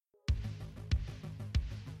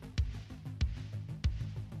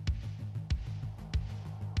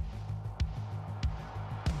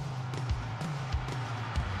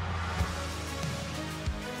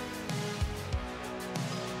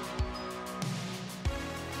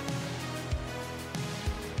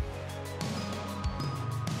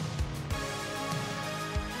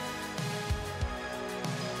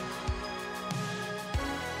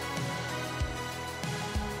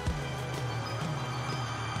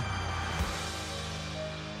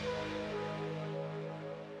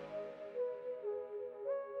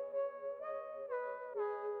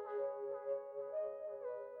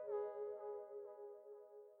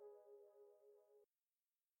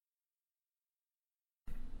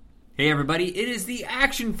Hey everybody, it is the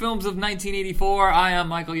Action Films of 1984. I am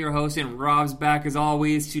Michael, your host, and Rob's back as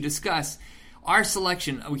always to discuss our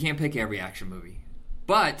selection. We can't pick every action movie.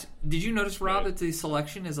 But, did you notice, Rob, that the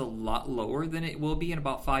selection is a lot lower than it will be in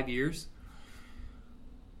about 5 years?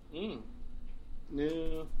 Yeah.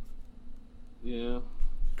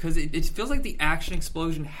 Because it feels like the action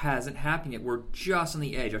explosion hasn't happened yet. We're just on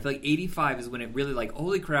the edge. I feel like 85 is when it really, like,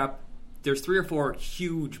 holy crap, there's 3 or 4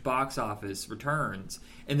 huge box office returns,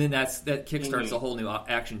 and then that kickstarts a whole new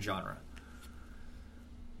action genre.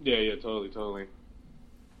 Yeah, totally.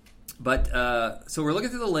 But, so we're looking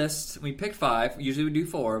through the list. We picked 5. Usually we do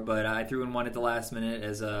 4, but I threw in one at the last minute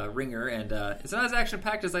as a ringer, and it's not as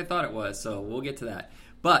action-packed as I thought it was, so we'll get to that.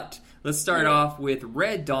 But let's start off with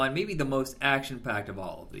Red Dawn, maybe the most action-packed of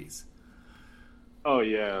all of these. Oh,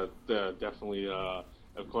 yeah, definitely.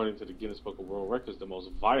 According to the Guinness Book of World Records, the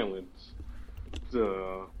most violent.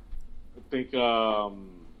 I think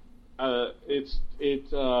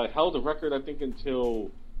it held a record, I think,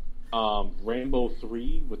 until Rambo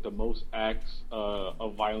 3 with the most acts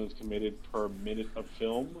of violence committed per minute of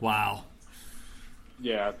film. Wow.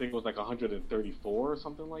 Yeah, I think it was like 134 or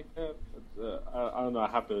something like that. I don't know. I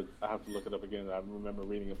have to look it up again. I remember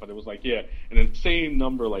reading it, but it was like, yeah, an insane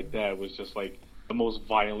number like that was just like the most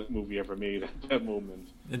violent movie ever made at that moment.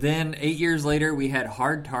 And then 8 years later, we had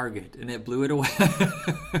Hard Target, and it blew it away.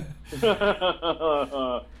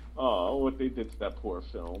 Oh, what they did to that poor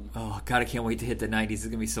film. Oh, God, I can't wait to hit the 90s. It's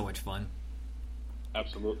going to be so much fun.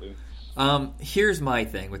 Absolutely. Here's my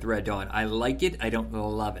thing with Red Dawn. I like it. I don't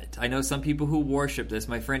love it. I know some people who worship this.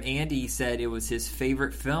 My friend Andy said it was his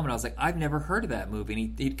favorite film, and I was like, I've never heard of that movie.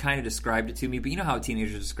 And he kind of described it to me, but you know how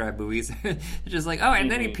teenagers describe movies. They're just like, oh,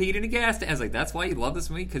 and then he peed in a gas tank. I was like, that's why you love this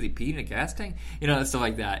movie? Because he peed in a gas tank? You know, stuff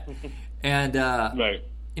like that. And, right.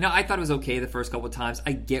 You know, I thought it was okay the first couple of times.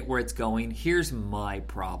 I get where it's going. Here's my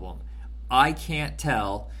problem. I can't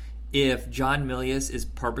tell if John Milius is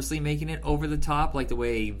purposely making it over the top like the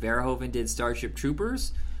way Verhoeven did Starship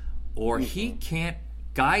Troopers, or he can't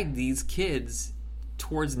guide these kids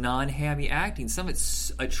towards non-hammy acting. Some of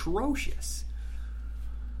it's atrocious.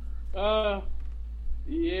 Yeah.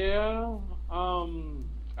 I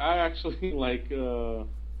actually like, I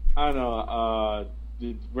don't know,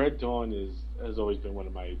 Red Dawn has always been one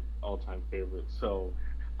of my all-time favorites. So,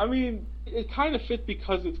 I mean, it kind of fit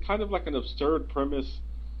because it's kind of like an absurd premise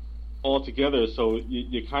altogether, so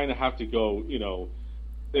you kind of have to go, you know,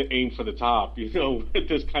 aim for the top, you know, with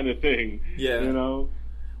this kind of thing. Yeah. You know?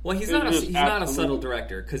 Well, he's not a subtle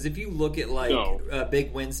director, because if you look at, like,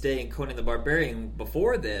 Big Wednesday and Conan the Barbarian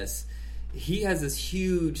before this, he has this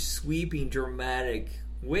huge, sweeping, dramatic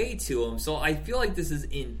way to him, so I feel like this is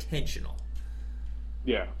intentional.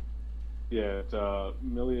 Yeah. Yeah, it's,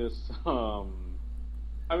 Milius,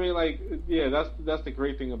 I mean, like, yeah, that's the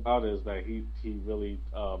great thing about it, is that he really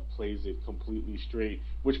plays it completely straight,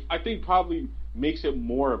 which I think probably makes it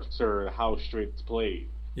more absurd how straight it's played.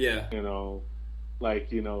 Yeah, you know,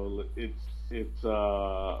 like, you know, it's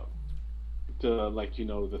like, you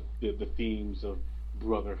know, the themes of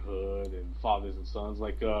brotherhood and fathers and sons,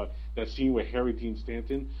 like that scene with Harry Dean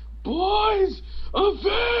Stanton, boys,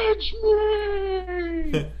 avenge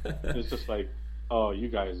me. It's just like, oh, you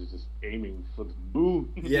guys are just aiming for the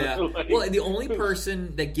moon. Yeah. Like, well, the only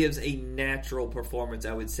person that gives a natural performance,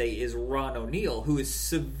 I would say, is Ron O'Neal, who is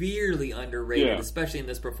severely underrated, especially in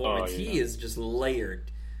this performance. He is just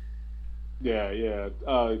layered. Yeah.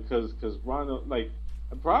 Because Ron, like,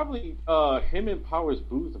 probably him and Powers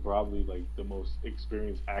Booth are probably like the most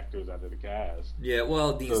experienced actors out of the cast. Yeah.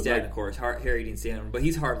 Well, Dean Stanton, of course, Harry Dean Stanton, but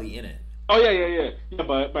he's hardly in it. Oh yeah.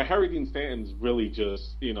 But Harry Dean Stanton's really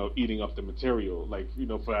just, you know, eating up the material, like, you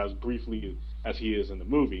know, for as briefly as he is in the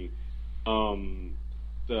movie.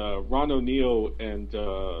 The Ron O'Neal and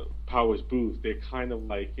Powers Booth, they're kind of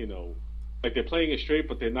like, you know, like they're playing it straight,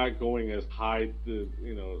 but they're not going as high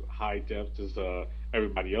depth as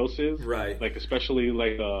everybody else is. Right. Like, especially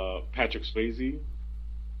like Patrick Swayze.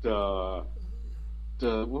 The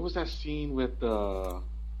what was that scene with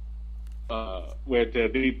where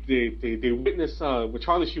they witness where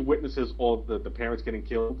Charlie Sheen witnesses all the parents getting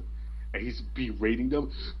killed, and he's berating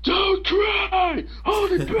them. Don't cry,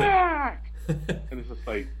 hold it back. And it's just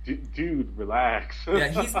like, dude, relax. Yeah,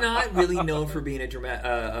 he's not really known for being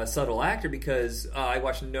a subtle actor, because I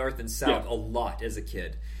watched North and South a lot as a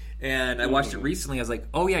kid. And I watched it recently. I was like,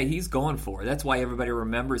 oh, yeah, he's going for it. That's why everybody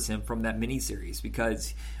remembers him from that miniseries,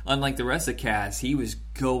 because unlike the rest of the cast, he was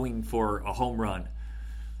going for a home run.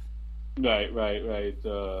 Right.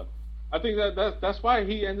 I think that's why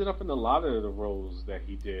he ended up in a lot of the roles that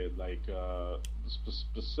he did, like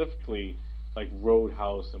specifically like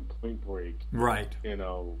Roadhouse and Point Break. Right. You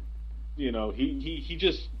know, he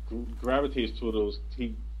just gravitates to those.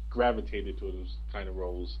 He gravitated to those kind of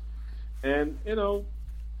roles, and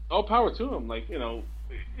all power to him. Like it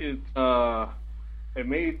it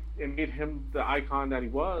made him the icon that he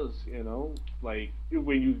was. Like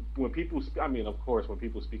when people I mean, of course, when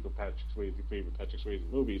people speak of Patrick Swayze, favorite Patrick Swayze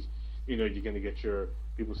movies, you're gonna get your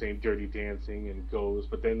people saying Dirty Dancing and Ghost,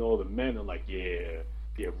 but then all the men are like, yeah,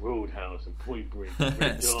 Roadhouse and Point Break, and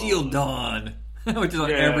Red Dawn. Steel Dawn, which is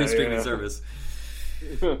on every streaming service.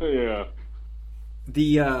 Yeah.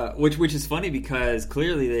 Which is funny because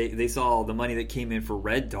clearly they saw the money that came in for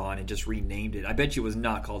Red Dawn and just renamed it. I bet you it was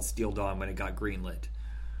not called Steel Dawn when it got greenlit.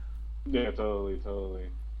 Yeah, totally.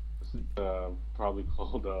 Probably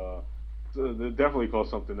called definitely called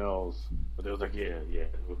something else. But they was like, yeah,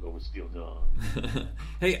 we'll go with Steel Dawn.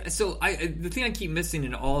 Hey, so the thing I keep missing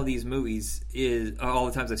in all of these movies is all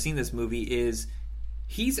the times I've seen this movie is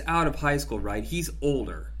he's out of high school, right? He's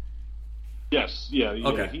older. Yes, yeah.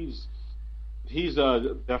 Okay. He's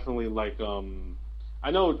definitely like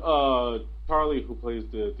I know Charlie, who plays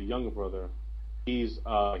the younger brother. He's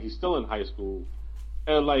still in high school,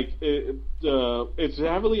 and like it's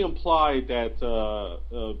heavily implied that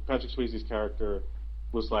Patrick Swayze's character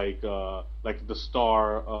was like the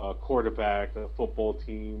star quarterback of a football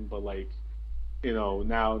team, but like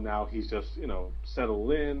now he's just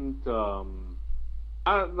settled in.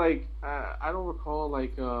 I don't recall,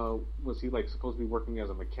 like, was he like supposed to be working as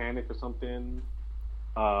a mechanic or something?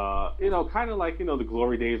 Kind of like the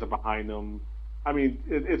glory days are behind him. I mean,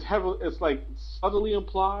 it's like subtly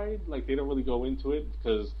implied, like they don't really go into it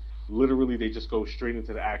because literally they just go straight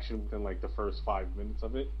into the action within like the first 5 minutes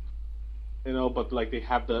of it. But like they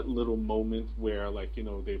have that little moment where like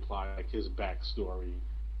they apply like his backstory,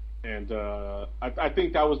 and I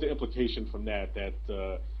think that was the implication from that.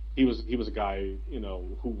 He was a guy,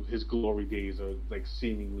 who his glory days are like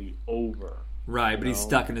seemingly over. Right, but he's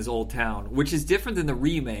stuck in his old town, which is different than the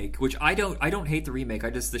remake. Which I don't hate the remake.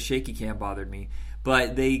 The shaky cam bothered me.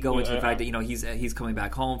 But they go into the fact that he's coming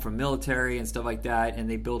back home from military and stuff like that, and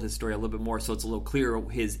they build his story a little bit more, so it's a little clearer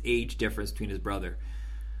his age difference between his brother.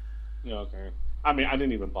 Yeah, okay. I mean, I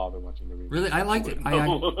didn't even bother watching the remake. Really, I liked it.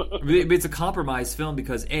 It's a compromise film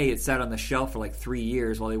because it sat on the shelf for like 3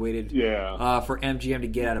 years while they waited for MGM to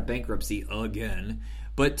get out of bankruptcy again.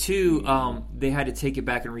 But two, they had to take it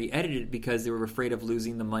back and re-edit it because they were afraid of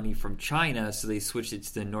losing the money from China, so they switched it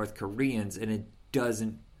to the North Koreans, and it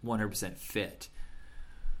doesn't 100% fit.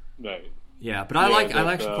 Right. Yeah, but I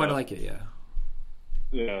actually quite like it. Yeah.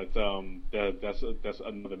 Yeah, it's, that's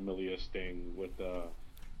another Milius thing with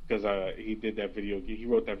because he did that he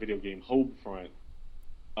wrote that video game Homefront,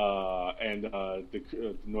 and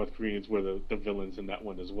the North Koreans were the villains in that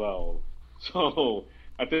one as well. So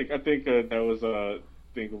I think that was a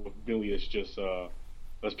thing of Milius just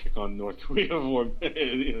let's pick on North Korea for a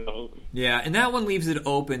minute, Yeah, and that one leaves it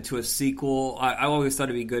open to a sequel. I always thought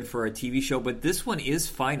it'd be good for a TV show, but this one is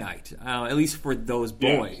finite, at least for those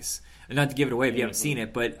boys. Yeah. And not to give it away if you haven't seen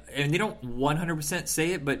it, and they don't 100%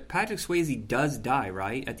 say it, but Patrick Swayze does die,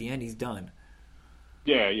 right? At the end, he's done.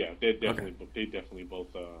 Yeah, they definitely both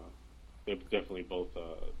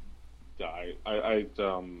die.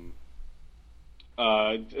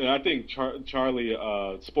 I think Charlie.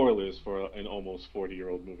 Spoilers for an almost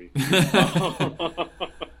 40-year-old movie.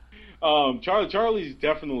 Charlie's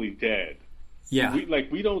definitely dead. Yeah,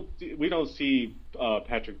 we don't see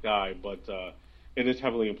Patrick die, but. It is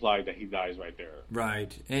heavily implied that he dies right there.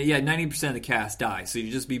 Right. And 90% of the cast dies, so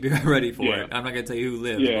you just be ready for it. I'm not going to tell you who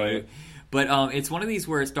lives. Yeah. But it's one of these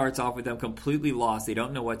where it starts off with them completely lost. They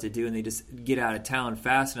don't know what to do, and they just get out of town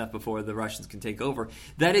fast enough before the Russians can take over.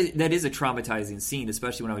 That is a traumatizing scene,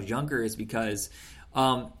 especially when I was younger, is because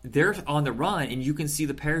they're on the run, and you can see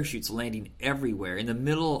the parachutes landing everywhere in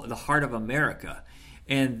the heart of America.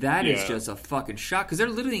 And that is just a fucking shock because they're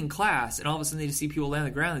literally in class, and all of a sudden they just see people land on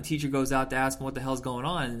the ground. The teacher goes out to ask them what the hell's going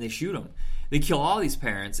on, and they shoot them. They kill all these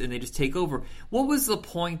parents, and they just take over. What was the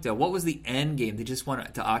point, though? What was the end game? They just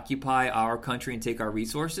want to occupy our country and take our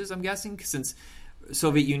resources, I'm guessing, since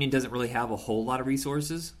Soviet Union doesn't really have a whole lot of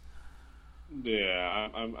resources. Yeah,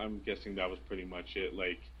 I'm guessing that was pretty much it.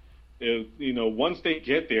 Like, once they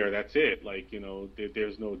get there, that's it. Like,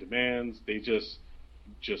 there's no demands. They just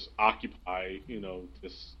occupy,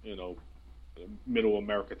 this, middle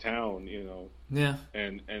America town, Yeah.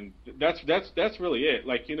 And that's really it.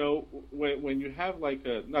 Like, when you have like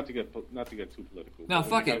not to get too political. No,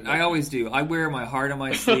 fuck it. I always do. I wear my heart on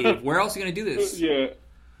my sleeve. Where else are you gonna do this?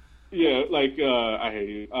 Yeah. Like I hate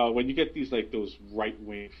you. When you get these like those right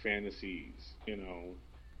wing fantasies,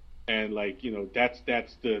 and like that's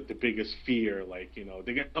the biggest fear. Like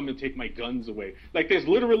they're gonna come and take my guns away. Like there's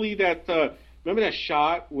literally that. Remember that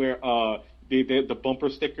shot where the bumper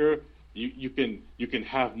sticker. You can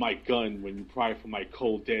have my gun when you pry from my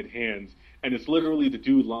cold dead hands, and it's literally the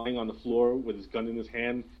dude lying on the floor with his gun in his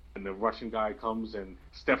hand, and the Russian guy comes and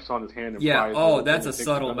steps on his hand and pries. Oh, that's a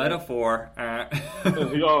subtle metaphor.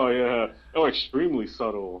 Oh yeah, extremely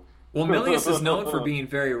subtle. Well, Milius is known for being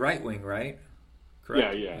very right wing, right?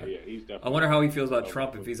 Correct. Yeah. He's definitely. I wonder how he feels about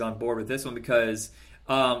Trump if he's on board with this one, because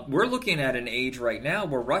we're looking at an age right now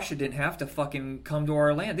where Russia didn't have to fucking come to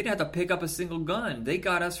our land. They didn't have to pick up a single gun. They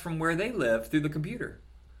got us from where they live through the computer.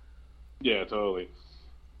 Yeah, totally.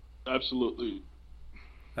 Absolutely.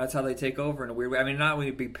 That's how they take over in a weird way. I mean, not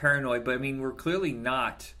only be paranoid, but I mean, we're clearly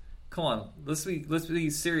not. Come on, let's be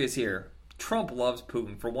serious here. Trump loves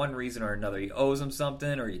Putin for one reason or another. He owes him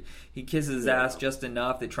something, or he kisses his ass just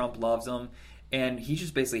enough that Trump loves him, and he's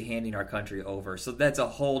just basically handing our country over. So that's a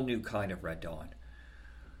whole new kind of Red Dawn.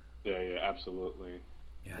 Yeah, absolutely.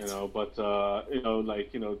 Yes. But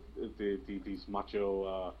these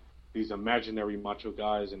macho, these imaginary macho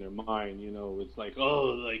guys in their mind, it's like,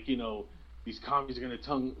 these commies are gonna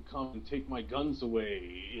come and take my guns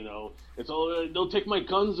away. It's all they'll take my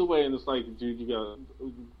guns away, and it's like, dude, you gotta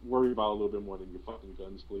worry about a little bit more than your fucking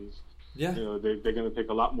guns, please. Yeah, they're gonna take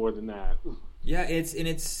a lot more than that. Yeah,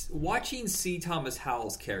 it's watching C. Thomas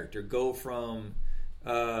Howell's character go from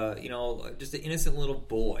just an innocent little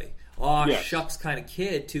boy, shucks kind of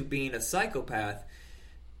kid, to being a psychopath.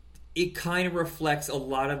 It kind of reflects a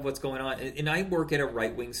lot of what's going on. And I work at a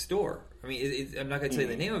right-wing store. I mean, I'm not going to tell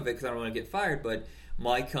you the name of it because I don't want to get fired, but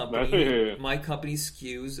my company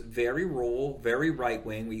skews very rural, very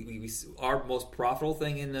right-wing. We our most profitable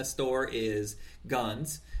thing in the store is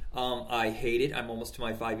guns. I hate it. I'm almost to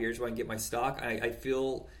my 5 years where I can get my stock. I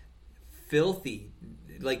feel filthy.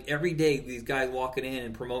 Like every day, these guys walking in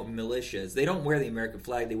and promoting militias. They don't wear the American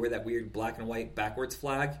flag. They wear that weird black and white backwards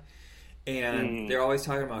flag. And they're always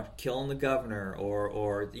talking about killing the governor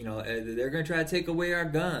or they're going to try to take away our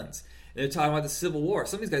guns. And they're talking about the Civil War.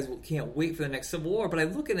 Some of these guys can't wait for the next Civil War. But I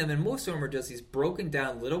look at them, and most of them are just these broken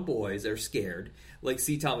down little boys that are scared, like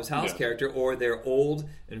C. Thomas Howell's character, or they're old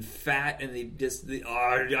and fat, and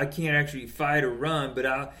I can't actually fight or run. But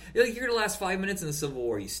you're going to last 5 minutes in the Civil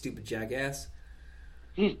War, you stupid jackass.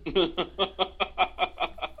 I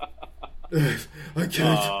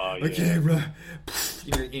can't run.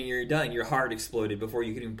 You're done. Your heart exploded before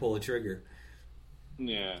you could even pull the trigger.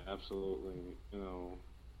 Yeah, absolutely.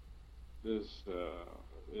 It's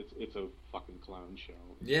a fucking clown show.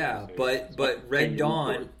 Yeah, but Red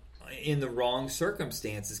Dawn, in the wrong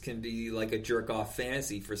circumstances, can be like a jerk off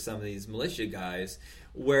fantasy for some of these militia guys,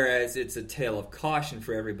 whereas it's a tale of caution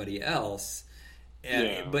for everybody else.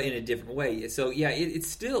 But in a different way. So it's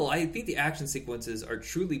still, I think the action sequences are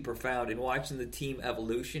truly profound, and watching the team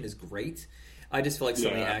evolution is great. I just feel like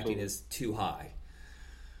some of the acting is too high.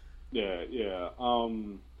 What's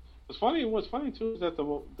funny too is that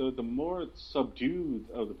the more subdued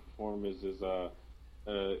of the performers is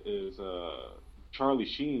Charlie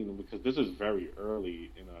Sheen, because this is very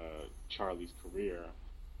early in Charlie's career,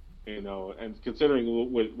 and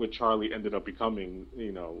considering what Charlie ended up becoming,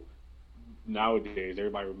 nowadays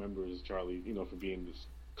everybody remembers Charlie, for being this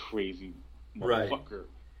crazy motherfucker.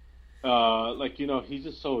 Right. He's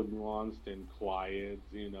just so nuanced and quiet,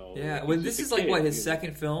 Yeah, well, this is like his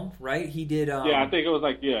second film, right? He did. I think it was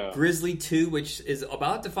Grizzly 2, which is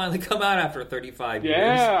about to finally come out after 35 years.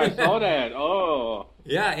 Yeah, I saw that. Oh.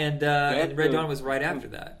 Yeah, and Red Dawn was right after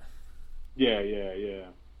that. Yeah.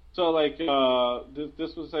 So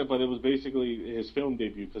this was, but it was basically his film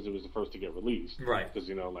debut because it was the first to get released. Right. Because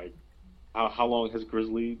how long has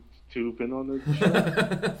Grizzly 2 been on the show?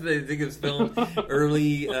 I think it was filmed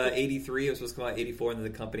early 83. It was supposed to come out 84, and then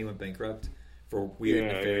the company went bankrupt for weird,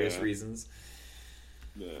 nefarious reasons.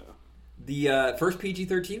 Yeah. The first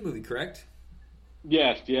PG-13 movie, correct?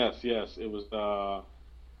 Yes. It was.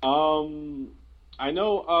 I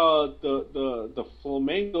know the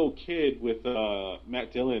Flamingo Kid with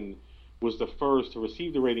Matt Dillon was the first to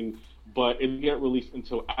receive the rating, but it didn't get released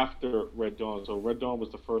until after Red Dawn. So Red Dawn was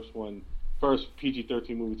the first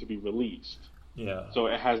PG-13 movie to be released. Yeah. So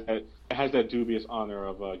it has that dubious honor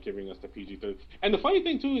of giving us the PG-13. And the funny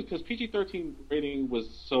thing too is because PG-13 rating was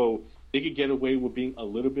so they could get away with being a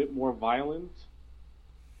little bit more violent.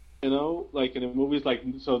 Like in the movies,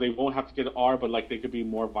 so they won't have to get an R, but they could be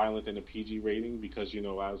more violent than a PG rating because as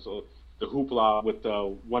the hoopla with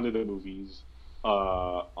one of the movies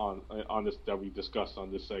on this that we discussed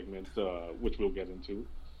on this segment, which we'll get into.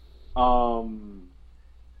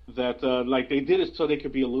 that like they did it so they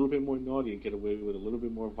could be a little bit more naughty and get away with a little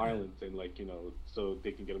bit more violence and like so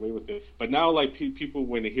they can get away with it. But now like people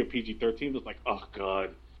when they hear PG-13, it's like, oh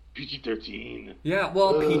god, PG-13. Yeah,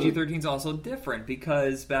 well, PG-13 is also different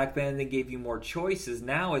because back then they gave you more choices.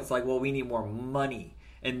 Now it's like, well, we need more money.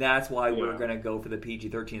 And that's why we're going to go for the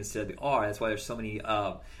PG-13 instead of the R. That's why there's so many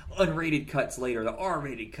unrated cuts later, the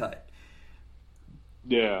R-rated cut.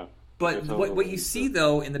 Yeah. But what you see,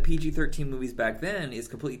 though, in the PG-13 movies back then is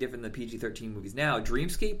completely different than the PG-13 movies now.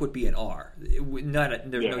 Dreamscape would be an R.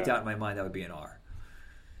 There's no doubt in my mind that would be an R.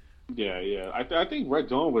 Yeah. I think Red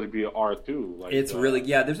Dawn would be an R, too. Like, it's really...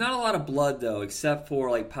 Yeah, there's not a lot of blood, though, except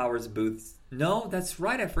for, like, Powers Booth's... No, that's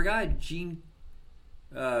right. I forgot. Jennifer...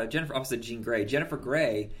 opposite Jean Grey. Jennifer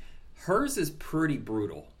Grey, hers is pretty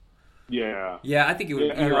brutal. Yeah. Yeah, I think it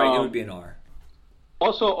would... You're right. It would be an R.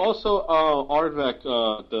 Also, Ardvek,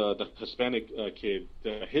 the Hispanic kid,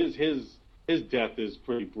 his death is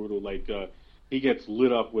pretty brutal. Like he gets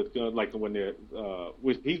lit up with like when they're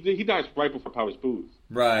he dies right before Powers Booth.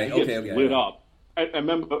 Right. He gets lit up. I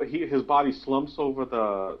remember his body slumps over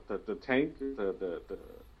the tank, the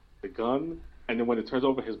gun, and then when it turns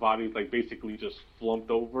over, his body like basically just flumped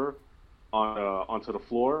over onto the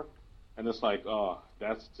floor, and it's like, oh,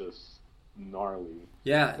 that's just gnarly.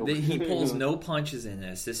 Yeah, he pulls no punches in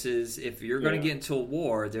this. This is, if you're going to get into a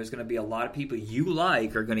war, there's going to be a lot of people you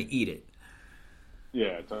like are going to eat it.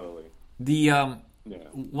 Yeah, totally. The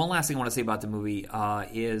one last thing I want to say about the movie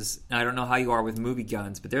is, I don't know how you are with movie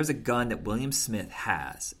guns, but there's a gun that William Smith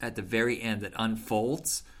has at the very end that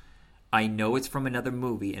unfolds. I know it's from another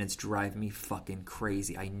movie, and it's driving me fucking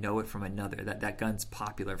crazy. I know it from another. That gun's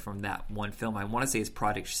popular from that one film. I want to say it's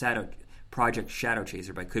Project Shadow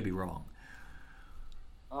Chaser, but I could be wrong.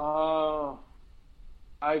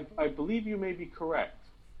 I believe you may be correct.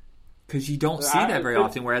 Because you don't see that very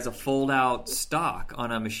often, where it has a fold-out stock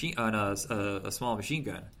on a small machine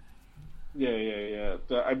gun. Yeah.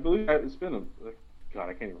 I believe it's been God,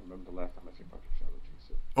 I can't even remember the last time I seen Project Shadow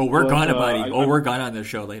Chaser. Oh, we're gonna, buddy. We're gonna on the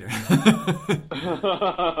show later. yeah,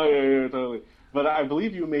 totally. But I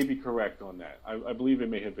believe you may be correct on that. I believe it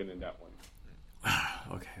may have been in that one.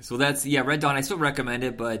 Okay, so that's Red Dawn. I still recommend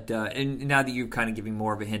it, but and now that you're kind of giving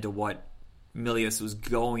more of a hint of what Milius was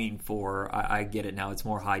going for, I get it now. It's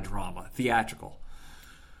more high drama, theatrical.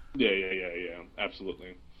 Yeah,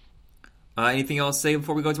 absolutely. Anything else to say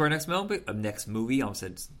before we go to our next movie? I almost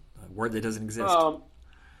said a word that doesn't exist.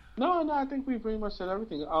 No, I think we pretty much said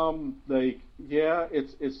everything.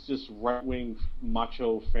 It's just right wing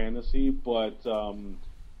macho fantasy, but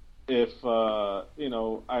if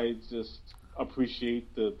I just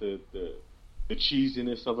appreciate the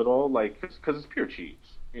cheesiness of it all, like because it's pure cheese,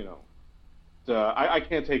 I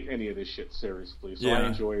can't take any of this shit seriously, so I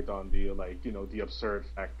enjoy it on the the absurd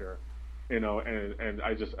factor, and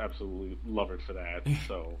I just absolutely love it for that.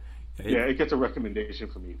 So it gets a recommendation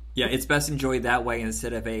from me. Yeah, it's best enjoyed that way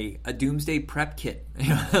instead of a doomsday prep kit.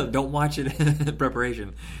 Don't watch it in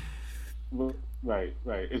preparation. Right.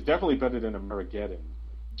 It's definitely better than Armageddon.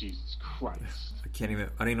 Jesus Christ. I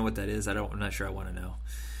don't even know what that is. I'm not sure I want to know.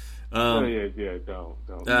 Don't.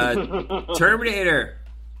 Terminator.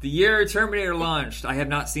 The year Terminator launched. I have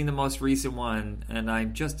not seen the most recent one, and I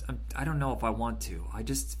don't know if I want to. I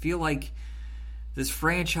just feel like this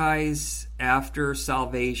franchise after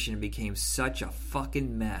Salvation became such a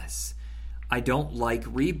fucking mess. I don't like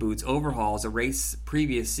reboots, overhauls, erase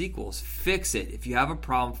previous sequels. Fix it. If you have a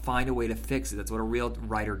problem, find a way to fix it. That's what a real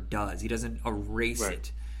writer does. He doesn't erase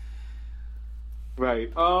it.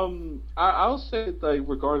 Right. I'll say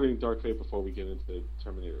regarding Dark Fate before we get into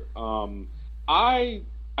Terminator.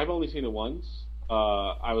 I've only seen it once.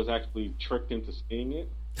 I was actually tricked into seeing it.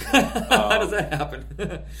 How does that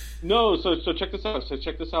happen? No, so check this out.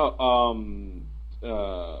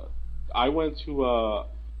 I went to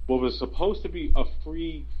what was supposed to be a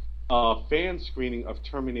free fan screening of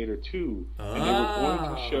Terminator 2,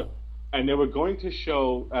 and they were going to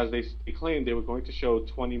show, as they claimed, they were going to show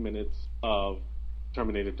 20 minutes of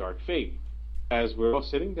Terminator Dark Fate. As we're all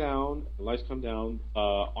sitting down, the lights come down,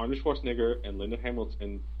 Arnold Schwarzenegger and Linda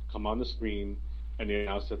Hamilton come on the screen, and they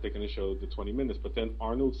announce that they're going to show the 20 minutes. But then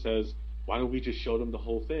Arnold says, why don't we just show them the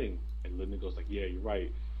whole thing? And Linda goes like, yeah, you're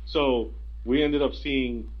right. So we ended up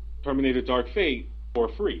seeing Terminator Dark Fate for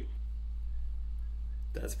free.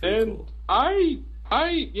 That's pretty cool. I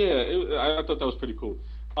thought that was pretty cool.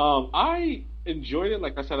 I enjoyed it.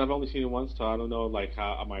 Like I said, I've only seen it once, so I don't know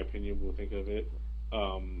how my opinion will think of it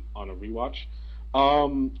on a rewatch.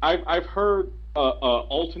 I've heard a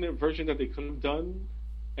alternate version that they could have done,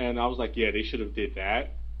 and I was like, yeah, they should have did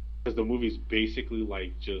that, because the movie's basically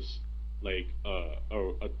like just like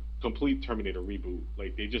a complete Terminator reboot.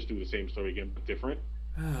 Like they just do the same story again but different.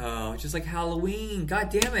 Oh, just like Halloween. God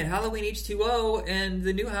damn it. Halloween H2O and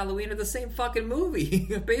the new Halloween are the same fucking movie,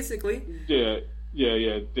 basically. Yeah.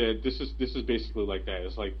 This is basically like that.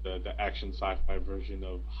 It's like the action sci-fi version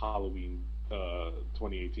of Halloween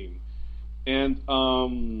 2018. And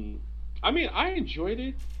I mean, I enjoyed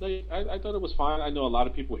it. Like I thought it was fine. I know a lot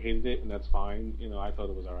of people hated it, and that's fine. You know, I thought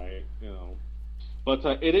it was alright. You know, but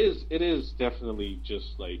it is definitely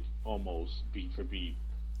just like almost beat for beat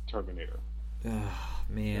Terminator. Oh,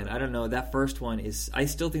 man, I don't know. That first one is... I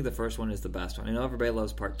still think the first one is the best one. I know everybody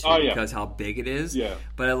loves part 2 because how big it is. Yeah.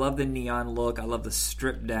 But I love the neon look. I love the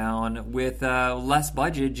stripped down. With less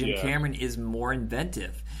budget, Jim Cameron is more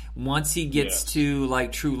inventive. Once he gets to,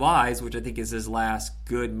 like, True Lies, which I think is his last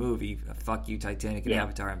good movie. Fuck you, Titanic and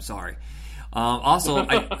Avatar. I'm sorry. Also,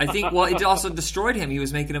 I think, well, it also destroyed him. He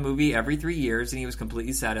was making a movie every 3 years, and he was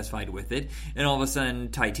completely satisfied with it. And all of a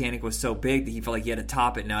sudden, Titanic was so big that he felt like he had to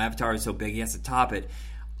top it. Now Avatar is so big, he has to top it.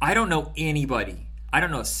 I don't know anybody. I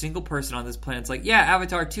don't know a single person on this planet that's like, yeah,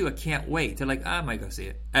 Avatar 2, I can't wait. They're like, I might go see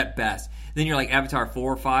it, at best. Then you're like, Avatar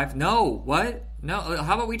 4 or 5? No, what? No,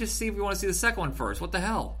 how about we just see if we want to see the second one first? What the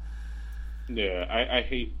hell? Yeah, I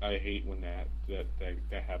hate when that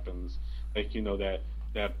happens. Like, you know, that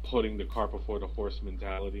putting the cart before the horse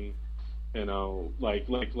mentality, you know, like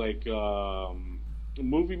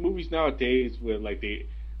movies nowadays where like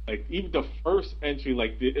even the first entry,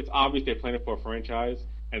 like it's obvious they're planning for a franchise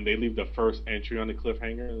and they leave the first entry on the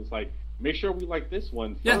cliffhanger, and it's like, make sure we like this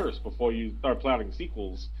one first before you start plotting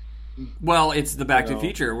sequels. Well, it's the Back to the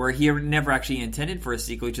Future, where he never actually intended for a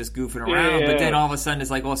sequel, he's just goofing around. But then all of a sudden, it's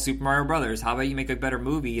like, well, Super Mario Brothers. How about you make a better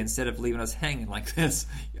movie instead of leaving us hanging like this,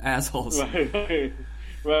 assholes? Right.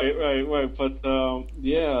 But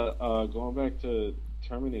going back to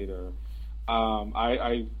Terminator,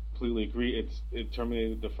 I completely agree.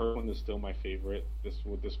 Terminator. The first one is still my favorite. This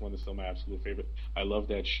one is still my absolute favorite. I love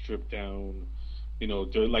that stripped down. You know,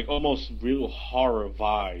 they're like almost real horror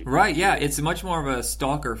vibe. Right, yeah. It's much more of a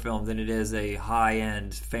stalker film than it is a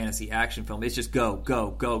high-end fantasy action film. It's just go,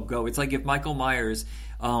 go, go, go. It's like if Michael Myers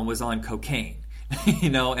was on cocaine,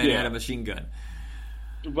 you know, and had a machine gun.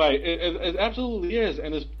 Right, it absolutely is,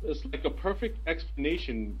 and it's like a perfect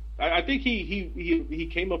explanation. I think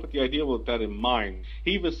he came up with the idea with that in mind.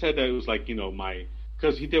 He even said that it was like, you know,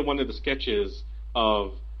 because he did one of the sketches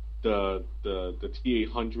of the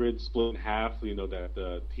T-800 split in half, you know,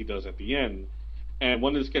 that he does at the end, and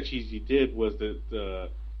one of the sketches he did was the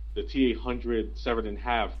T-800 severed in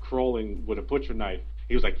half, crawling with a butcher knife.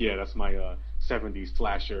 He was like, yeah, that's my 70s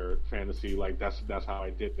slasher fantasy. Like that's how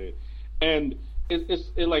I did it, and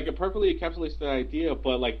it like it perfectly encapsulates the idea,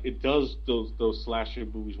 but like it does those slasher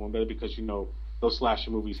movies one better because, you know, those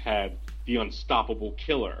slasher movies had the unstoppable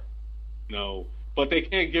killer, you know. But they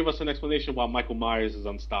can't give us an explanation why Michael Myers is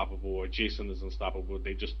unstoppable or Jason is unstoppable.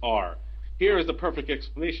 They just are. Here is the perfect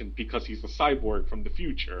explanation, because he's a cyborg from the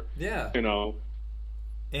future. Yeah. You know?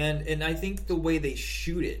 And I think the way they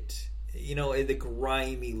shoot it, you know, in the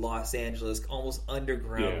grimy Los Angeles, almost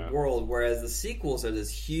underground world, whereas the sequels are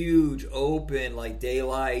this huge, open, like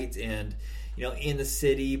daylight and, you know, in the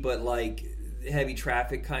city, but like heavy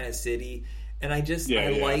traffic kind of city. And I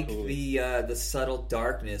like the subtle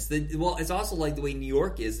darkness. It's also like the way New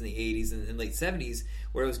York is in the 80s and late 70s,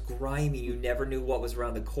 where it was grimy. You never knew what was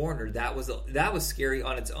around the corner. That was scary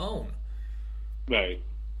on its own. Right,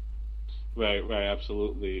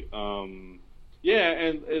 absolutely. And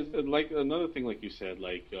like another thing, like you said,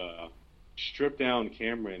 like stripped down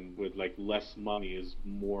Cameron with like less money is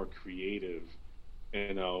more creative,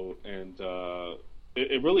 you know, and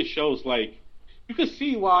it really shows like. You can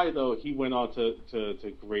see why, though, he went on to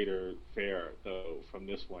greater fare, though, from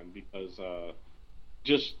this one, because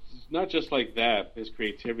just not just like that, his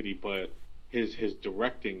creativity, but his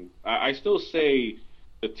directing. I still say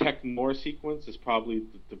the Tech Noir sequence is probably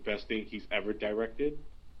the best thing he's ever directed.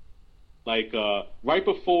 Like right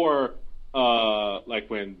before, like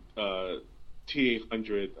when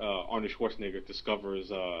T-800 Arnold Schwarzenegger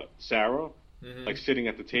discovers Sarah, like sitting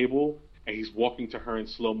at the table. And he's walking to her in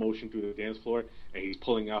slow motion through the dance floor, and he's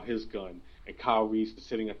pulling out his gun. And Kyle Reese is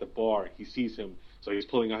sitting at the bar. He sees him, so he's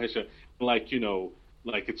pulling out his gun. Like, you know,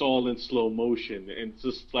 like it's all in slow motion. And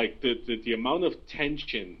just like the amount of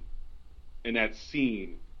tension in that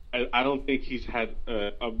scene, I don't think he's had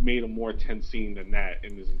made a more tense scene than that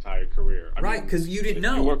in his entire career. Right, because you didn't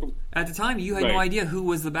know. At the time, you had no idea who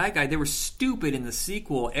was the bad guy. They were stupid in the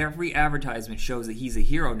sequel. Every advertisement shows that he's a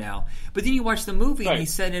hero now. But then you watch the movie, and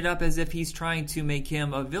he's setting it up as if he's trying to make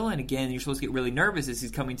him a villain again. And you're supposed to get really nervous as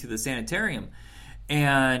he's coming to the sanitarium.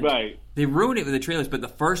 And they ruined it with the trailers. But the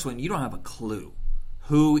first one, you don't have a clue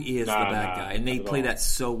who is the bad Nah, guy, and they not at play all. that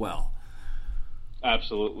so well.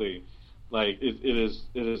 Absolutely. Like it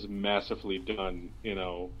is massively done.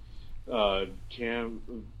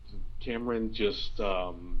 Cameron just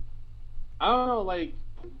I don't know,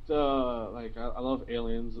 I love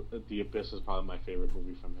Aliens. The Abyss is probably my favorite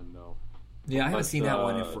movie from him though. Yeah, I haven't But seen that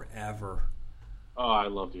one in forever. oh, I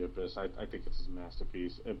love The Abyss. I think it's his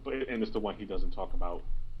masterpiece, and it's the one he doesn't talk about.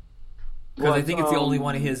 Because I But, think it's the only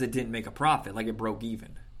one of his that didn't make a profit, like it broke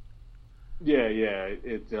even. yeah,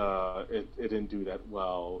 it didn't do that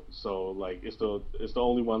well. So like it's the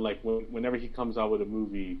only one, like whenever he comes out with a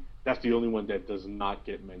movie, that's the only one that does not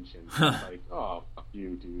get mentioned. It's like, oh, fuck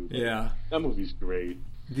you, dude. Yeah. That movie's great.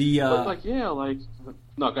 The But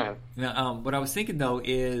no, go ahead. what I was thinking though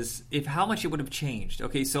is if how much it would have changed.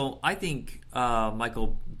 Okay, so I think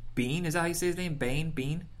Michael Bean, is that how you say his name? Bean.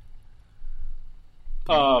 Bean.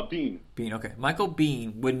 Bean, okay. Michael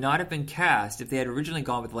Bean would not have been cast if they had originally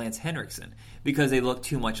gone with Lance Henriksen because they look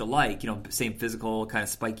too much alike, same physical, kind of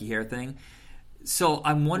spiky hair thing. So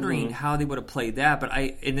I'm wondering how they would have played that,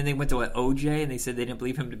 and then they went to OJ and they said they didn't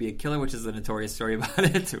believe him to be a killer, which is a notorious story about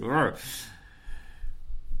it.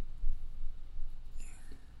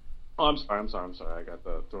 Oh, I'm sorry. I got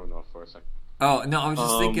thrown off for a second. Oh no, I was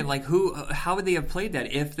just thinking, like, how would they have played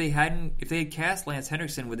that if they had cast Lance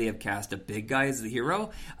Henriksen? Would they have cast a big guy as the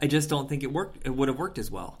hero? I just don't think it worked. It would have worked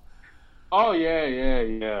as well. Oh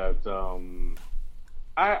yeah.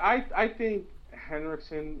 I think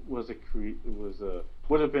Henriksen would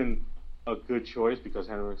have been a good choice because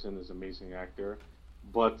Henriksen is an amazing actor,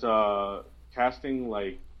 but casting,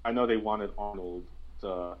 like, I know they wanted Arnold.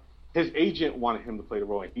 His agent wanted him to play the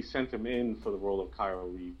role, and he sent him in for the role of Kyle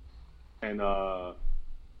Reese. And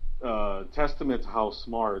testament to how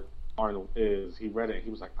smart Arnold is, he read it and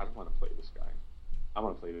he was like, I don't want to play this guy. I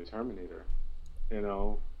want to play the Terminator.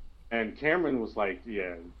 And Cameron was like,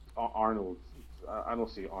 yeah, Arnold. I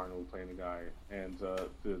don't see Arnold playing the guy and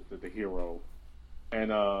the hero.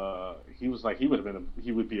 And he was like, he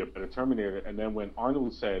would be a better Terminator. And then when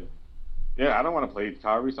Arnold said, yeah, I don't want to play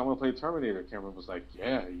Kyle Reese, I want to play Terminator, Cameron was like,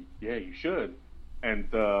 yeah, you should. And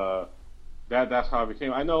that's how it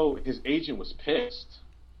became. I know his agent was pissed.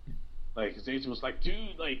 Like, his agent was like,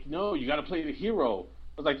 dude, like, no, you got to play the hero.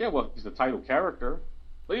 I was like, yeah, well, he's the title character.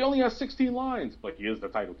 But he only has 16 lines. But he is the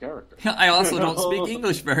title character. I also don't speak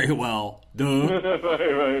English very well.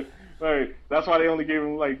 Duh. Right. That's why they only gave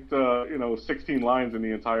him, like, 16 lines in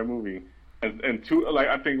the entire movie. And two, like,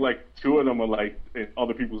 I think, like, two of them are, like, in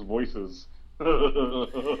other people's voices.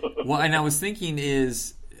 Well, and I was thinking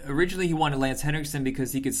is, originally he wanted Lance Henriksen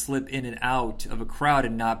because he could slip in and out of a crowd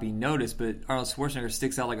and not be noticed, but Arnold Schwarzenegger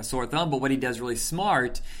sticks out like a sore thumb. But what he does really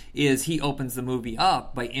smart is he opens the movie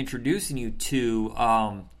up by introducing you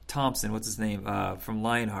to Thompson, what's his name, from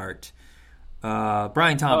Lionheart,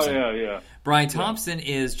 Brian Thompson. Oh, yeah. Brian Thompson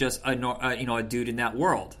is just a dude in that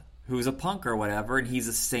world who's a punk or whatever, and he's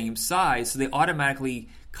the same size, so they automatically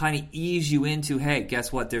kind of ease you into, hey,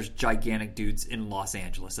 guess what? There's gigantic dudes in Los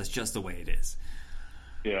Angeles. That's just the way it is.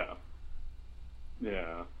 Yeah.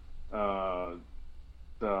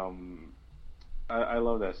 I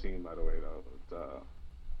love that scene, by the way, though,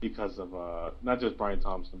 because of not just Brian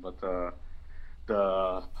Thompson, but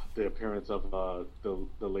the appearance of the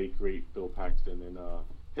late great Bill Paxton in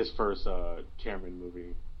his first Cameron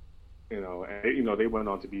movie. And they went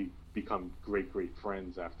on to become great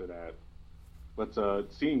friends after that. But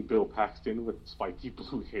seeing Bill Paxton with spiky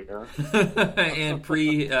blue hair, and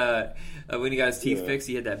when he got his teeth fixed,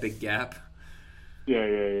 he had that big gap.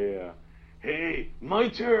 Yeah. Hey, my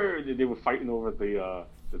turn! And they were fighting over the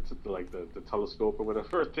telescope or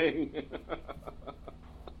whatever thing.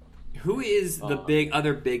 Who is the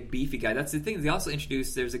other big beefy guy? That's the thing. They also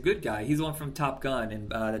introduced. There's a good guy. He's the one from Top Gun and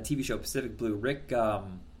the TV show Pacific Blue. Rick.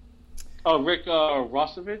 Rick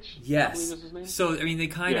Rossovich? Yes. I believe is his name. So, I mean, they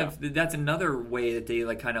kind of, that's another way that they,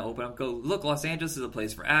 like, kind of open up, go, look, Los Angeles is a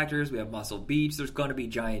place for actors. We have Muscle Beach. There's going to be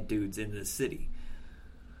giant dudes in this city.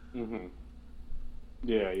 Mm-hmm.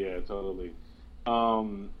 Yeah, totally.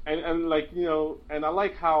 And like, and I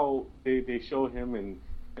like how they show him, and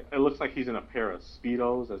it looks like he's in a pair of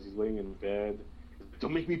Speedos as he's laying in bed.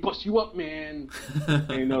 Don't make me bust you up, man.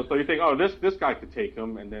 And, so you think, oh, this guy could take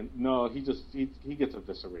him, and then no, he gets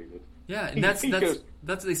eviscerated. Yeah, and that's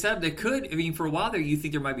what they said. They could. I mean, for a while there, you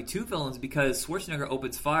think there might be two villains because Schwarzenegger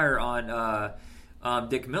opens fire on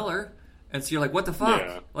Dick Miller, and so you're like, what the fuck?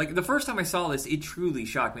 Yeah. Like, the first time I saw this, it truly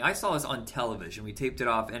shocked me. I saw this on television. We taped it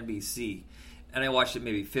off NBC, and I watched it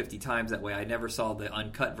maybe 50 times that way. I never saw the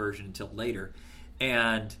uncut version until later,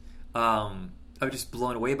 and I was just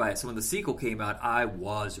blown away by it. So when the sequel came out, I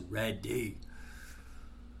was ready.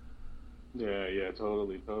 Yeah, yeah,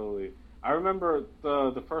 totally, totally. I remember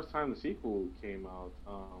the first time the sequel came out.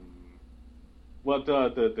 Well,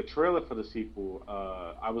 the trailer for the sequel.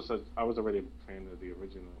 I was already a fan of the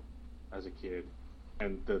original as a kid,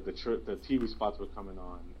 and the TV spots were coming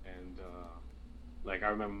on, and like I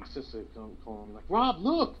remember my sister calling me like, Rob,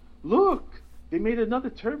 look, they made another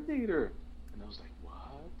Terminator, and I was like,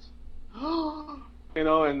 what? You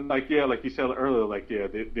know, and like yeah, like you said earlier, like yeah,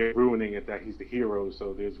 they're ruining it that he's the hero,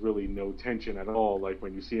 so there's really no tension at all. Like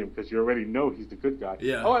when you see him, because you already know he's the good guy.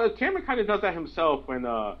 Yeah. Oh, Cameron kind of does that himself when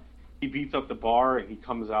he beats up the bar and he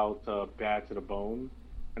comes out bad to the bone,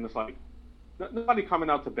 and it's like nobody coming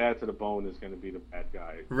out to bad to the bone is going to be the bad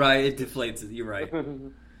guy. Right, it deflates it. You're right.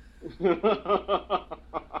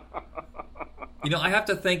 You know, I have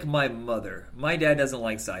to thank my mother. My dad doesn't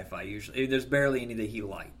like sci-fi usually. There's barely any that he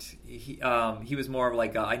liked. He was more of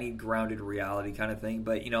like I need grounded reality kind of thing.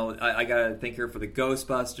 But you know, I gotta thank her for the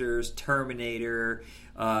Ghostbusters, Terminator,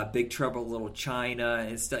 Big Trouble in Little China,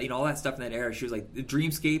 and stuff. You know, all that stuff in that era. She was like,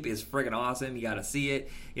 Dreamscape is friggin' awesome. You gotta see it.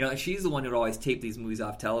 You know, and she's the one who'd always tape these movies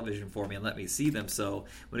off television for me and let me see them. So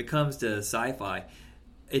when it comes to sci-fi,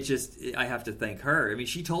 I have to thank her. I mean,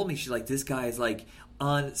 she told me, she's like, this guy is like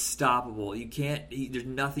unstoppable. You can't, there's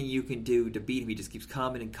nothing you can do to beat him. He just keeps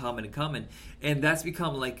coming and coming and coming. And that's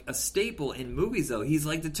become like a staple in movies, though. He's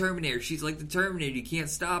like the Terminator. She's like the Terminator. You can't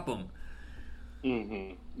stop him.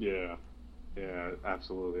 Mm-hmm. Yeah. Yeah,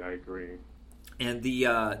 absolutely. I agree. And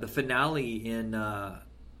the finale in the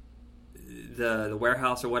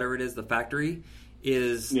warehouse or whatever it is, the factory,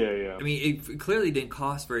 is yeah. I mean, it clearly didn't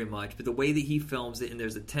cost very much, but the way that he films it and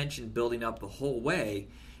there's a tension building up the whole way,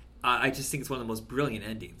 I just think it's one of the most brilliant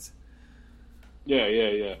endings. Yeah.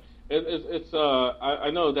 It's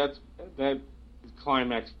I know that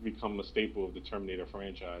climax become a staple of the Terminator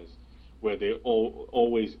franchise, where they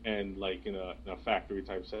always end like in a factory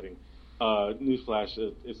type setting. Newsflash,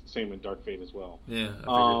 it's the same in Dark Fate as well. Yeah.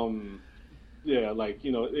 Yeah, like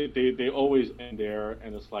you know, they always end there,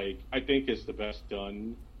 and it's like I think it's the best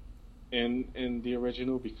done in the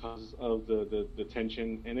original because of the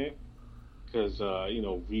tension in it. Because you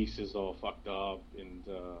know, Reese is all fucked up, and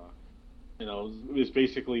you know, it's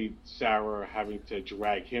basically Sarah having to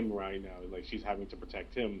drag him right now, like she's having to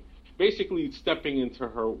protect him, basically stepping into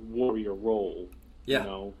her warrior role. Yeah. You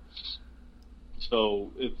know,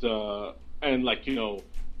 so it's and like you know,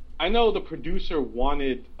 I know the producer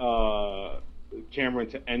wanted Cameron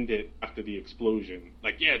to end it after the explosion.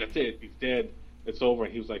 Like, yeah, that's it. He's dead. It's over.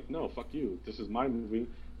 And he was like, no, fuck you. This is my movie,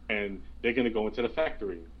 and they're gonna go into the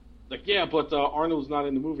factory. Like, yeah, but Arnold's not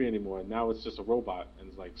in the movie anymore. Now it's just a robot. And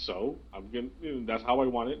it's like, so I'm gonna. You know, that's how I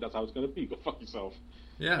want it. That's how it's gonna be. Go fuck yourself.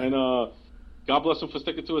 Yeah. And God bless him for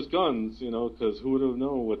sticking to his guns. You know, because who would have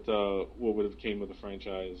known what would have came of the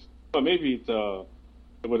franchise? But maybe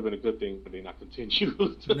it would have been a good thing that they not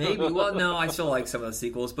continued. Maybe. Well, no, I still like some of the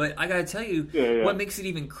sequels, but I gotta tell you, what makes it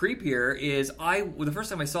even creepier is the first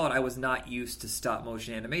time I saw it, I was not used to stop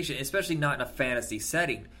motion animation, especially not in a fantasy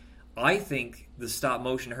setting. I think the stop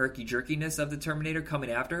motion herky jerkiness of the Terminator coming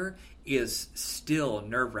after her is still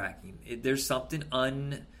nerve wracking. There's something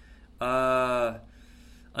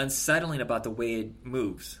unsettling about the way it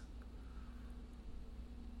moves.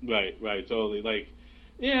 Right, totally. Like,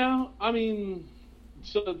 yeah, I mean.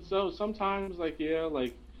 So sometimes like yeah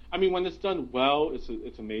like I mean when it's done well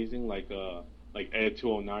it's amazing like Ed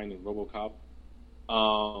 209 and RoboCop.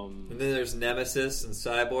 And then there's Nemesis and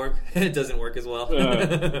Cyborg. It doesn't work as well.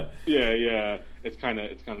 Yeah. It's kind of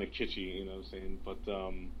kitschy, you know what I'm saying? But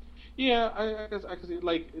yeah, I guess I could see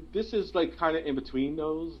like this is like kind of in between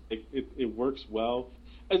those. It works well.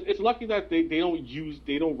 It's lucky that they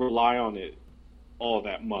don't rely on it all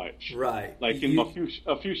that much, right? Like in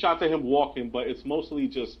a few shots of him walking, but it's mostly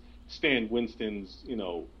just Stan Winston's, you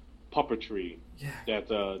know, puppetry that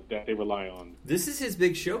they rely on. This is his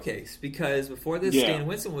big showcase because before this, Stan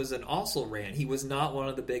Winston was an also ran. He was not one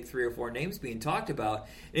of the big 3 or 4 names being talked about.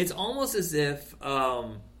 And it's almost as if,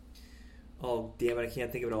 oh damn it, I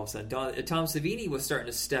can't think of it all of a sudden. Tom Savini was starting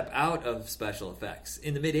to step out of special effects.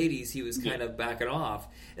 In the mid-'80s, he was kind of backing off.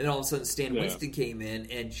 And then all of a sudden, Stan Winston came in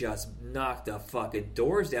and just knocked the fucking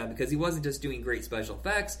doors down because he wasn't just doing great special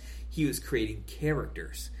effects, he was creating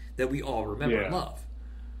characters that we all remember and love.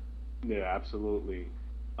 Yeah, absolutely.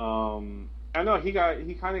 I know he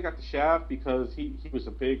kind of got the shaft because he was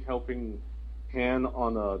a big helping hand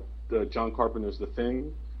on the John Carpenter's The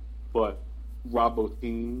Thing, but Rob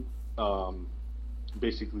Bottin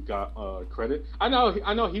basically got credit. I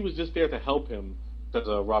know he was just there to help him because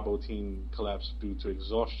Rob Bottin collapsed due to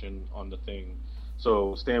exhaustion on The Thing.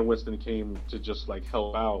 So Stan Winston came to just like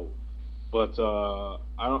help out, but I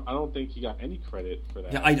don't think he got any credit for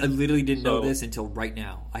that. Yeah, I literally didn't know this until right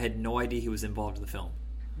now. I had no idea he was involved in the film.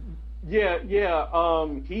 Yeah.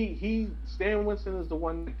 Stan Winston is the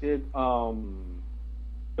one that did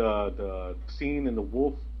the scene in the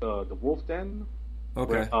wolf den.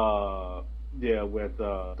 Okay. Where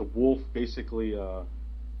the wolf basically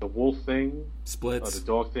the wolf thing splits, the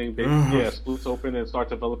dog thing, splits open and starts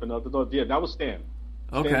developing other dogs. Yeah, that was Stan.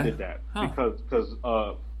 Okay. Stan did that because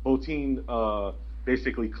Bottin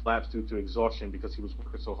basically collapsed due to exhaustion because he was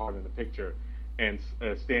working so hard in the picture, and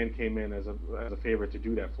Stan came in as a favor to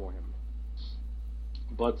do that for him.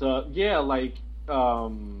 But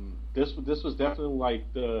this was definitely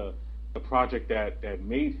like the project that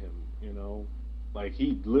made him, you know, like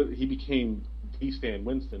he became the Stan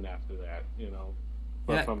Winston after that, you know.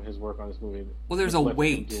 But from his work on this movie. Well, there's a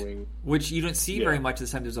weight, which you don't see very much this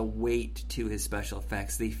time. There's a weight to his special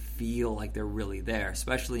effects. They feel like they're really there,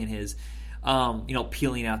 especially in his,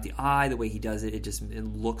 peeling out the eye, the way he does it. It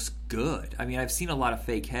looks good. I mean, I've seen a lot of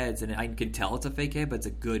fake heads, and I can tell it's a fake head, but it's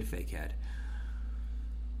a good fake head.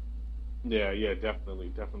 Yeah,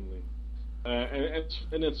 definitely. And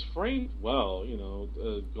it's framed well, you know,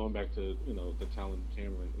 going back to, you know, the talent of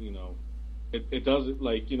Cameron, you know. It does,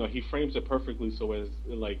 like, you know, he frames it perfectly so as,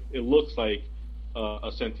 like, it looks like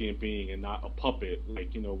a sentient being and not a puppet,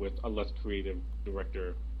 like, you know, with a less creative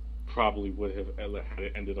director probably would have had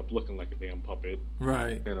it ended up looking like a damn puppet.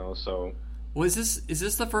 Right. You know, so. Well, is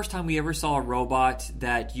this the first time we ever saw a robot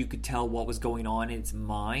that you could tell what was going on in its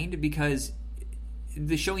mind? Because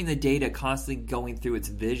showing the data constantly going through its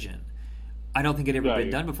vision, I don't think it had ever been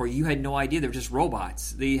done before. You had no idea. They were just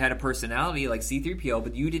robots. They had a personality like C-3PO,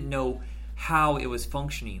 but you didn't know how it was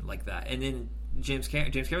functioning like that. And then James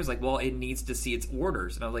Cameron was like, well, it needs to see its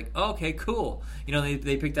orders. And I was like, oh, okay, cool. You know,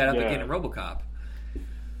 they picked that up again in RoboCop.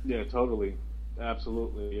 Yeah, totally.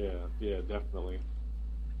 Absolutely. Yeah, definitely.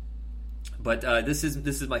 But this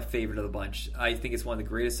is my favorite of the bunch. I think it's one of the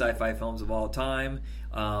greatest sci-fi films of all time.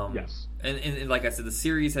 Yes. And like I said, the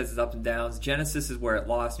series has its ups and downs. Genesis is where it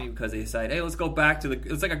lost me because they decided, hey, let's go back to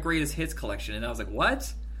it's like a greatest hits collection. And I was like,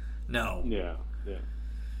 what? No.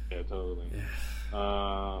 Yeah, totally.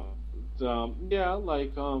 I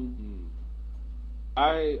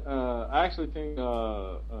actually think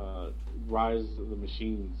Rise of the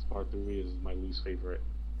Machines Part 3 is my least favorite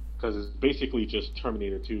because it's basically just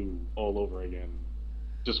Terminator 2 all over again.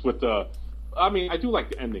 Just with I do like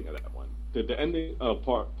the ending of that one. The ending of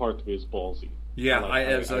Part 3 is ballsy. Yeah,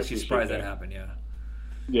 I was actually surprised that happened.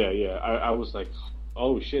 Yeah. I was like,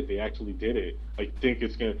 oh shit, they actually did it. I think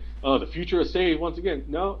it's gonna. Oh, the future is saved once again.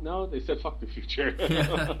 No, they said fuck the future.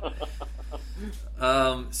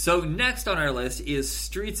 So next on our list is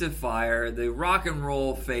Streets of Fire, the rock and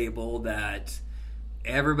roll fable that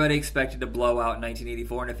everybody expected to blow out in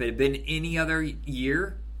 1984, and if it had been any other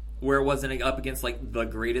year where it wasn't up against like the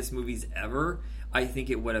greatest movies ever, I think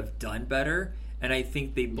it would have done better. And I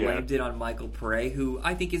think they blamed it on Michael Pare, who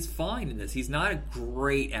I think is fine in this. He's not a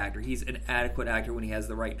great actor. He's an adequate actor when he has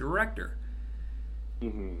the right director.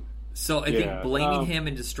 Mm-hmm. So I think blaming him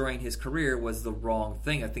and destroying his career was the wrong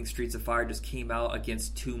thing. I think Streets of Fire just came out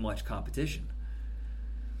against too much competition.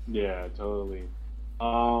 Yeah, totally.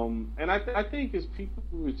 And I think it's people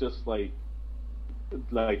who was just like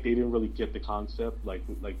they didn't really get the concept. Like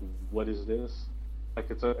what is this? Like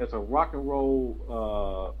it's a rock and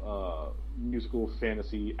roll musical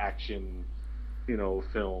fantasy action, you know,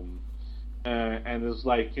 film, and it's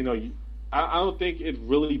like, you know, I don't think it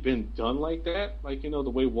really been done like that. Like, you know, the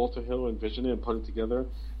way Walter Hill envisioned it and put it together,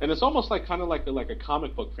 and it's almost like kind of like a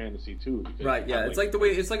comic book fantasy too. Right? Yeah, it's like the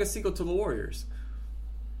way it's like a sequel to The Warriors.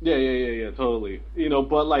 Yeah, totally. You know,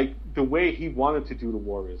 but like the way he wanted to do the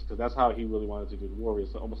Warriors, because that's how he really wanted to do the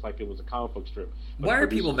Warriors, almost like it was a comic book strip. But why are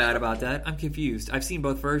people mad about that? I'm confused. I've seen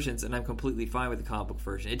both versions, and I'm completely fine with the comic book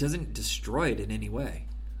version. It doesn't destroy it in any way.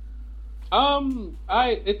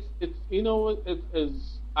 It's you know,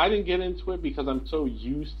 I didn't get into it because I'm so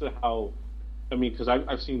used to how. I mean, because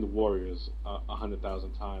I've seen the Warriors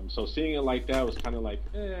 100,000 times, so seeing it like that was kind of like,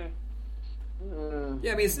 Yeah,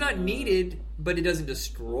 I mean, it's not needed, but it doesn't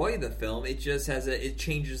destroy the film. It just it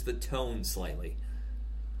changes the tone slightly.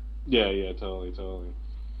 Yeah, totally.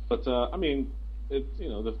 But I mean, you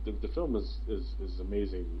know, the film is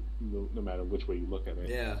amazing no matter which way you look at it.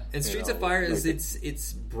 Yeah, and Streets of Fire is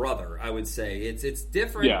its brother, I would say. It's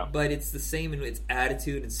different, but it's the same in its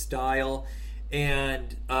attitude and style.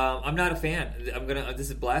 And I'm not a fan.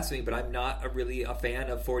 This is blasphemy, but I'm not really a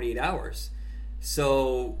fan of 48 Hours.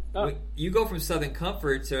 So when you go from Southern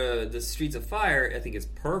Comfort to the Streets of Fire, I think it's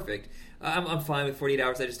perfect. I'm fine with 48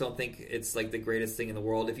 Hours. I just don't think it's like the greatest thing in the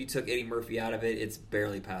world. If you took Eddie Murphy out of it, it's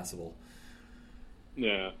barely passable.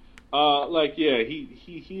 Yeah.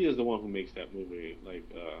 He is the one who makes that movie.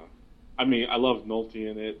 I mean, I love Nolte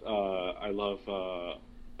in it. I love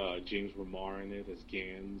James Remar in it as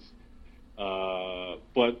Gans.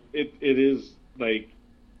 But it is like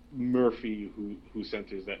Murphy who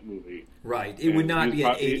centers that movie. Right. It would not be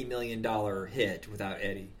an $80 million hit without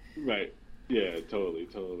Eddie. Right. Yeah. Totally.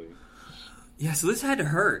 Yeah, so this had to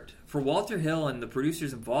hurt. For Walter Hill and the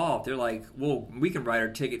producers involved, they're like, well, we can write our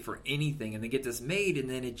ticket for anything, and they get this made, and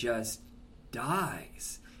then it just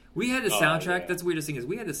dies. We had the soundtrack. Yeah. That's the weirdest thing is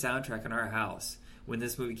we had the soundtrack in our house when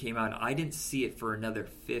this movie came out. I didn't see it for another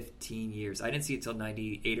 15 years. I didn't see it till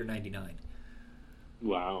 98 or 99.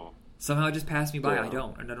 Wow. Somehow it just passed me by. Yeah. I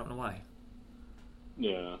don't know why.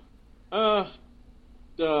 Yeah. I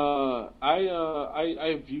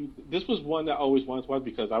viewed this was one that I always wanted to watch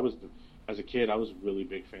because as a kid I was a really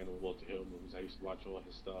big fan of Walter Hill movies. I used to watch all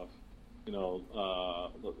his stuff. You know,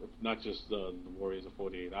 not just the Warriors of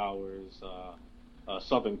 48 Hours,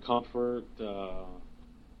 Southern Comfort,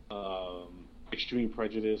 Extreme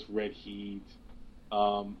Prejudice, Red Heat.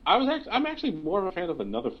 I'm actually more of a fan of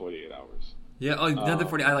Another 48 Hours. Yeah, Another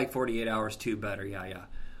 40. I like 48 Hours too better. Yeah.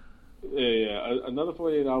 Yeah. Another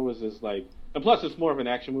 48 Hours is like, and plus it's more of an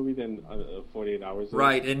action movie than 48 Hours.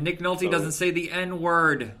 Right, and Nick Nolte doesn't say the N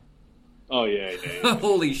word. Oh yeah.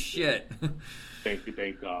 Holy shit! Thank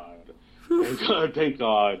God. Thank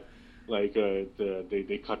God. Like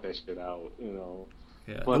they cut that shit out, you know.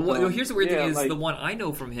 Yeah. But, here's the weird thing is the one I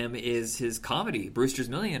know from him is his comedy, Brewster's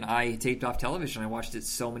Million. I taped off television. I watched it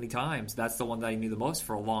so many times. That's the one that I knew the most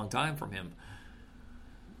for a long time from him.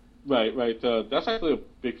 Right. That's actually a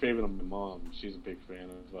big favorite of my mom. She's a big fan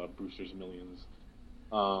of Brewster's Millions.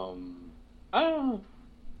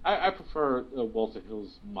 I prefer Walter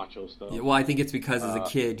Hill's macho stuff. Yeah, well, I think it's because as a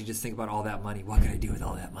kid you just think about all that money. What can I do with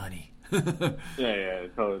all that money? yeah,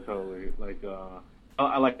 totally. Like,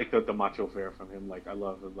 I like the macho fare from him. Like, I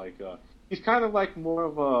love it. Like, he's kind of like more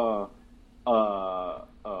of a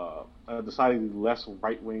decidedly less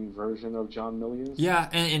right-wing version of John Milius. Yeah,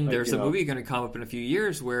 and like, there's a movie going to come up in a few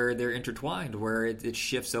years where they're intertwined, where it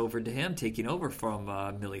shifts over to him taking over from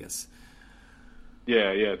Milius.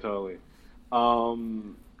 Yeah, totally.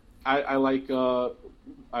 I like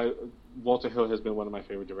Walter Hill has been one of my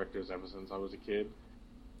favorite directors ever since I was a kid.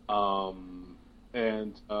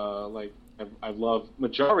 Like I've loved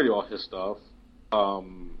majority of all his stuff.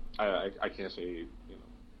 I can't say,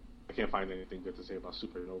 I can't find anything good to say about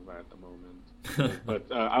Supernova at the moment. But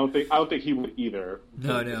I don't think he would either.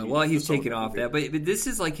 No. Well, he's taken off that, but this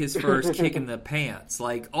is like his first kick in the pants.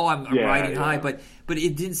 Like, I'm riding high, but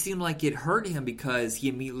it didn't seem like it hurt him because he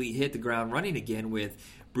immediately hit the ground running again with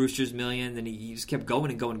Brewster's Million. Then he just kept going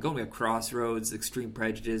and going and going. We have Crossroads, Extreme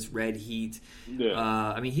Prejudice, Red Heat. Yeah.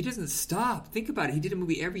 I mean, he doesn't stop. Think about it. He did a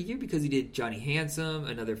movie every year because he did Johnny Handsome,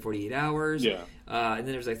 Another 48 Hours. Yeah. And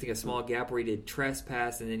then there was, I think, a small gap where he did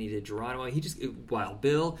Trespass, and then he did Geronimo. He just Wild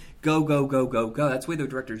Bill, go. That's the way the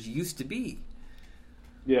directors used to be.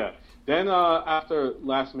 Yeah. Then after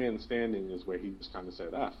Last Man Standing is where he just kind of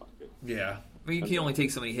said, fuck it. Yeah. I mean, you can only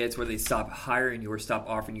take so many hits where they stop hiring you or stop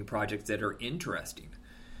offering you projects that are interesting.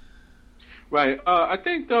 Right. I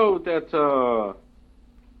think, though, that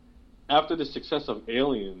after the success of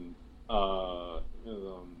Alien,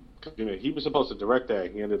 he was supposed to direct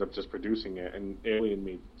that. He ended up just producing it, and Alien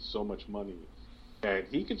made so much money that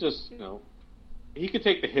he could just, he could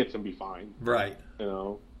take the hits and be fine. Right.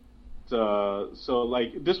 So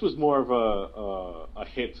like, this was more of a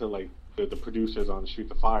hit to, like, the producers on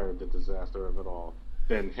Streets of Fire, the disaster of it all,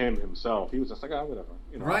 than him himself. He was just like, whatever.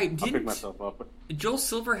 Right. I'll pick myself up. Did Joel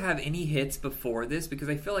Silver have any hits before this? Because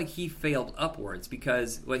I feel like he failed upwards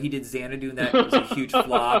because what he did Xanadu, and that was a huge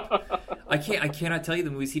flop. I cannot tell you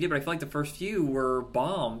the movies he did, but I feel like the first few were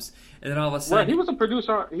bombs, and then all of a sudden... Right, he was a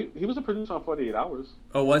producer. He was a producer on 48 Hours.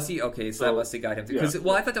 Oh, was he? Okay, so that must have got him. Because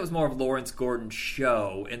I thought that was more of Lawrence Gordon's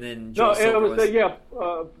show, and then Joel Silver was...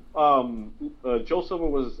 Joel Silver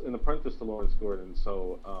was an apprentice to Lawrence Gordon,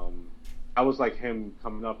 so I was like him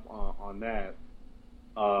coming up on that.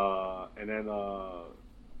 And then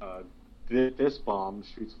did this bomb,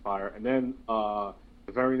 Streets of Fire, and then the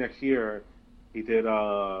very next year he did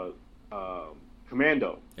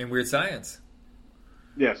Commando and Weird Science.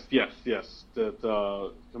 Yes.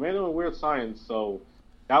 The Commando and Weird Science. So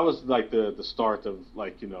that was like the start of,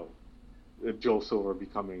 like, Joel Silver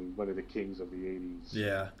becoming one of the kings of the 80s.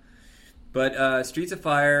 Yeah. But Streets of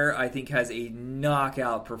Fire, I think, has a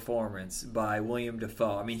knockout performance by William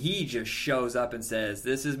Dafoe. I mean, he just shows up and says,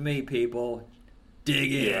 "This is me, people.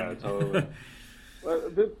 Dig in." Yeah, totally.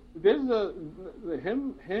 There's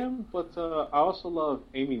him, but I also love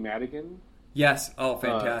Amy Madigan. Yes. Oh,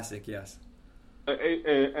 fantastic. Yes.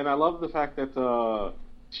 And I love the fact that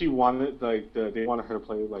she wanted they wanted her to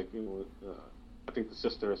play I think the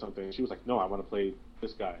sister or something. She was like, no, I want to play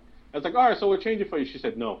this guy. I was like, all right, so we'll change it for you. She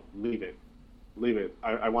said, no, leave it.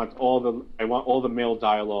 I want all the male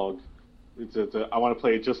dialogue. I want to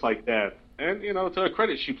play it just like that. And to her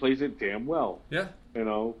credit, she plays it damn well. Yeah.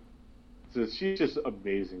 So she's just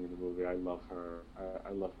amazing in the movie. I love her.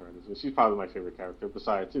 I love her in this movie. She's probably my favorite character,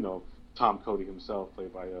 besides Tom Cody himself,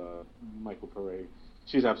 played by Michael Pare.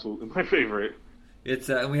 She's absolutely my favorite. It's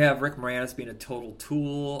and we have Rick Moranis being a total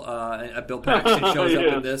tool. And Bill Paxton shows up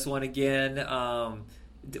in this one again.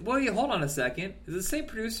 Hold on a second. Is it the same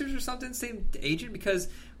producers or something? Same agent? Because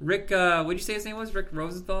Rick, what did you say his name was? Rick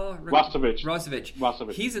Rosenthal?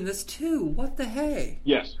 Rostovich. He's in this too. What the hey?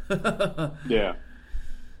 Yes. Yeah.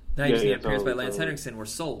 Now you just need appearance by Lance Henriksen. We're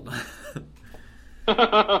sold.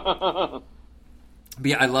 But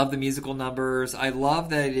yeah, I love the musical numbers. I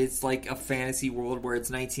love that it's like a fantasy world where it's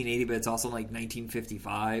 1980, but it's also like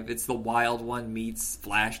 1955. It's the Wild One meets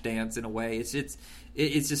Flashdance in a way.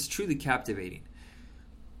 It's just truly captivating.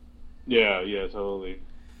 Yeah, totally.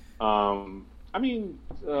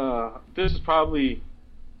 This is probably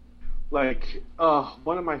like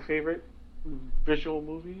one of my favorite visual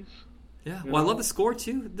movies. Yeah, well, I love the score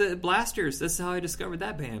too. The Blasters. That's how I discovered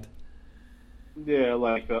that band. Yeah,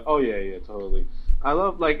 totally. I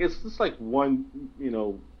love it's just like one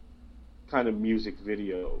kind of music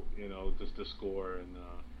video. Just the score and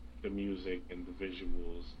the music and the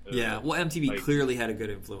visuals. Yeah, well, MTV clearly had a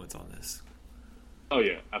good influence on this. Oh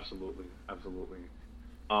yeah, absolutely.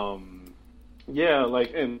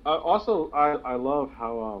 And also I love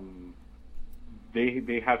how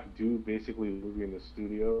they have to do basically the movie in the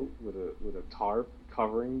studio with a tarp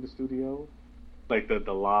covering the studio, like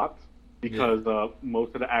the lot, because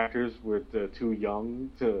most of the actors were too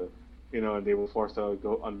young to, and they were forced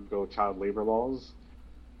to undergo child labor laws.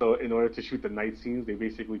 So in order to shoot the night scenes, they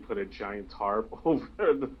basically put a giant tarp over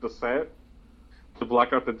the set to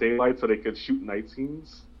block out the daylight so they could shoot night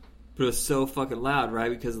scenes. But it was so fucking loud, right?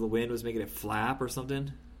 Because the wind was making it flap or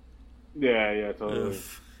something? Yeah, totally.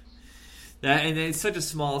 And it's such a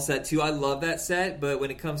small set, too. I love that set, but when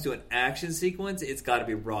it comes to an action sequence, it's got to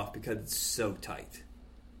be rough because it's so tight.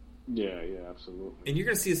 Yeah, absolutely. And you're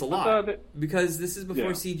going to see this a lot because this is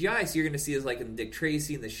before CGI, so you're going to see this like in Dick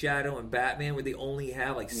Tracy and The Shadow and Batman where they only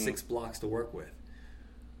have 6 blocks to work with.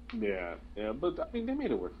 Yeah, but I mean they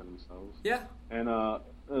made it work for themselves. Yeah. And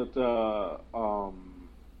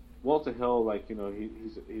Walter Hill,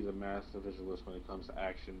 he's a master visualist when it comes to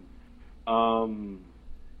action.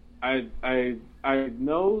 I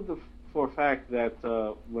know for a fact that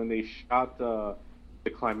when they shot the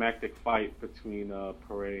climactic fight between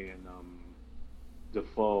Pare and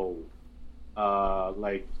Defoe,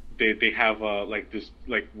 they have this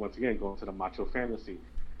once again going to the macho fantasy,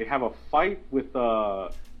 they have a fight with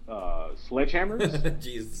sledgehammers.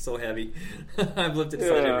 Jeez, it's so heavy. I've lifted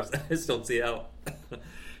sledgehammers. I just don't see how.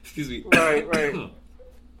 Excuse me. Right.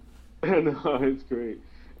 No, it's great.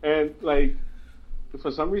 And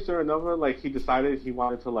for some reason or another, he decided he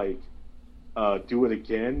wanted to do it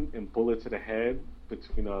again and bullet to the head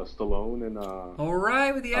between Stallone and all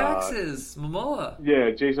right, with the axes, Momoa.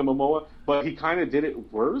 Yeah, Jason Momoa. But he kind of did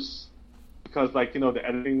it worse because the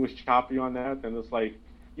editing was choppy on that, and it's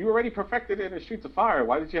you already perfected it in Streets of Fire.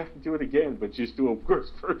 Why did you have to do it again? But just do a worse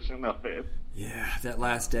version of it. Yeah, that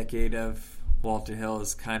last decade of Walter Hill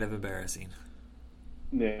is kind of embarrassing.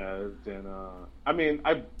 Yeah, then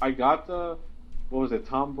I got the what was it,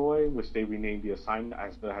 Tomboy, which they renamed The Assignment.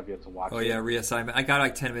 I still have yet to watch it. Oh yeah, Reassignment. I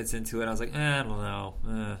got 10 minutes into it. I was like, I don't know.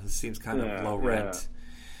 This seems kind of low rent.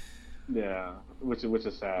 Yeah, which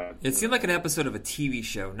is sad. It seemed like an episode of a TV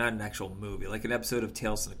show, not an actual movie, like an episode of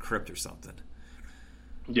Tales from the Crypt or something.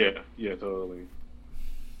 Yeah, totally.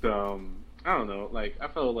 I don't know. I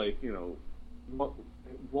felt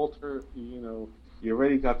Walter, you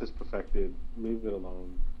already got this perfected. Leave it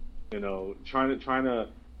alone. Trying to,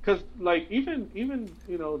 because even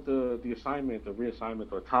the Assignment, the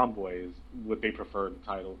Reassignment, or Tomboy is what they prefer the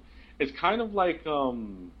title. It's kind of like a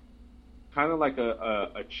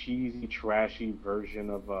cheesy, trashy version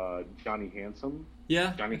of Johnny Handsome.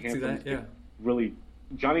 Yeah, Johnny Handsome. Yeah. Really,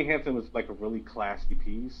 Johnny Handsome is a really classy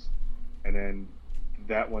piece, and then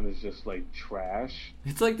that one is just trash.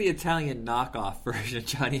 It's like the Italian knockoff version of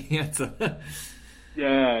Johnny Handsome.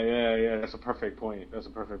 Yeah. That's a perfect point.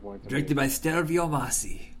 Directed by Stelvio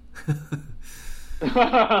Massi.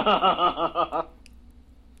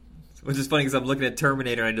 Which is funny because I'm looking at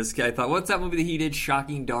Terminator and I thought, what's that movie that he did?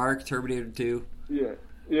 Shocking Dark, Terminator 2. Yeah.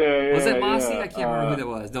 Was it Massi? I can't remember who that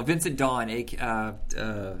was. No, Vincent Dawn.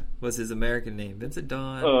 Was his American name? Vincent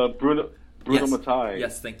Dawn. Bruno Bruno Yes. Mattei.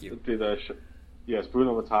 Yes, thank you. Yes,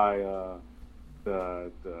 Bruno Mattei,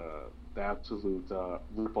 the absolute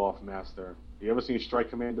rip-off master. You ever seen Strike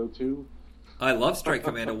Commando 2? I love Strike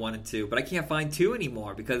Commando 1 and 2, but I can't find 2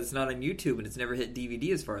 anymore because it's not on YouTube and it's never hit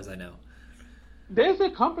DVD as far as I know. There's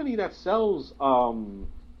a company that sells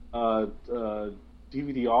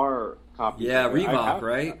DVD-R copies. Yeah, Reebok,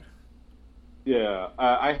 right? Yeah,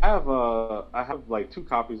 I have like 2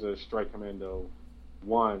 copies of Strike Commando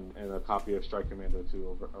 1 and a copy of Strike Commando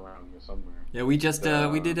 2 around here somewhere. Yeah, we just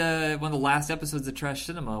we did one of the last episodes of Trash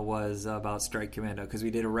Cinema was about Strike Commando because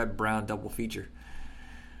we did a Red Brown double feature.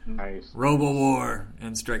 Nice. Robo War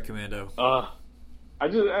and Strike Commando. I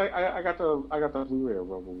got the Blu-ray of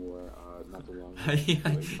Robo War not too long ago.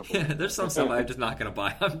 yeah, there's some stuff I'm just not gonna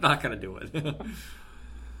buy. I'm not gonna do it.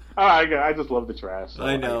 I just love the trash. So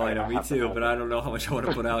I know, me too. But I don't know how much I want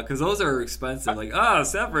to put out because those are expensive. Like,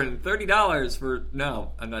 Severin, $30 for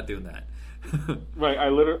no, I'm not doing that. Right, I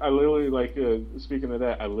literally like speaking of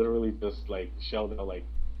that, I literally just like shelled out like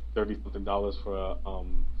 $30-something for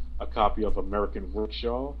a copy of American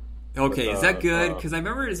Rickshaw. Okay, is that good? Because I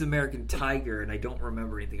remember it as American Tiger, and I don't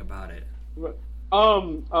remember anything about it.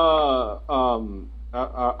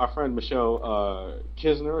 Our friend Michelle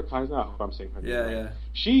Kisner, I hope I'm saying her name right. Yeah.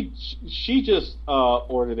 She just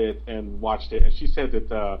ordered it and watched it, and she said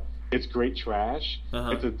that it's great trash.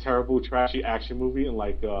 Uh-huh. It's a terrible, trashy action movie, and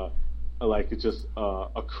like it's just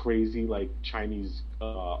a crazy like Chinese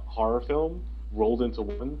horror film rolled into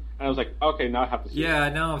one. And I was like, okay, now I have to see it. Yeah,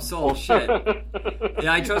 no, I'm sold. Shit.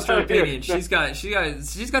 Yeah, I trust her opinion. She's got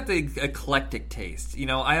the eclectic taste. You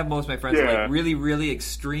know, I have most of my friends who are like really, really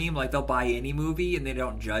extreme. Like they'll buy any movie and they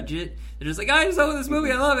don't judge it. They're just like, I just love this movie.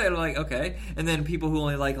 I love it. And I'm like, okay. And then people who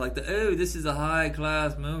only like this is a high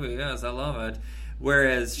class movie. Yes, I love it.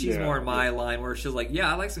 Whereas she's more in my line where she's like, yeah,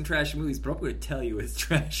 I like some trashy movies, but I'm going to tell you it's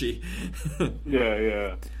trashy.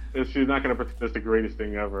 Yeah. She's not going to pretend it's the greatest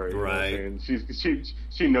thing ever. Right. And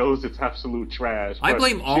she knows it's absolute trash. I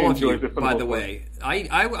blame all of you, by the way.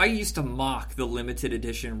 I used to mock the limited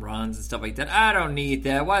edition runs and stuff like that. I don't need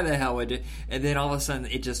that. Why the hell would it? And then all of a sudden,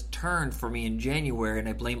 it just turned for me in January, and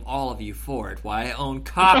I blame all of you for it. Why I own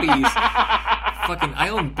copies. I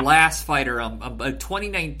own Blast Fighter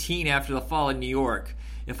 2019 after the fall of New York.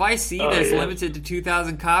 If I see this limited to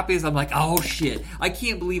 2,000 copies, I'm like, oh shit! I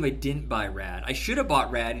can't believe I didn't buy Rad. I should have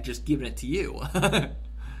bought Rad and just given it to you.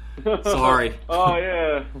 Sorry. Oh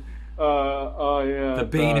yeah. The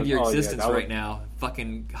bane of your existence right now.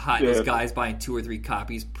 Fucking hot. Those guys buying 2 or 3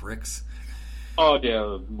 copies, pricks. Oh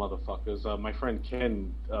yeah, motherfuckers. My friend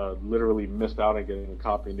Ken literally missed out on getting a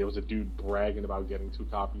copy, and there was a dude bragging about getting 2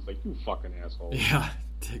 copies. Like, you fucking asshole. Yeah.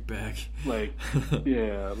 Take back. Like,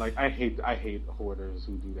 yeah, like I hate hoarders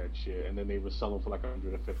who do that shit, and then they resell them for like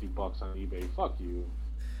 $150 on eBay. Fuck you.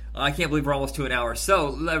 I can't believe we're almost to an hour.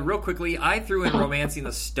 So, real quickly, I threw in Romancing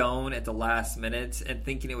the Stone at the last minute and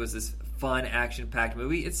thinking it was this fun, action-packed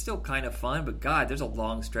movie. It's still kind of fun, but God, there's a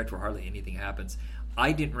long stretch where hardly anything happens.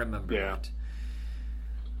 I didn't remember that.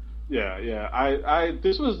 Yeah. I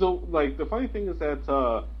this was the funny thing is that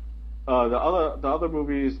the other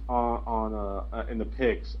movies on in the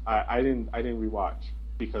picks I didn't rewatch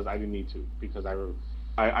because I didn't need to, because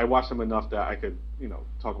I watched them enough that I could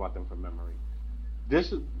talk about them from memory.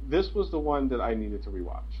 This was the one that I needed to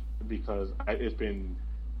rewatch because it's been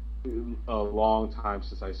a long time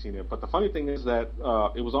since I've seen it. But the funny thing is that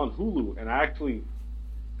it was on Hulu, and I actually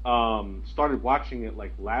started watching it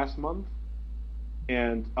like last month,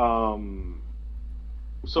 and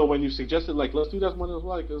so when you suggested like let's do that one, it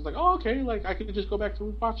was like oh okay, like I could just go back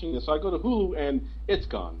to watching this. So I go to Hulu and it's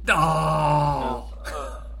gone. Oh.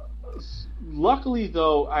 Luckily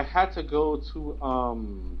though, I had to go to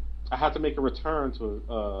I had to make a return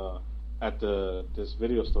to at this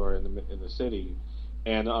video store in the city,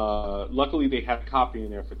 and luckily they had a copy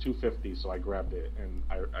in there for $2.50, so I grabbed it and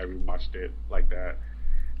I rewatched it like that.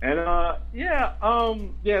 And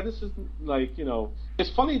this is like it's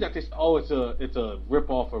funny that this it's a rip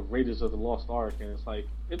off of Raiders of the Lost Ark, and it's like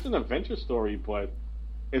it's an adventure story, but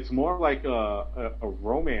it's more like a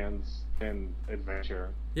romance than adventure.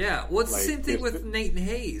 Yeah, well, it's the same thing with Nathan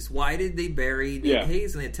Hayes. Why did they bury Nathan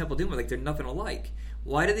Hayes in the Temple Doom? Like they're nothing alike.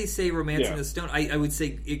 Why did they say Romancing the Stone? I would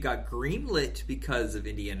say it got greenlit because of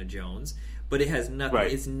Indiana Jones, but it has nothing.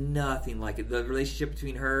 Right. It's nothing like it. The relationship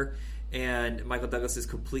between her and Michael Douglas is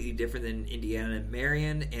completely different than Indiana and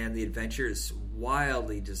Marion, and the adventure is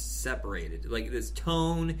wildly just separated. Like its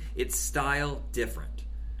tone, its style, different.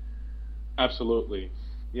 Absolutely,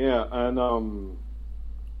 yeah, and I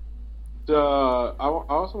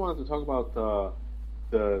also wanted to talk about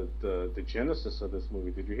the genesis of this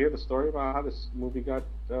movie. Did you hear the story about how this movie got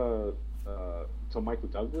to Michael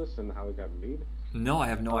Douglas and how it got made? No, I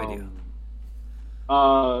have no idea.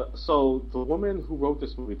 So the woman who wrote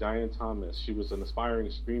this movie, Diane Thomas, she was an aspiring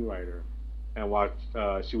screenwriter, and while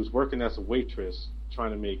she was working as a waitress,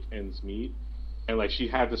 trying to make ends meet, and like she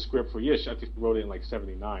had the script for years. I think she wrote it in like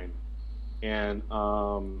 '79, and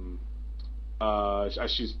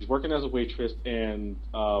she's working as a waitress, and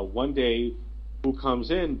one day, who comes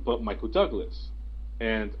in but Michael Douglas,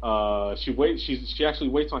 and she actually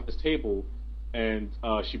waits on his table, and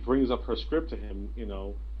she brings up her script to him,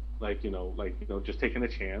 just taking a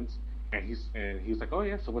chance, and he's like, oh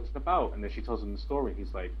yeah, so what's it about? And then she tells him the story.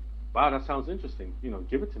 He's like, wow, that sounds interesting.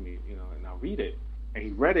 Give it to me, and I'll read it. And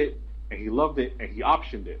he read it, and he loved it, and he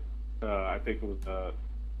optioned it. I think it was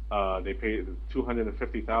they paid the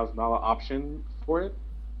 $250,000 option for it,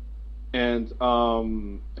 and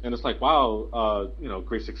it's like, wow,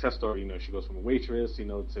 great success story. She goes from a waitress,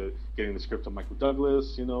 to getting the script of Michael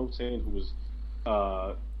Douglas, saying, who was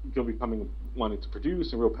becoming wanting to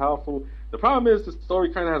produce and real powerful. The problem is the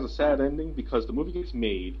story kind of has a sad ending because the movie gets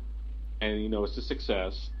made, and it's a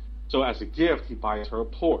success. So as a gift, he buys her a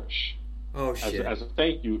Porsche. Oh shit! As a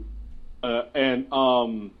thank you, and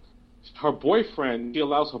her boyfriend, he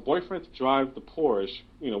allows her boyfriend to drive the Porsche,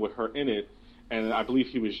 with her in it, and I believe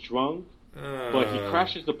he was drunk, but he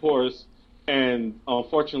crashes the Porsche, and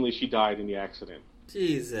unfortunately she died in the accident.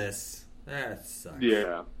 Jesus, that sucks.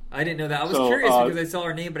 Yeah. I didn't know that. I was curious because I saw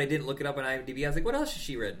her name, but I didn't look it up on IMDb. I was like, what else has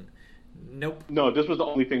she written? Nope. No, this was the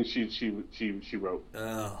only thing she wrote.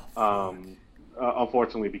 Oh,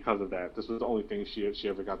 unfortunately, because of that, this was the only thing she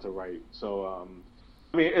ever got to write. So,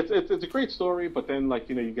 I mean, it's a great story, but then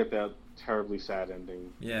you get that terribly sad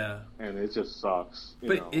ending. Yeah. And it just sucks. I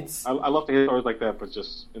love to hear stories like that, but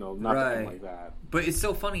just not right. something like that. But it's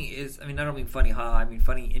so funny. I don't mean funny, I mean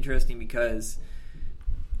funny, interesting because.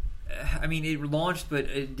 It launched, but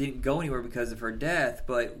it didn't go anywhere because of her death.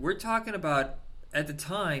 But we're talking about, at the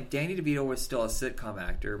time, Danny DeVito was still a sitcom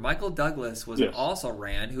actor. Michael Douglas was an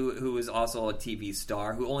also-ran, who was also a TV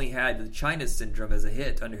star, who only had the China Syndrome as a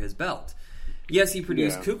hit under his belt. Yes, he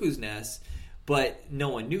produced Cuckoo's Nest, but no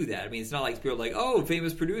one knew that. It's not like people were like, oh,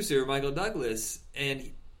 famous producer, Michael Douglas.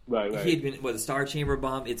 And right. He had been, a Star Chamber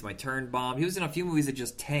bomb, It's My Turn bomb. He was in a few movies that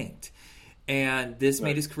just tanked. And this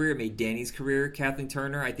made his career, it made Danny's career. Kathleen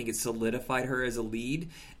Turner, I think it solidified her as a lead,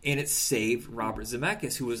 and it saved Robert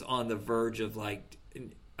Zemeckis, who was on the verge of I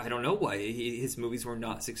don't know why his movies were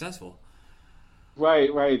not successful. Right.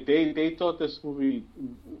 They thought this movie,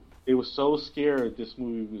 they were so scared this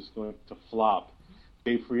movie was going to flop.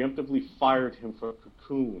 They preemptively fired him for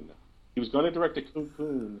Cocoon. He was going to direct a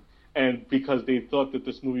Cocoon, and because they thought that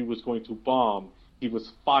this movie was going to bomb, he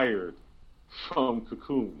was fired from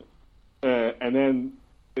Cocoon. And then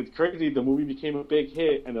it's crazy. The movie became a big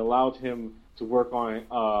hit and allowed him to work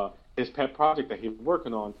on his pet project that he was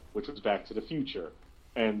working on, which was Back to the Future.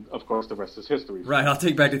 And of course, the rest is history. Right, I'll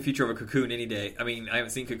take Back to the Future over Cocoon any day. I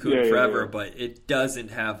haven't seen Cocoon forever, but it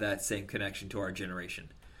doesn't have that same connection to our generation.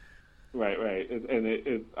 Right.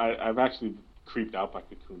 I've actually creeped out by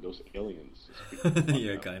Cocoon. Those aliens.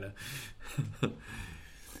 Yeah, kind of.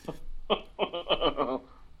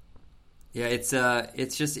 Yeah, it's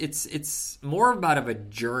more of a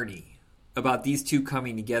journey about these two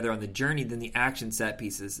coming together on the journey than the action set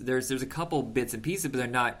pieces. There's a couple bits and pieces, but they're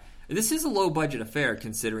not. This is a low budget affair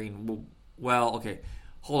considering. Well, okay,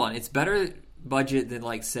 hold on. It's better budget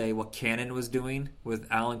than say what Cannon was doing with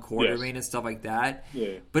Alan Quartermain and stuff like that.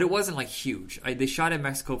 Yeah. But it wasn't huge. They shot in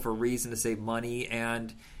Mexico for a reason, to save money,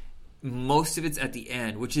 and most of it's at the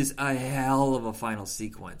end, which is a hell of a final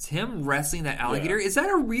sequence. Him wrestling that alligator. Is that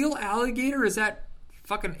a real alligator or is that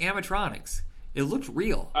fucking animatronics? It looked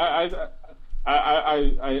real. I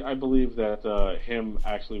believe that him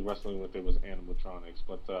actually wrestling with it was animatronics,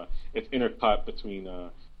 but it's intercut between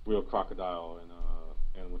real crocodile and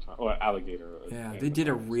animatronic or alligator. Yeah, they did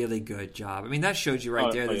a really good job. That shows you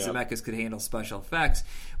right there that Zemeckis could handle special effects.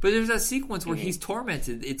 But there's that sequence where he's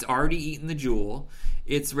tormented. It's already eaten the jewel.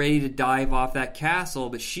 It's ready to dive off that castle,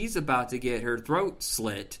 but she's about to get her throat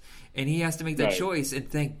slit, and he has to make that choice. And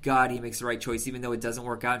thank God he makes the right choice, even though it doesn't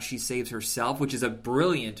work out. She saves herself, which is a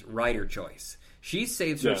brilliant writer choice. She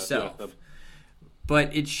saves herself,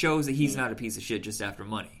 but it shows that he's not a piece of shit just after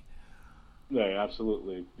money. Yeah,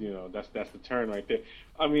 absolutely. That's the turn right there.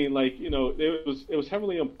 It was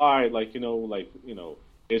heavily implied,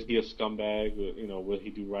 is he a scumbag? Will he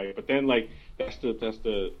do right? But then, that's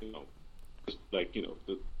the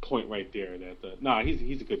the point right there that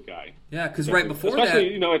he's a good guy. Yeah, because right before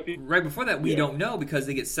that, we don't know because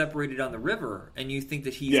they get separated on the river, and you think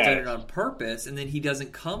that he's done it on purpose, and then he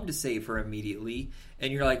doesn't come to save her immediately,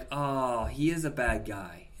 and you're like, oh, he is a bad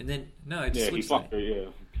guy. And then no, it just Yeah, he switched. fucked her. Yeah,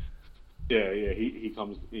 yeah. He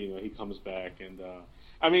comes, he comes back, and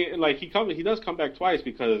I mean, like he does come back twice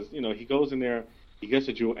because he goes in there, he gets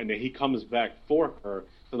the jewel, and then he comes back for her.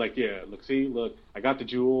 So like, yeah, look, I got the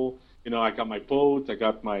jewel. I got my boat, I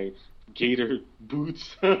got my gator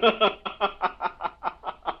boots.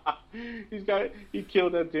 He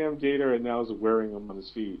killed that damn gator and now is wearing them on his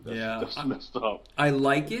feet. That's messed up. I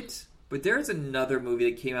like it, but there's another movie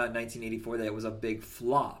that came out in 1984 that was a big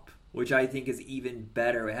flop, which I think is even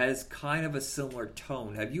better. It has kind of a similar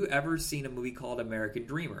tone. Have you ever seen a movie called American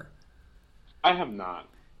Dreamer? I have not.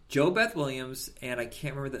 Joe Beth Williams and I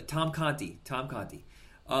can't remember Tom Conti.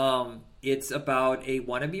 It's about a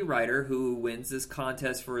wannabe writer who wins this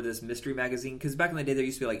contest for this mystery magazine. Because back in the day, there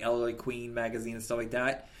used to be like LA Queen magazine and stuff like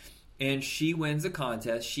that. And she wins a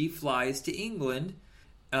contest. She flies to England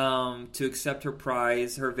to accept her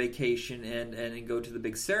prize, her vacation, and go to the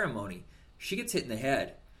big ceremony. She gets hit in the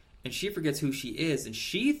head. And she forgets who she is. And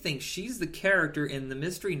she thinks she's the character in the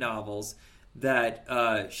mystery novels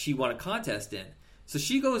that she won a contest in. So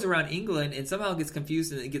she goes around England and somehow gets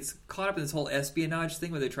confused and gets caught up in this whole espionage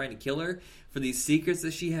thing where they're trying to kill her for these secrets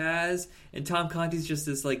that she has. And Tom Conti's just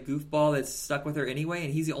this like goofball that's stuck with her anyway,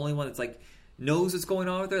 and he's the only one that's like knows what's going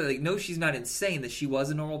on with her. Like, knows she's not insane, that she was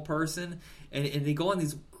a normal person, and they go on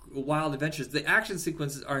these wild adventures. The action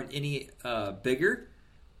sequences aren't any bigger,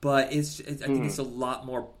 but I think it's a lot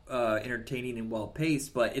more entertaining and well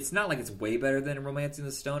paced. But it's not like it's way better than Romancing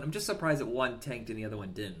the Stone. I'm just surprised that one tanked and the other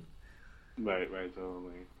one didn't. Right,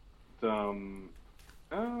 totally.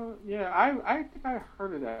 Yeah, I think I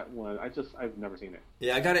heard of that one. I've never seen it.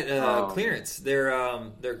 Yeah, I got it clearance.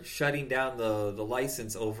 They're shutting down the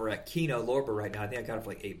license over at Kino Lorber right now. I think I got it for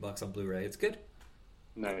like $8 on Blu-ray. It's good.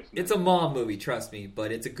 Nice. It's a mom movie, trust me,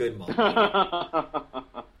 but it's a good mom movie.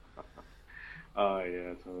 Oh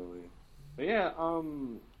yeah, totally. But yeah,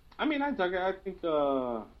 I mean, I dug it. I think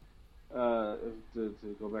to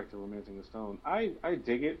go back to Romancing the Stone, I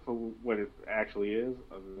dig it for what it actually is,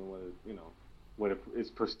 other than what it is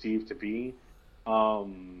perceived to be.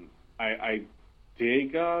 I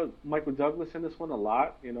dig Michael Douglas in this one a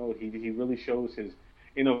lot. He really shows his,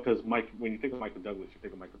 because when you think of Michael Douglas, you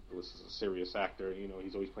think of Michael Douglas as a serious actor.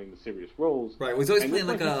 He's always playing the serious roles. Right, he's always playing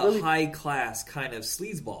like a high class kind of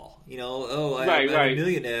sleazeball. I'm a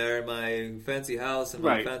millionaire in my fancy house and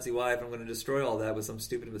my fancy wife. I'm going to destroy all that with some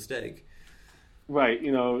stupid mistake. Right,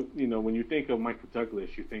 when you think of Michael Douglas,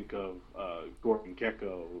 you think of Gordon Gekko.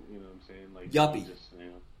 You know what I'm saying? Like yuppie.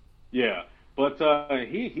 Yeah, but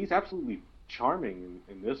he's absolutely charming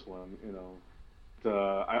in this one.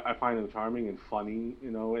 I find him charming and funny.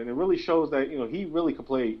 And it really shows that he really could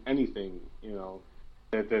play anything.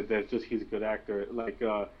 That just he's a good actor. Like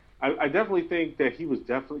I definitely think that he was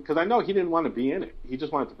because I know he didn't want to be in it. He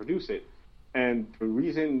just wanted to produce it, and the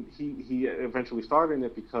reason he eventually started in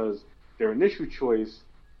it because their initial choice,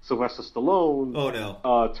 Sylvester Stallone,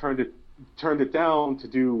 turned it down to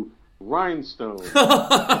do Rhinestone. What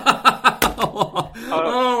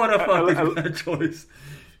a fucking bad choice.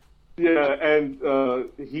 Yeah, and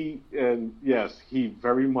he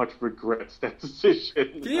very much regrets that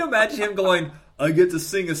decision. Can you imagine him going, I get to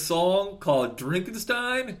sing a song called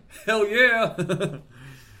Drinkenstein? Hell yeah.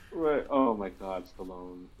 Right. Oh my God,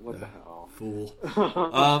 Stallone. What the hell? Fool.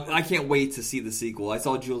 I can't wait to see the sequel. I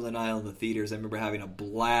saw Jewel in the Nile in the theaters. I remember having a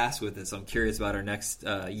blast with it, so I'm curious about our next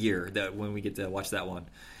year when we get to watch that one.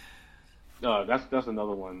 No, that's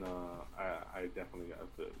another one I definitely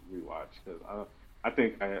have to rewatch because I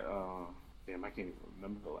think I can't even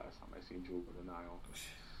remember the last time I seen Jewel in the Nile.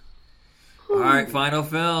 All right, final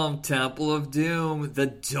film, Temple of Doom, the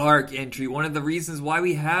dark entry. One of the reasons why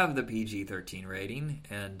we have the PG-13 rating,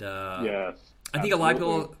 and yes, I think a lot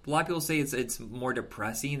of people say it's more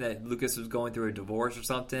depressing that Lucas was going through a divorce or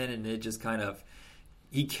something, and it just kind of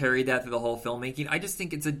he carried that through the whole filmmaking. I just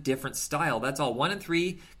think it's a different style. That's all. 1 and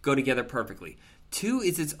 3 go together perfectly. 2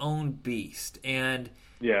 is its own beast, and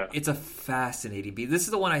it's a fascinating beast. This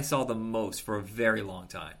is the one I saw the most for a very long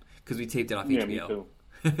time because we taped it off HBO. Me too.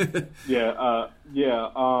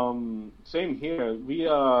 Same here.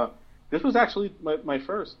 This was actually my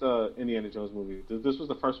first Indiana Jones movie. This was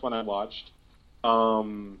the first one I watched.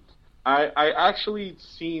 I actually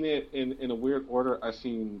seen it in a weird order. I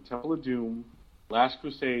seen Temple of Doom, Last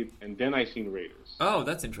Crusade, and then I seen Raiders. Oh,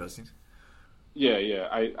 that's interesting. Yeah.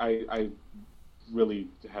 I really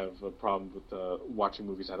have a problem with watching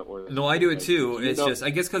movies out of order. No, I do it too. It's just, I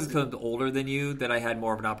guess because I'm older than you, that I had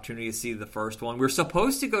more of an opportunity to see the first one. We're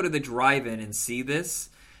supposed to go to the drive-in and see this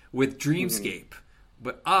with Dreamscape,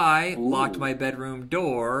 But I Ooh. locked my bedroom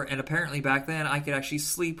door, and apparently back then I could actually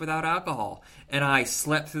sleep without alcohol. And I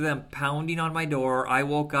slept through them pounding on my door. I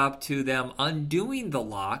woke up to them undoing the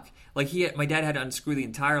lock. Like my dad had to unscrew the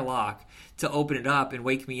entire lock to open it up and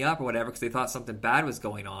wake me up or whatever because they thought something bad was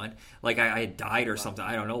going on. Like I had died or something.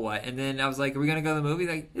 I don't know what. And then I was like, are we going to go to the movie?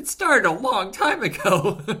 Like, it started a long time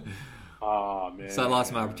ago. Oh, man. So I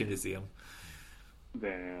lost my opportunity to see him.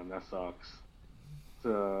 Damn, that sucks.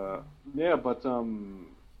 Yeah, but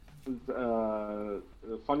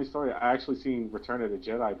funny story. I actually seen Return of the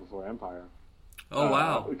Jedi before Empire. Oh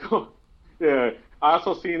wow! Yeah, I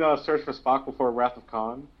also seen Search for Spock before Wrath of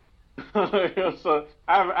Khan. So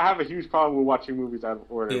I have a huge problem with watching movies out of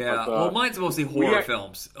order. Yeah, but, well, mine's mostly horror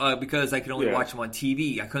films because I could only watch them on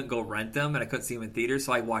TV. I couldn't go rent them, and I couldn't see them in theaters,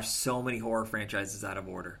 so I watched so many horror franchises out of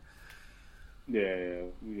order. Yeah,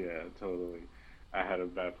 totally. I had a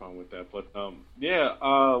bad problem with that, but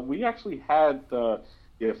we actually had the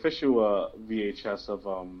official VHS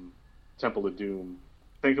of Temple of Doom.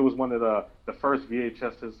 I think it was one of the first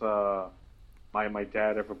VHSs my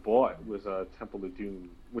dad ever bought was Temple of Doom,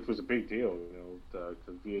 which was a big deal, because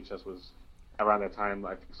VHS was around that time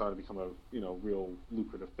I think started to become a real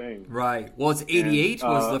lucrative thing. Right. Well, it's 88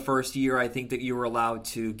 was the first year I think that you were allowed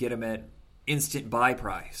to get them at instant buy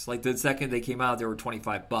price. Like the second they came out, they were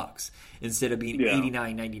 $25 instead of being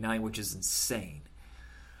 $89.99, which is insane.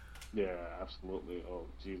 Yeah, absolutely. Oh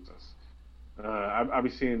Jesus, I'll be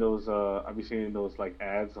seeing those. I'll be seeing those like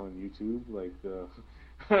ads on YouTube, like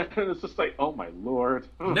it's just like, oh my lord.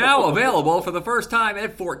 Now available for the first time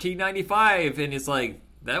at $14.95, and it's like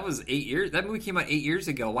that was 8 years. That movie came out 8 years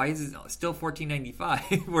ago. Why is it still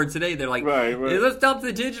 $14.95? Where today they're like, right. Hey, let's dump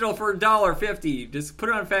the digital for $1.50. Just put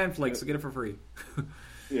it on FanFlix, so get it for free.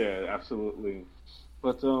 Yeah, absolutely.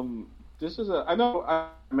 But this is I know I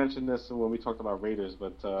mentioned this when we talked about Raiders,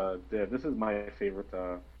 but this is my favorite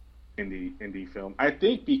indie film. I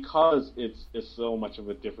think because it's so much of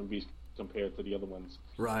a different beast compared to the other ones.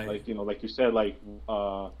 Right. Like like you said, like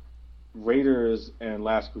Raiders and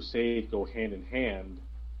Last Crusade go hand in hand.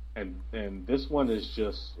 And this one is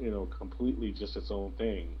just, completely just its own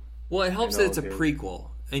thing. Well, it helps that it's a prequel,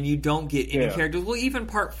 and you don't get any characters. Well, even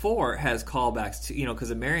Part 4 has callbacks to,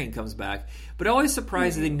 because Marion comes back. But always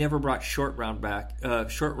surprised that they never brought Short Round back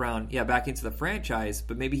into the franchise.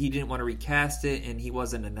 But maybe he didn't want to recast it, and he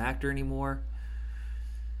wasn't an actor anymore.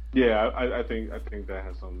 Yeah, I think that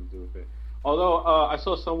has something to do with it. Although I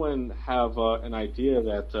saw someone have an idea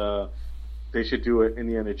that they should do it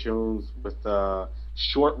Indiana Jones with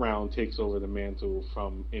Short Round takes over the mantle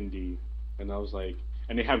from Indy, and I was like,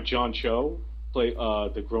 and they have John Cho play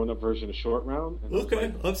the grown-up version of Short Round. And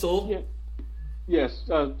okay, I'm sold. Yeah, yes,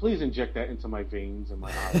 please inject that into my veins and my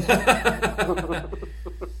eyes.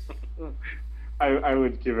 I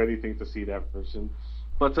would give anything to see that version.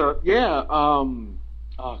 But oh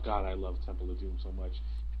God, I love Temple of Doom so much.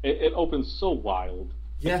 It opens so wild.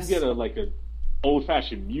 Yes, you get a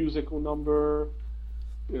old-fashioned musical number.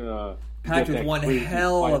 Packed with one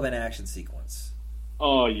hell of an action sequence.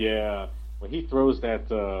 Oh yeah, when he throws that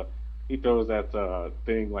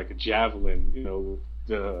thing like a javelin.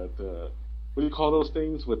 The what do you call those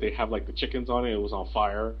things? Where they have like the chickens on it. It was on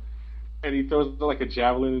fire, and he throws like a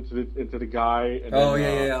javelin into the guy. And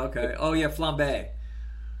okay. Flambe.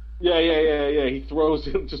 Yeah. He throws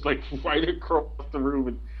him just like right across the room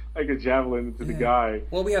and like a javelin into the guy.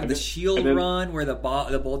 Well, we have the shield run where the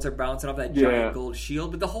bolts are bouncing off that giant gold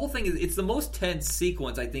shield. But the whole thing it's the most tense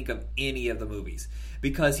sequence I think of any of the movies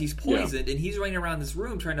because he's poisoned and he's running around this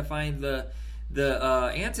room trying to find the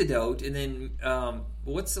antidote. And then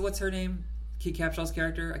what's her name? Kate Capshaw's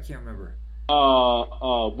character? I can't remember.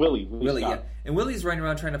 Willie. Willie, yeah. And Willie's running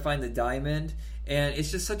around trying to find the diamond. And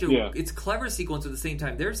it's just such it's clever sequence at the same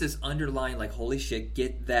time. There's this underlying like, holy shit,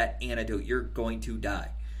 get that antidote. You're going to die.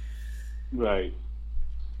 Right.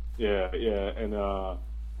 Yeah. And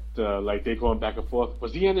they're going back and forth.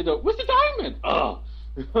 What's the antidote? Where's the diamond? Oh.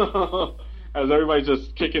 As everybody's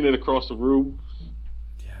just kicking it across the room.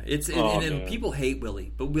 Yeah. And people hate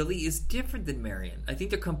Willie, but Willie is different than Marion. I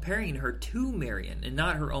think they're comparing her to Marion and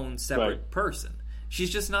not her own separate person. She's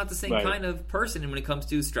just not the same kind of person when it comes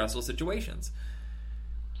to stressful situations.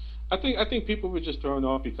 I think people were just thrown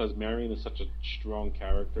off because Marion is such a strong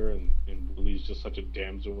character and Willie's just such a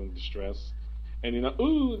damsel in distress. And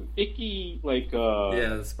ooh, icky, like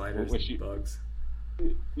the spiders and bugs.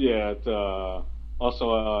 Yeah,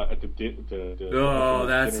 also at the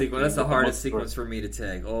that sequence. That's the hardest sequence for me to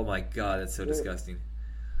take. Oh my god, that's so disgusting.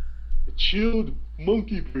 The chilled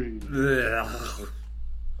monkey brain. Ugh.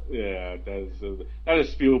 Yeah, that is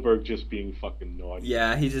Spielberg just being fucking naughty.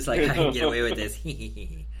 Yeah, he's just like, I can get away with this.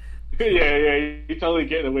 Yeah, you totally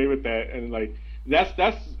getting away with that, and like that's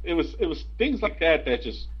it was things like that that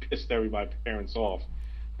just pissed everybody parents off,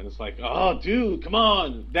 and it's like, oh, dude, come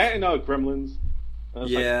on, that and Gremlins. And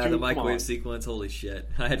it's like, Yeah, the dude, come microwave on. sequence. Holy shit!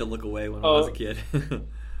 I had to look away when I was a Oh, kid.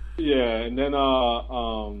 yeah, and then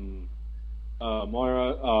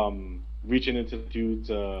Moira reaching into the dude's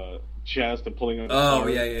chest and pulling out the Oh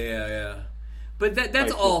card. yeah. But that's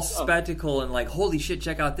Like all just spectacle and like holy shit,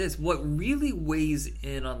 check out this. What really weighs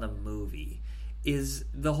in on the movie is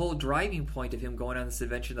the whole driving point of him going on this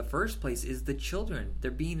adventure in the first place is the children. They're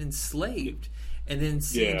being enslaved. And then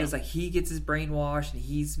seeing Yeah. just like he gets his brainwashed and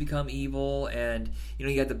he's become evil and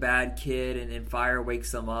you got the bad kid and Fire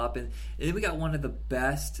wakes him up and then we got one of the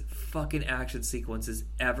best fucking action sequences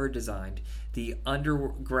ever designed. The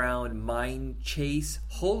underground mine chase.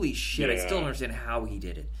 Holy shit, I still don't Yeah. understand how he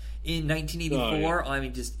did it. In 1984, I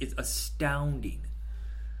mean, just it's astounding.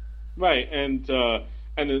 Right, and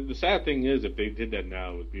the sad thing is, if they did that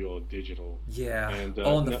now, it would be all digital. Yeah. And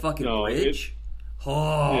On the fucking bridge.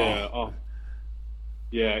 Yeah,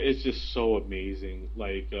 yeah, it's just so amazing.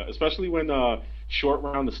 Like, especially when Short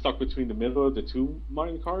Round is stuck between the middle of the two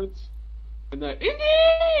mine cards, and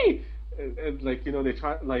Indy, and like they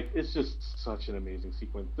try like it's just such an amazing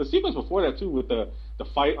sequence. The sequence before that too, with the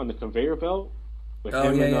fight on the conveyor belt. With Oh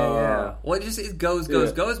him yeah, and, yeah. Well, it goes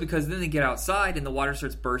yeah. because then they get outside and the water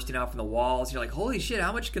starts bursting out from the walls. You're like, holy shit,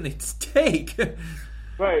 how much can they take?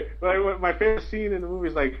 Right. Like my favorite scene in the movie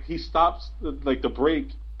is like he stops like the brake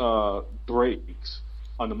breaks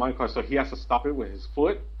on the minecart, so he has to stop it with his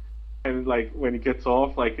foot. And like when he gets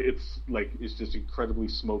off, it's just incredibly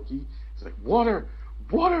smoky. He's like water,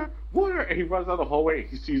 and he runs out the hallway. And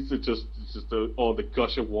he sees all the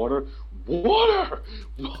gush of water. Water.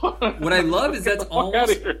 What I love is Get that's the fuck outta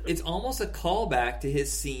almost here. it's almost a callback to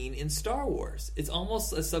his scene in Star Wars. It's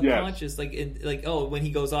almost a subconscious when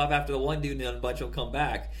he goes off after the one dude and a bunch of them come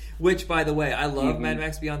back. Which, by the way, I love Mad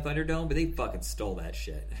Max Beyond Thunderdome, but they fucking stole that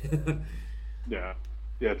shit. Yeah.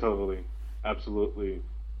 Yeah. Totally. Absolutely.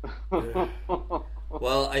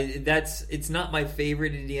 Well, it's not my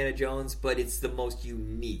favorite Indiana Jones, but it's the most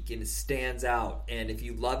unique and it stands out. And if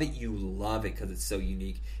you love it, you love it because it's so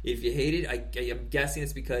unique. If you hate it, I'm guessing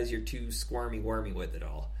it's because you're too squirmy wormy with it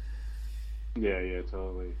all. Yeah,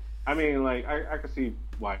 totally. I mean, like, I could see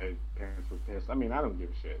why parents were pissed. I mean, I don't give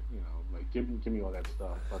a shit, like, give me all that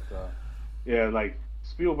stuff. But, yeah, like,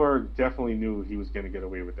 Spielberg definitely knew he was going to get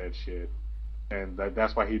away with that shit. And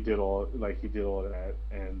that's why he did all that.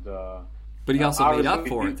 And, but he also made up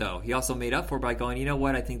obviously for it, though. He also made up for it by going, you know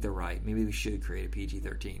what, I think they're right. Maybe we should create a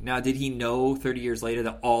PG-13. Now, did he know 30 years later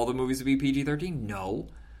that all the movies would be PG-13? No.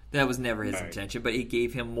 That was never his intention. But it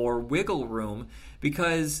gave him more wiggle room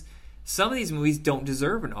because some of these movies don't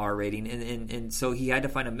deserve an R rating. And so he had to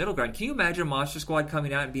find a middle ground. Can you imagine Monster Squad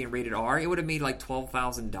coming out and being rated R? It would have made like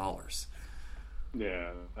 $12,000. Yeah,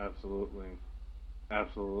 absolutely.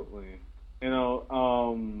 Absolutely.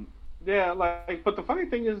 Yeah, like, but the funny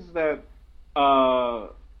thing is that,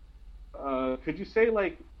 could you say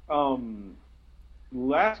like,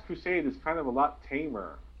 Last Crusade is kind of a lot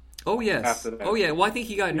tamer. Oh yes. After that. Oh yeah. Well, I think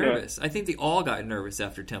he got nervous. I think they all got nervous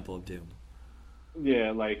after Temple of Doom.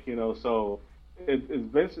 Yeah, like so it's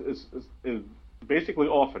basically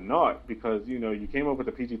all for naught because you came up with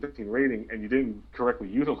a PG-13 rating and you didn't correctly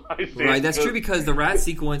utilize it. Right, that's true because the rat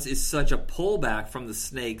sequence is such a pullback from the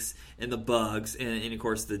snakes and the bugs and of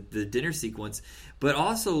course the dinner sequence, but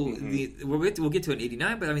also we'll get to it in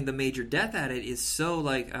 '89. But I mean the major death at it is so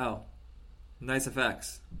like nice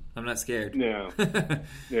effects. I'm not scared. Yeah,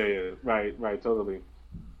 yeah, right, totally.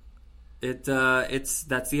 That's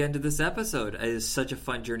the end of this episode. It is such a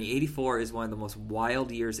fun journey. 84 is one of the most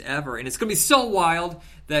wild years ever, and it's going to be so wild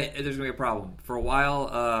that there's going to be a problem. For a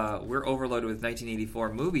while, we're overloaded with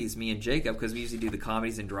 1984 movies, me and Jacob, because we usually do the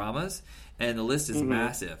comedies and dramas, and the list is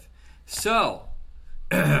massive. So,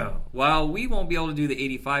 while we won't be able to do the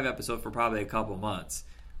 85 episode for probably a couple months,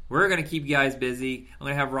 we're going to keep you guys busy. I'm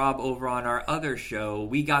going to have Rob over on our other show,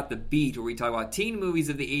 We Got the Beat, where we talk about teen movies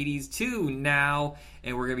of the 80s to now.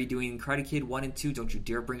 And we're going to be doing Karate Kid 1 and 2. Don't you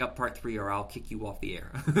dare bring up part 3 or I'll kick you off the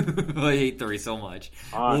air. I hate 3 so much.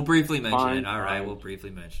 We'll briefly mention it. All right, we'll briefly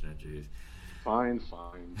mention it. Jeez. Fine.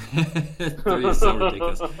 3 is so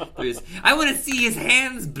ridiculous. I want to see his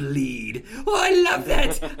hands bleed. Oh, I love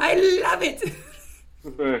that. I love it.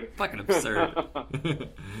 Fucking absurd.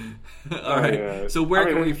 All right. Yeah. So where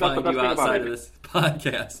can we find you outside of this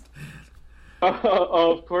podcast?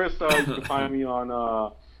 Of course, you can find me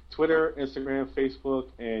on Twitter, Instagram, Facebook,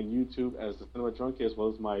 and YouTube as The Cinema Drunkie, as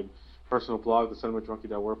well as my personal blog,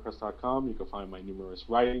 thecinemadrunkie.wordpress.com. You can find my numerous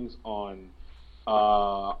writings on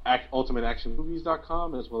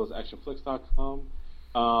UltimateActionMovies.com as well as ActionFlix.com.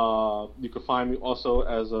 You can find me also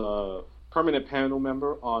as a permanent panel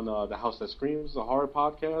member on The House That Screams, the horror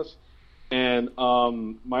podcast. And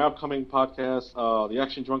my upcoming podcast, The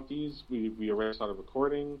Action Drunkies, we already started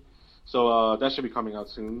recording. So that should be coming out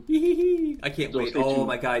soon. I can't wait. Oh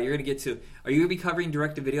my god, you're going to get to... Are you going to be covering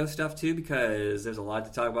direct-to-video stuff too? Because there's a lot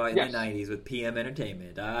to talk about in the 90s with PM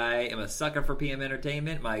Entertainment. I am a sucker for PM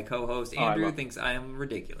Entertainment. My co-host Andrew thinks I am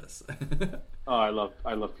ridiculous. I love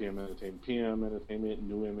PM Entertainment. PM Entertainment,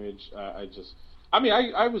 New Image. I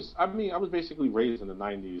was basically raised in the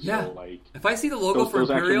 90s. Yeah. So like, if I see the logo for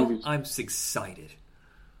Imperial, I'm excited.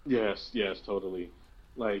 Yes, totally.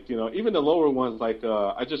 Like, even the lower ones. Like,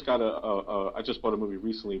 I just bought a movie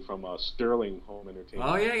recently from Sterling Home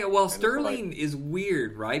Entertainment. Oh yeah. Well, and Sterling is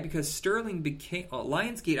weird, right? Because Sterling became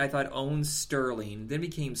Lionsgate. I thought owned Sterling, then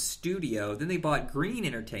became Studio, then they bought Green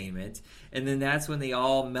Entertainment, and then that's when they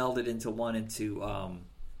all melded into one into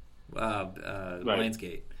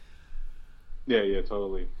Lionsgate. Yeah,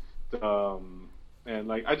 totally. And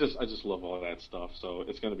like, I just love all that stuff. So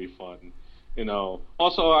it's gonna be fun.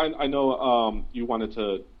 Also, I know you wanted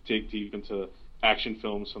to dig deep into action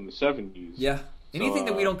films from the 70s. Yeah. Anything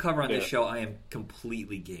that we don't cover on this show, I am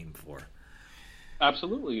completely game for.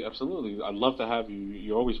 Absolutely. I'd love to have you.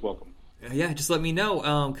 You're always welcome. Yeah, just let me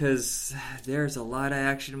know, because there's a lot of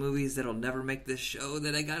action movies that'll never make this show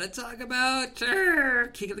that I gotta talk about.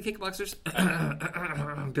 Kick of the Kickboxers.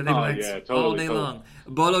 Billy Blanks. Yeah, totally, all day long.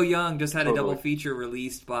 Bolo Young just had a double feature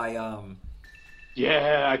released by...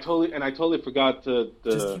 Yeah, I totally forgot to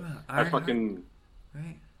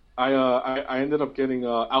I ended up getting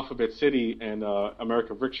Alphabet City and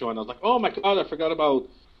American Rickshaw, and I was like, oh my god, I forgot about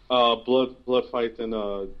Blood Fight and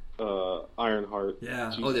Ironheart.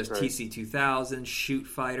 Yeah. Jesus there's Christ. TC-2000, Shoot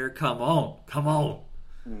Fighter. Come on.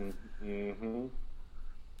 Mm-hmm.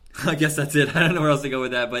 I guess that's it. I don't know where else to go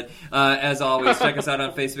with that. But as always, check us out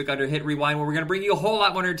on Facebook under Hit Rewind, where we're going to bring you a whole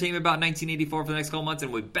lot more entertainment about 1984 for the next couple months.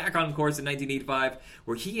 And we'll be back on course in 1985,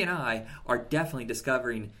 where he and I are definitely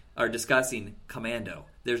discussing Commando.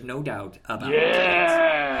 There's no doubt about it.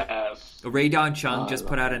 Yes! Ray Dawn Chung just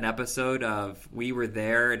put out an episode of We Were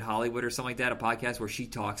There in Hollywood or something like that, a podcast where she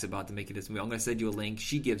talks about the making of this movie. I'm going to send you a link.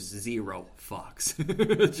 She gives zero fucks.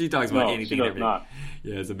 She talks about anything. She does not.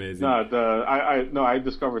 Yeah, it's amazing. I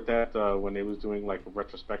discovered that when they was doing like a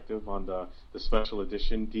retrospective on the special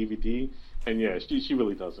edition DVD. And yeah, she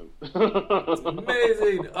really doesn't. It's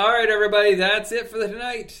amazing. All right, everybody, that's it for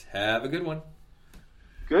tonight. Have a good one.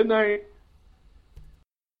 Good night.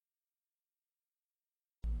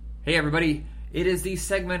 Hey everybody, it is the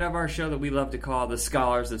segment of our show that we love to call the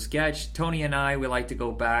Scholars of Sketch. Tony and I, we like to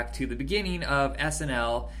go back to the beginning of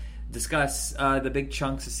SNL, discuss the big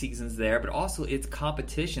chunks of seasons there, but also its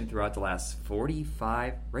competition throughout the last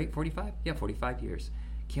 45, right? 45? Yeah, 45 years.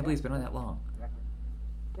 Can't believe it's been on that long.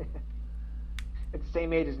 It's the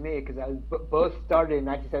same age as me, because I was both started in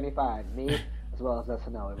 1975. Me as well as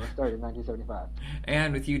SNL. We both started in 1975.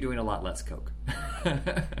 And with you doing a lot less coke.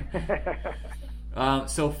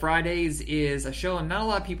 So Fridays is a show not a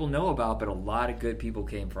lot of people know about, but a lot of good people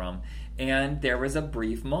came from. And there was a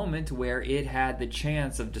brief moment where it had the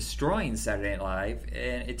chance of destroying Saturday Night Live,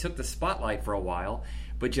 and it took the spotlight for a while,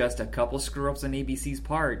 but just a couple screw-ups on ABC's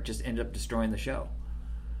part just ended up destroying the show.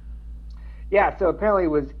 Yeah, so apparently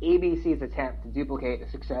it was ABC's attempt to duplicate the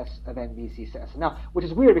success of NBC's SNL, which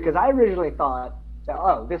is weird because I originally thought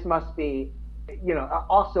that, this must be...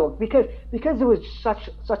 also because it was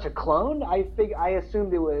such a clone, I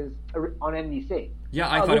assumed it was on NBC.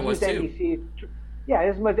 Yeah, I thought it was too. NBC,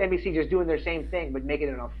 yeah, this was NBC just doing their same thing but making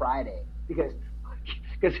it on a Friday because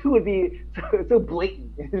who would be so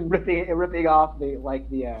blatant in ripping off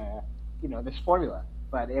this formula?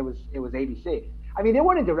 But it was ABC. I mean, they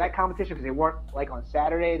weren't in direct competition because they weren't like on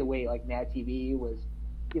Saturday the way like Mad TV was,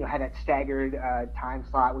 had that staggered time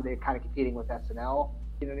slot where they're kind of competing with SNL.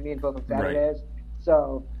 You know what I mean? Both on Saturdays. Right.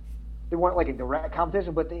 So they weren't like a direct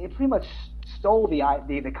competition, but they pretty much stole the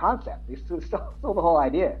concept. They stole the whole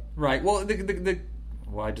idea. Right. Well,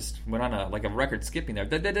 I just went on a record skipping there.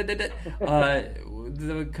 The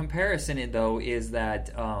comparison, though, is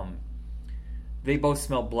that they both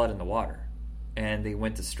smelled blood in the water. And they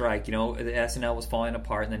went to strike. The SNL was falling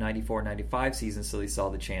apart in the 94-95 season, so they saw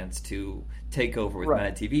the chance to take over with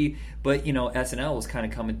Mad TV. But, SNL was kind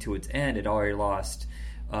of coming to its end. It already lost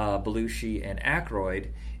Belushi and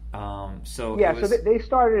Aykroyd. So they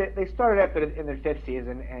started after in their fifth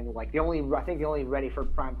season, and the only ready for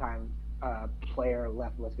primetime player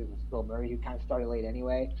left was Bill Murray, who kind of started late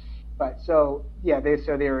anyway. But they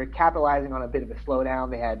were capitalizing on a bit of a slowdown.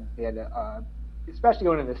 They had especially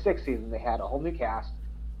going into the sixth season, they had a whole new cast,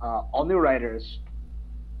 all new writers,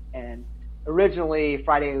 and originally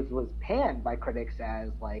Fridays was panned by critics as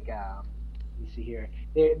like, you see here,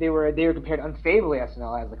 they were compared unfavorably to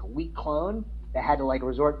SNL as like a weak clone that had to like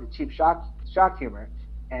resort to cheap shock humor,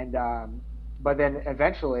 and but then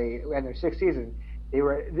eventually in their sixth season they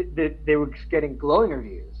were getting glowing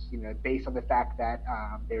reviews, based on the fact that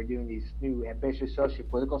they were doing these new ambitious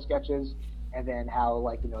socio-political sketches, and then how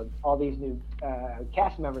all these new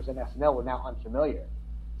cast members in SNL were now unfamiliar,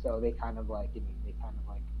 so they kind of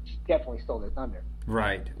definitely stole their thunder.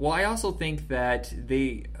 Right. Well, I also think that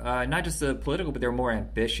they, not just the political, but they're more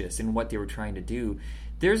ambitious in what they were trying to do.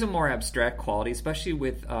 There's a more abstract quality, especially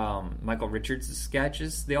with Michael Richards'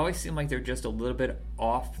 sketches. They always seem like they're just a little bit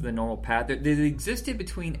off the normal path. They existed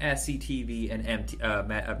between SCTV and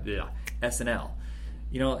SNL.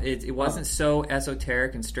 It wasn't so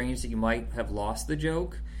esoteric and strange that you might have lost the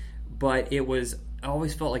joke, but it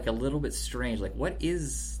always felt like a little bit strange. Like, what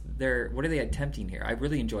are they attempting here? I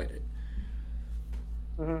really enjoyed it.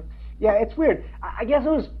 Mm-hmm. Yeah, it's weird. I guess it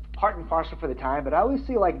was part and parcel for the time, but I always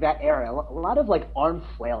see like that era, a lot of like arm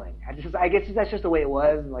flailing. I guess that's just the way it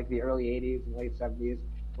was in like the early '80s and late '70s.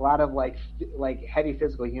 A lot of like heavy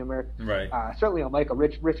physical humor, right? Certainly on Michael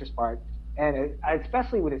Richards' part, and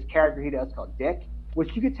especially with his character he does called Dick,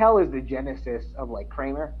 which you could tell is the genesis of like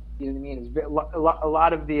Kramer. You know what I mean? It's a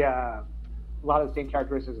lot of the same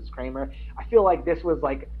characteristics as Kramer. I feel like this was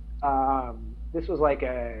like a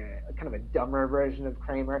kind of a dumber version of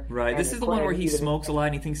Kramer. Right. And this is the one where he smokes a lot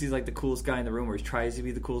and he thinks he's like the coolest guy in the room, or he tries to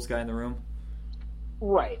be the coolest guy in the room.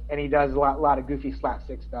 Right. And he does a lot of goofy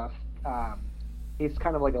slapstick stuff. He's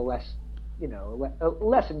kind of like a less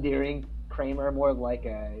endearing Kramer, more like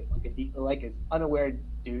an unaware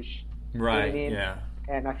douche. Right. You know what I mean? Yeah.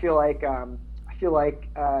 And I feel like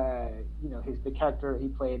the character he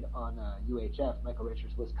played on UHF, Michael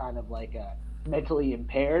Richards, was kind of like a mentally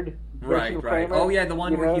impaired version of Kramer. Oh yeah, the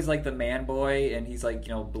one where he's like the man boy and he's like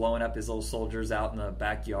blowing up his little soldiers out in the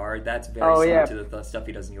backyard. That's very similar to the stuff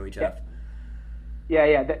he does in UHF.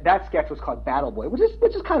 Yeah. That sketch was called Battle Boy, which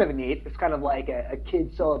is kind of neat. It's kind of like a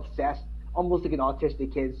kid so obsessed, almost like an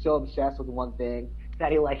autistic kid, so obsessed with one thing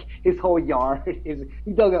that his whole yard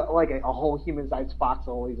he dug a whole human-sized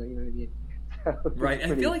foxhole. You know what I mean? Right,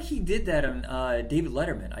 I feel like he did that on David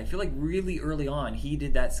Letterman. I feel like really early on he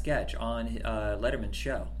did that sketch on Letterman's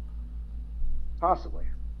show. Possibly.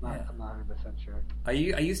 I'm not 100% sure. I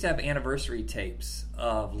used to have anniversary tapes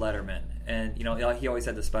of Letterman, and he always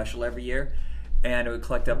had the special every year, and it would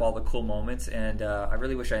collect up all the cool moments. And I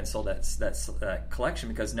really wish I had sold that collection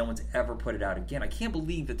because no one's ever put it out again. I can't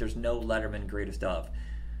believe that there's no Letterman Greatest Of.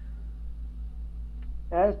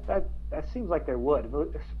 That seems like there would,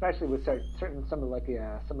 especially with some of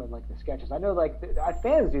the sketches. I know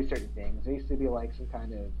fans do certain things. There used to be like some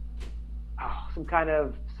kind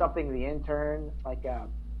of something. The Intern, like the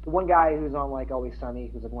one guy who's on like Always Sunny,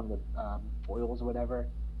 who's like one of the foils or whatever.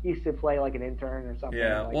 He used to play like an intern or something.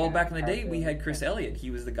 Yeah, well, back in the day, we had Chris Elliott.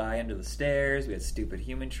 He was the guy under the stairs. We had Stupid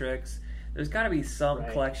Human Tricks. There's got to be some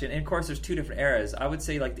collection. And, of course, there's two different eras. I would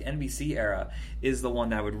say, like, the NBC era is the one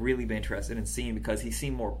that I would really be interested in seeing because he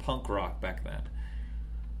seemed more punk rock back then.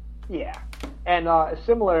 Yeah. And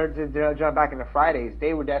similar to John back in the Fridays,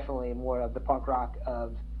 they were definitely more of the punk rock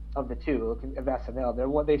of the two, of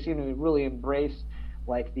SNL. They seem to really embrace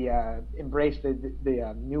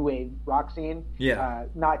the new wave rock scene. Yeah.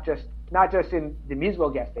 Not just in the musical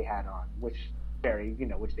guests they had on, which they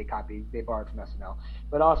borrowed from SNL,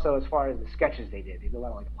 but also as far as the sketches they did a lot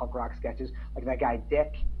of like punk rock sketches, like that guy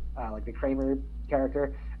Dick, like the Kramer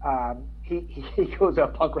character. He goes to a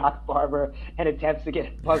punk rock barber and attempts to get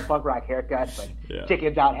a punk rock haircut, but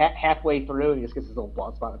chickens out halfway through, and he just gets his little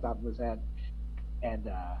bald spot on top of his head. And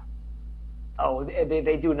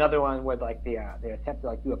they do another one where like they attempt to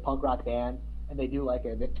like do a punk rock band, and they do like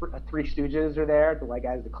the Three Stooges are there, the like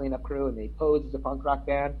guys, the cleanup crew, and they pose as a punk rock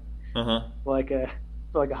band. For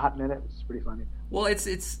a hot minute. It's pretty funny. Well,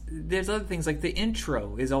 there's other things, like the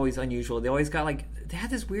intro is always unusual. They always got they had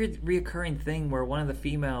this weird reoccurring thing where one of the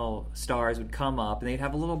female stars would come up and they'd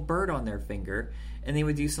have a little bird on their finger and they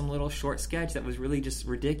would do some little short sketch that was really just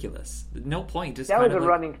ridiculous. No point. Just that was a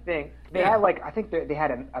running thing. They had I think they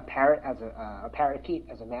had a parrot as a parakeet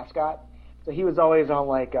as a mascot. So he was always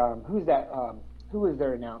on who's that? Who was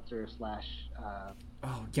their announcer /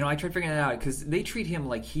 I tried figuring that out because they treat him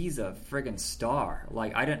like he's a friggin' star.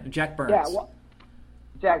 Jack Burns. Yeah, well,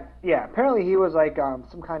 Jack. Yeah, apparently he was like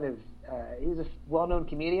some kind of. He was a well-known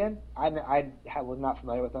comedian. I was not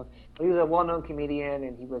familiar with him, but he was a well-known comedian,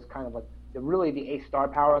 and he was kind of like the A star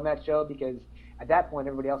power on that show because at that point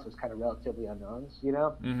everybody else was kind of relatively unknowns, you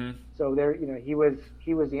know. Mm-hmm. So there, you know, he was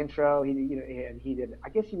the intro. He, you know, and he did. I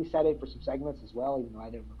guess he sat in for some segments as well, even though I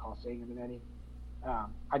didn't recall seeing him in any.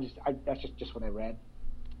 That's just what I read.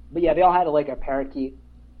 But yeah, they all had like a parakeet,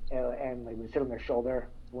 and they would sit on their shoulder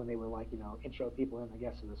when they were like, you know, intro people in. I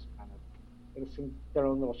guess it was their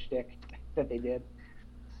own little shtick that they did.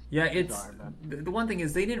 Yeah, it's the one thing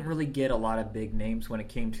is they didn't really get a lot of big names when it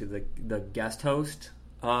came to the guest host.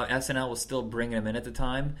 SNL was still bringing them in at the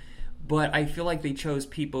time, but I feel like they chose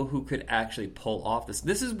people who could actually pull off this.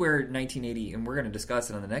 This is where 1980, and we're going to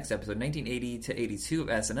discuss it on the next episode, 1980 to 82 of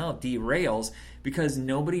SNL derails because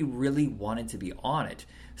nobody really wanted to be on it.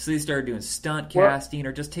 So they started doing stunt casting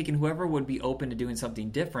or just taking whoever would be open to doing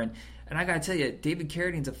something different. And I got to tell you, David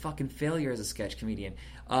Carradine's a fucking failure as a sketch comedian.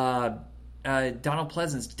 Donald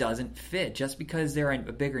Pleasance doesn't fit. Just because they're a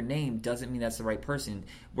bigger name doesn't mean that's the right person.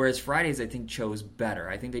 Whereas Fridays, I think, chose better.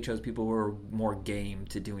 I think they chose people who were more game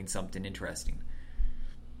to doing something interesting.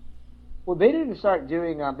 Well, they didn't start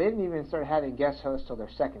doing. They didn't even start having guest hosts till their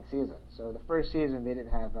second season. So the first season they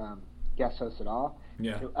didn't have guest hosts at all.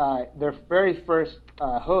 Yeah. Their very first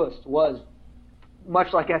host was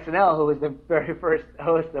much like SNL, who was the very first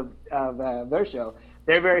host of their show.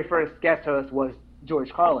 Their very first guest host was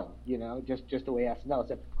George Carlin, you know, just the way SNL,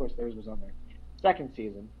 except of course theirs was on their second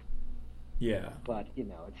season. Yeah. But, you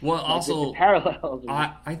know, it's also parallels.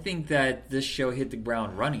 I think that this show hit the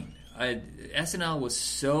ground running. SNL was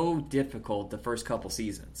so difficult the first couple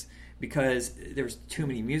seasons because there was too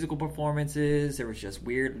many musical performances. There was just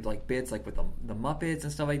weird like bits like with the Muppets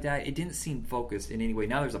and stuff like that. It didn't seem focused in any way.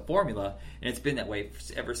 Now there's a formula, and it's been that way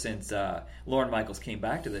ever since Lorne Michaels came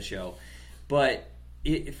back to the show. But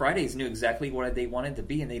Fridays knew exactly what they wanted to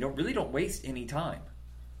be, and they don't waste any time.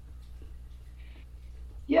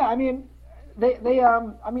 Yeah, I mean, they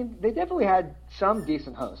definitely had some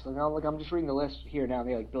decent hosts. Like I'm just reading the list here now.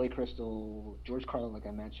 They had like Billy Crystal, George Carlin, like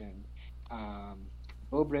I mentioned,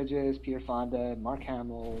 Bo Bridges, Peter Fonda, Mark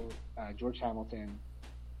Hamill, George Hamilton.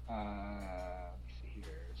 Let's see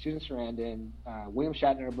here, Susan Sarandon, William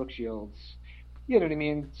Shatner, Brooke Shields. You know what I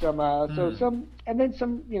mean? Some and then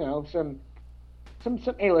some, you know, some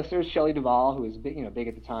A-listers, Shelley Duvall, who was big, you know, big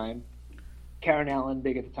at the time, Karen Allen,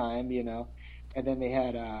 big at the time, you know, and then they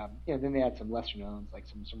had, then they had some lesser knowns, like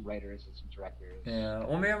some writers and some directors. Yeah,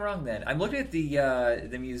 well, maybe I'm wrong then. I'm looking at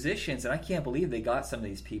the musicians, and I can't believe they got some of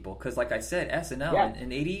these people because, like I said, SNL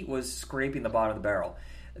in '80 was scraping the bottom of the barrel.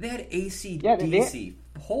 They had AC/DC.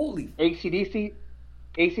 Holy AC/DC,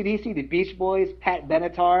 the Beach Boys, Pat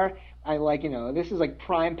Benatar. I like, you know, this is like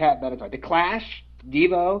prime Pat Benatar. The Clash,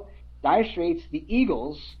 Devo. Dire Straits, the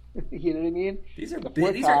Eagles, you know what I mean? These are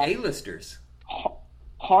A-listers.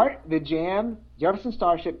 Heart, The Jam, Jefferson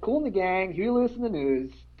Starship, Kool and the Gang, Huey Lewis and the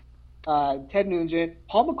News, Ted Nugent,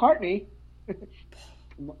 Paul McCartney,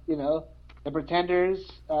 you know, The Pretenders,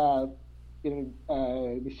 let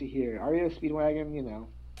me see here, REO Speedwagon, you know,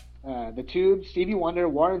 The Tubes, Stevie Wonder,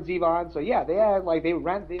 Warren Zevon. So yeah, they had like they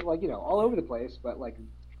like, you know, all over the place, but like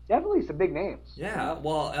definitely some big names. Yeah,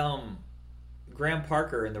 well, Graham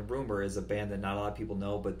Parker and the Rumor is a band that not a lot of people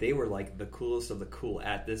know, but they were like the coolest of the cool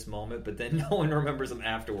at this moment, but then no one remembers them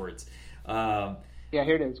afterwards. Yeah,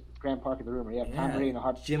 here it is. Graham Parker, the Rumor. Yeah, Tom Petty and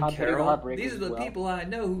the Jim Carroll. These are the people I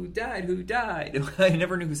know who died. I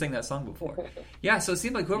never knew who sang that song before. Yeah, so it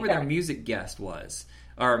seemed like whoever their music guest was,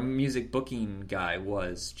 or music booking guy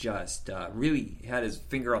was, just really had his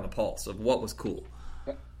finger on the pulse of what was cool.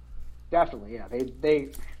 Definitely, yeah. They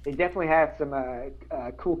definitely had some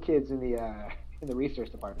cool kids in the research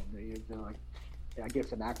department. They're like, yeah, I give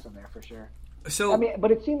some acts on there for sure. So I mean,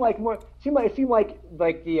 but it seemed like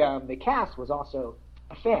the cast was also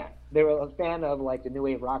a fan. They were a fan of like the new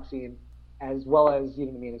wave rock scene, as well as, you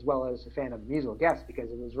know what I mean, as well as a fan of the musical guests because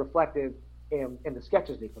it was reflective in the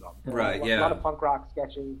sketches they put on. Right. A lot of punk rock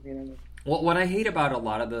sketches. You know. Well, what I hate about a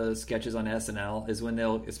lot of the sketches on SNL is when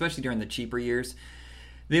they'll, especially during the cheaper years,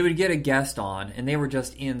 they would get a guest on and they were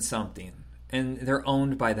just in something and they're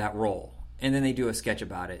owned by that role. And then they do a sketch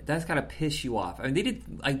about it. That's got to piss you off. I mean, they did,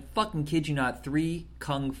 I fucking kid you not, 3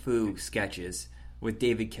 Kung Fu sketches with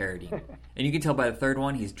David Carradine. And you can tell by the third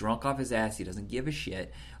one, he's drunk off his ass. He doesn't give a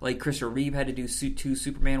shit. Like Christopher Reeve had to do 2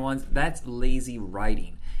 Superman ones. That's lazy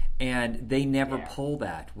writing. And they never pull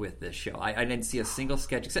that with this show. I didn't see a single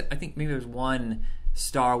sketch, except I think maybe there's one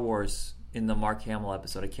Star Wars in the Mark Hamill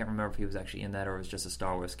episode. I can't remember if he was actually in that or it was just a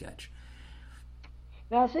Star Wars sketch.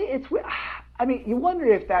 Now, see, it's. I mean, you wonder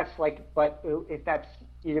if that's like, but if that's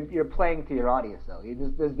you're playing to your audience though.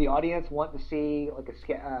 Does the audience want to see like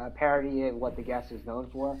a parody of what the guest is known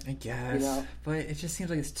for? I guess, you know? But it just seems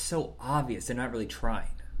like it's so obvious. They're not really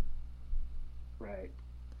trying. Right.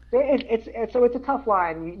 It's a tough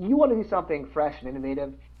line. You want to do something fresh and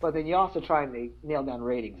innovative, but then you also try and nail down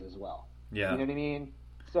ratings as well. Yeah. You know what I mean?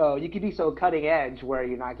 So you could be so cutting edge where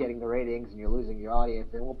you're not getting the ratings and you're losing your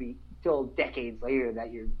audience. It won't be till decades later that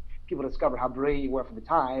people discover how brilliant you were for the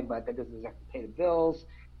time, but that doesn't exactly pay the bills.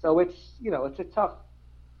 So it's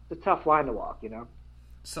a tough line to walk.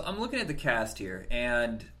 So I'm looking at the cast here,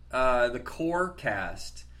 and the core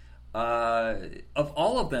cast of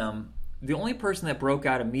all of them, the only person that broke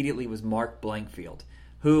out immediately was Mark Blankfield,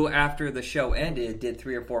 who, after the show ended, did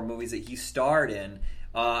 3 or 4 movies that he starred in.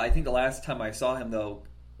 I think the last time I saw him, though,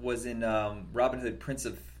 was in Robin Hood, Prince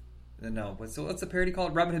of... No, what's the parody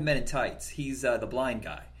called? Robin Hood Men in Tights. He's the blind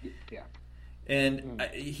guy. Yeah. And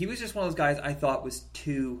he was just one of those guys I thought was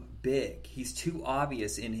too big. He's too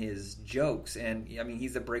obvious in his jokes. And, I mean,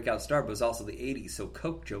 he's a breakout star, but it was also the 80s, so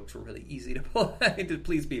Coke jokes were really easy to play to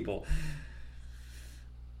please people.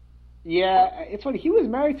 Yeah, it's funny. He was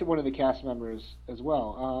married to one of the cast members as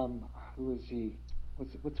well. Who was he?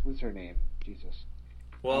 What's her name? Jesus.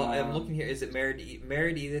 Well, I'm looking here. Is it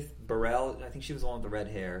Meredith Edith Burrell? I think she was the one with the red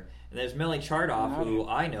hair. And there's Melanie Chardoff, who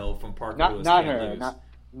I know from Parker Lewis. Not her.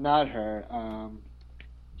 Not her.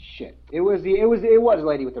 Shit. It was a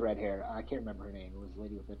lady with the red hair. I can't remember her name. It was a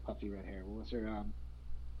lady with the puffy red hair. What was her?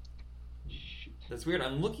 Shoot. That's weird.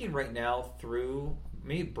 I'm looking right now through.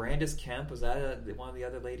 Maybe Brandis Kemp, was that one of the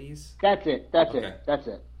other ladies? That's it. That's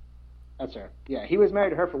her. Yeah, he was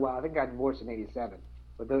married to her for a while. I think got divorced in '87.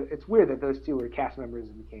 But it's weird that those two were cast members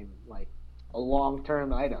and became like a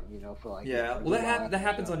long-term item, for like. Yeah, well, that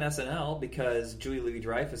happens on SNL because Julie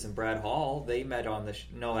Louis-Dreyfus and Brad Hall, they met on the.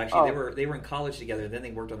 No, actually, they were in college together. Then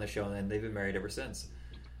they worked on the show, and then they've been married ever since.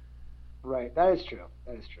 Right, that is true.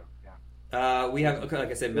 Yeah. We have, like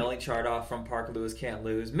I said, Melanie Chardoff from Parker Lewis Can't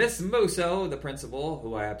Lose. Miss Musso, the principal,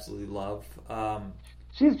 who I absolutely love.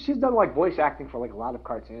 She's done like voice acting for like a lot of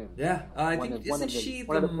cartoons. Yeah, I think isn't she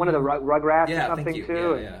one of the Rugrats or something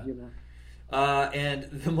too? Yeah. And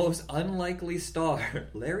the most unlikely star,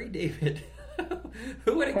 Larry David.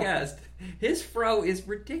 Who would have guessed? His fro is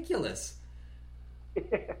ridiculous.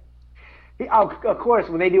 Of course,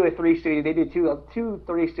 when they do a Three Stooges, they do two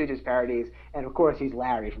Three Stooges parodies, and of course he's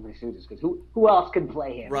Larry from Three Stooges because who else can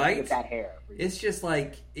play him with that hair? It's just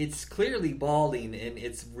like it's clearly balding and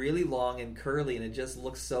it's really long and curly and it just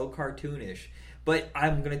looks so cartoonish. But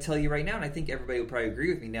I'm going to tell you right now, and I think everybody will probably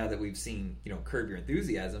agree with me now that we've seen Curb Your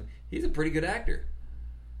Enthusiasm. He's a pretty good actor.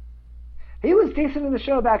 He was decent in the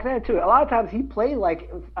show back then too. A lot of times he played like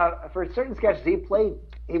for certain sketches he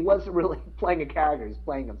wasn't really playing a character; he was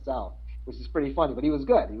playing himself, which is pretty funny, but he was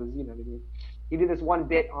good. He was, he did this one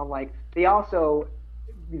bit on like they also,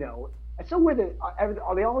 it's so weird that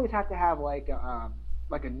they always have to have like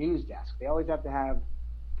a news desk. They always have to have,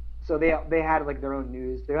 so they had like their own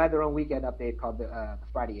news. They had their own weekend update called the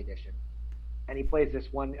Friday edition, and he plays this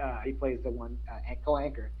one. He plays the one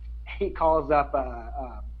co-anchor. He calls up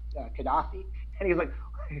Gaddafi, and he's like,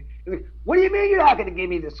 "What do you mean you're not going to give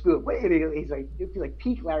me the scoop?" He's like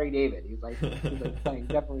peak Larry David. He's like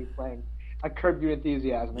definitely playing a Curb Your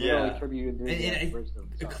Enthusiasm. Yeah. Curb Your Enthusiasm.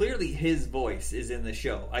 Clearly, his voice is in the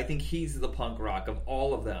show. I think he's the punk rock of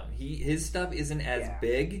all of them. His stuff isn't as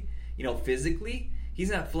big, physically.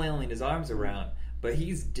 He's not flailing his arms around, but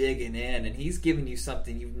he's digging in and he's giving you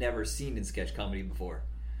something you've never seen in sketch comedy before.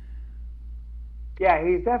 Yeah,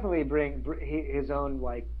 he's definitely bring his own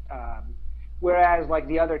like. Whereas like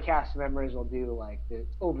the other cast members will do like the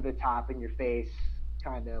over the top in your face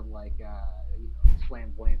kind of like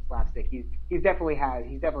flamboyant slapstick. He's definitely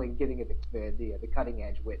giving it the cutting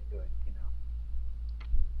edge wit to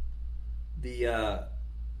it.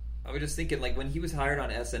 I was just thinking like when he was hired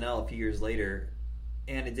on SNL a few years later,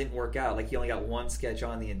 and it didn't work out. Like he only got one sketch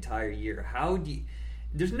on the entire year.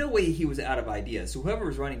 There's no way he was out of ideas. So whoever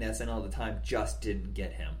was running SNL at the time just didn't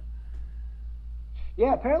get him.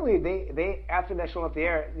 Yeah, apparently they after that show off the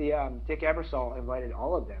air, Dick Ebersol invited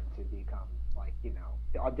all of them to become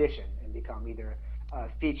to audition and become either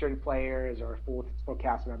featured players or full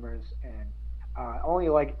cast members, and only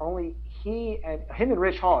him and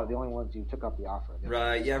Rich Hall are the only ones who took up the offer.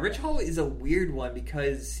 Right? Yeah, Rich Hall is a weird one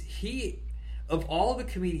because of all the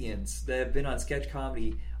comedians that have been on sketch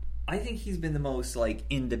comedy, I think he's been the most like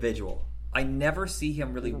individual. I never see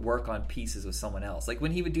him really work on pieces with someone else. Like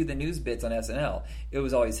when he would do the news bits on SNL, it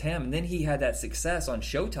was always him. And then he had that success on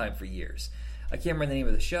Showtime for years. I can't remember the name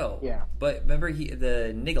of the show. Yeah. But remember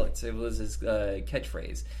the Nigglets, it was his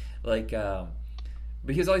catchphrase. Like, but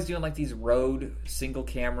he was always doing like these road single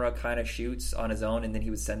camera kind of shoots on his own, and then he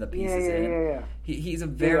would send the pieces in. Yeah. He's a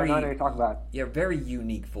very I know what you're talking about. Very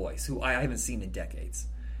unique voice who I haven't seen in decades.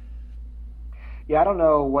 Yeah, I don't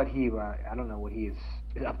know what he's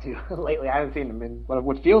been up to lately. I haven't seen him in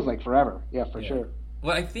what feels like forever. Yeah, for sure.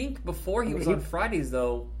 Well, I think before he was on Fridays,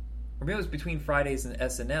 though, or maybe it was between Fridays and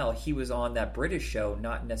SNL, he was on that British show,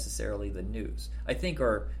 not necessarily the news. I think,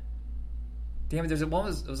 or damn it, there's one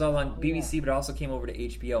was all on BBC, but it also came over to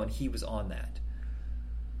HBO, and he was on that.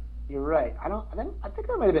 You're right. I think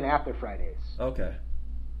that might have been after Fridays. Okay.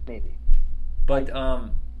 Maybe. But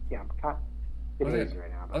yeah, I'm kind of busy right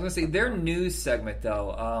now. I was gonna say their news segment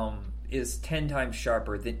though is 10 times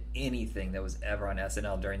sharper than anything that was ever on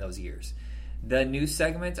SNL during those years. The news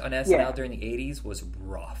segment on SNL during the 80s was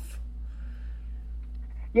rough.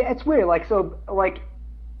 Yeah, it's weird. Like, so, like,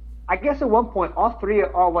 I guess at one point, all three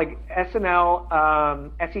are like SNL,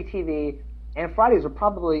 SCTV, and Fridays were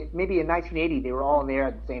probably, maybe in 1980, they were all in there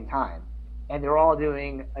at the same time. And they're all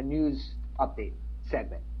doing a news update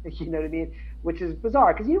segment. You know what I mean? Which is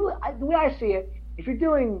bizarre, because the way I see it, if you're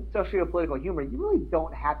doing socio-political humor, you really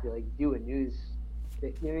don't have to, like, do a news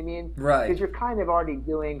thing. You know what I mean? Right. Because you're kind of already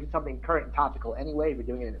doing something current and topical anyway if you're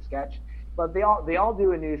doing it in a sketch. But they all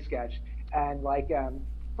do a news sketch. And, like, the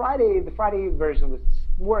Friday version was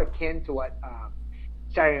more akin to what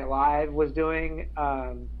Saturday Night Live was doing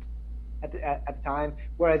at the time,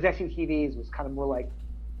 whereas SCTV's was kind of more like,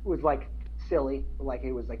 it was like silly, like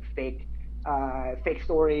it was like fake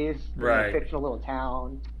stories, right? In a fictional little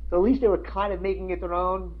town. So at least they were kind of making it their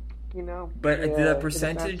own, you know. But the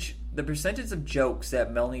percentage of jokes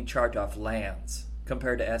that Melanie Chartoff lands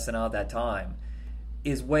compared to SNL at that time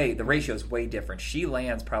is the ratio is way different. She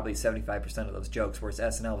lands probably 75% of those jokes, whereas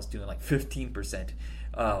SNL was doing like 15%.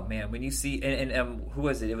 Oh man, when you see and who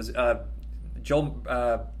was it? It was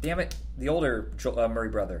Joel. Damn it, the older Joel, Murray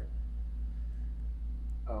brother.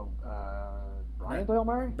 Oh, Brian Doyle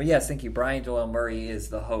Murray. But yes, thank you. Brian Doyle Murray is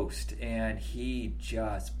the host, and he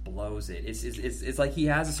just blows it. It's like he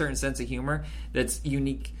has a certain sense of humor that's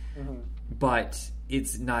unique, but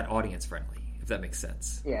it's not audience friendly. If that makes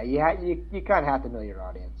sense. Yeah, you kind of have to know your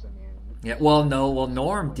audience. I mean. Yeah. Well, no. Well,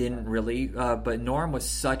 Norm didn't really, but Norm was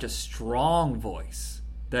such a strong voice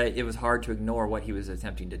that it was hard to ignore what he was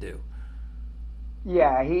attempting to do.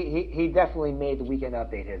 Yeah, he definitely made the Weekend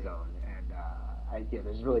Update his own, and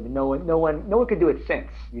there's really been no one could do it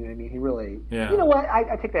since. You know what I mean? He really. Yeah. You know what?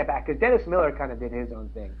 I take that back because Dennis Miller kind of did his own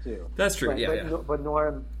thing too. That's true. But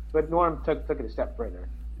Norm took it a step further.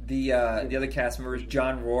 The other cast members,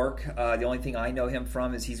 John Rourke. The only thing I know him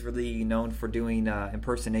from is he's really known for doing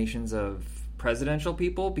impersonations of presidential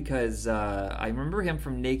people because I remember him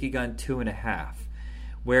from Naked Gun 2.5,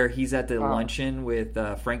 where he's at the luncheon with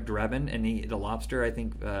Frank Drebin and the lobster. I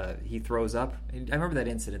think he throws up. I remember that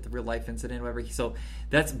incident, the real life incident, whatever. So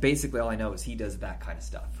that's basically all I know is he does that kind of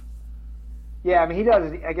stuff. Yeah, I mean he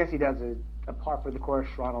does. I guess he does a par for the course.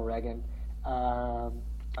 Ronald Reagan.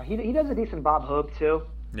 He does a decent Bob Hope too.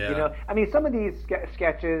 Yeah. You know, I mean, some of these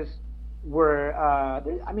sketches were,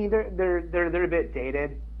 I mean, they're a bit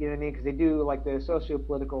dated. You know what I mean? Because they do like the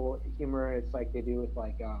socio-political humor. It's like they do with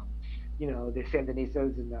like, you know, the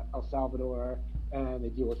Sandinistas in El Salvador, and they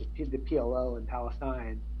deal with the PLO in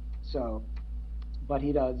Palestine. So, but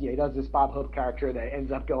he does this Bob Hope character that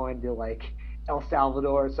ends up going to like El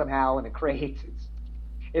Salvador somehow in a crate.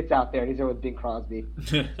 It's out there. He's there with Bing Crosby.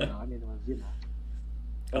 So, I mean, you know.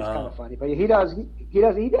 It's kind of funny, but he does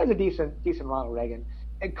a decent Ronald Reagan,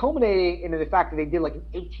 and culminating into the fact that they did like an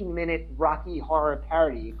 18-minute Rocky Horror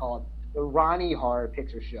parody called the Ronnie Horror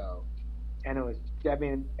Picture Show, and it was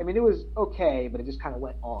it was okay, but it just kind of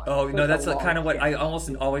went on. Oh no, that's kind of what I almost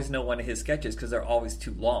always know one of his sketches because they're always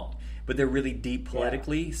too long, but they're really deep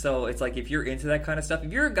politically. Yeah. So it's like if you're into that kind of stuff,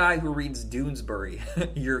 if you're a guy who reads Doonesbury,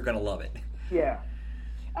 you're gonna love it. Yeah.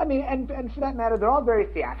 I mean, and for that matter, they're all very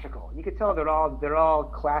theatrical. You could tell they're all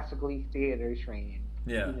classically theater trained.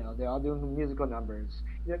 Yeah. You know, they're all doing musical numbers.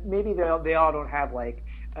 You know, maybe they all don't have like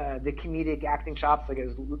the comedic acting chops like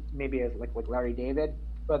like Larry David,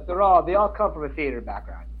 but they all come from a theater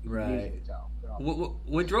background. You can usually tell.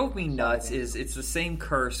 What drove me nuts is it's the same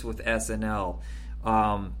curse with SNL.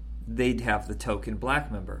 They'd have the token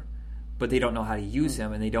black member, but they don't know how to use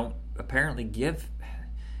him, and they don't apparently give.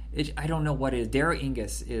 I don't know what it is. Dara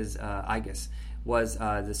Ingus was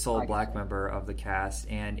the sole black member of the cast,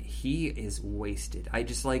 and he is wasted. I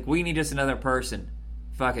just like, we need just another person.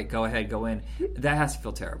 Fuck it, go ahead, go in. That has to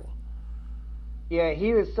feel terrible. Yeah,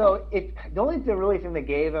 he was the only really thing they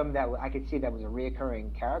gave him that I could see that was a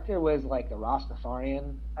reoccurring character was like the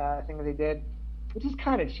Rastafarian thing that they did, which is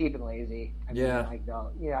kind of cheap and lazy. I mean,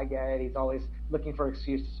 I get it. He's always looking for an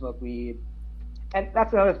excuse to smoke weed, and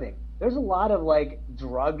that's another thing. There's a lot of like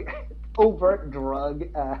drug overt drug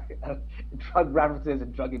references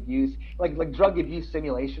and drug abuse, like drug abuse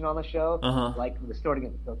simulation on the show, like the snorting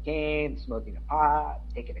of cocaine, smoking of pot,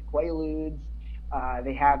 taking of Quaaludes.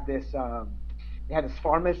 They have this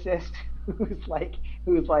pharmacist who's like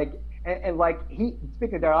and like he,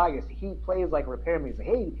 speaking of Daryl August, he plays like a repairman. He's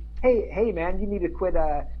like, hey man, you need to quit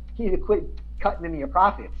cutting into your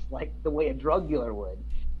profits like the way a drug dealer would.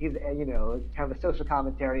 He's kind of a social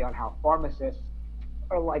commentary on how pharmacists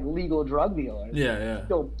are like legal drug dealers. Yeah.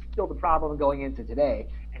 Still the problem going into today,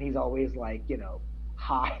 and he's always like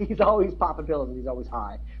high. He's always popping pills and he's always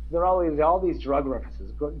high. There are always all these drug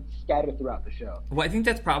references scattered throughout the show. Well, I think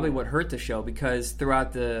that's probably what hurt the show, because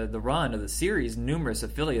throughout the run of the series, numerous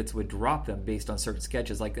affiliates would drop them based on certain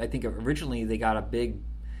sketches. Like, I think originally they got a big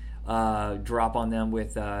drop on them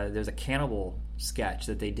with there's a cannibal sketch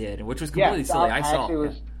that they did, which was completely silly. I saw.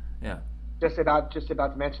 Yeah. Just about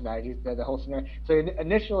to mention that the whole scenario. So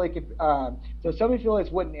initially, so some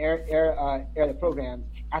affiliates wouldn't air the programs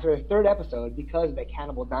after the third episode because of the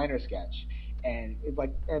Cannibal Diner sketch, and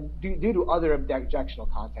due to other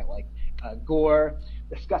objectionable content like gore,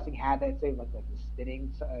 disgusting habits, say like the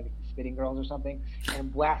spitting girls or something,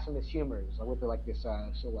 and blasphemous humors with these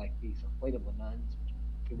inflatable nuns.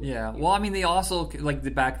 Yeah, well, I mean, they also,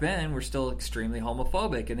 back then, were still extremely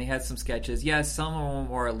homophobic, and they had some sketches. Yes, some of them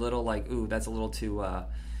were a little ooh, that's a little too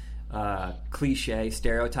cliche,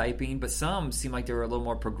 stereotyping, but some seemed like they were a little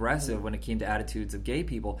more progressive when it came to attitudes of gay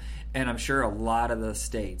people. And I'm sure a lot of the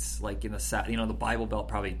states, like in the South, the Bible Belt,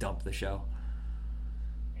 probably dumped the show.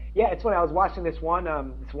 Yeah, it's funny. I was watching this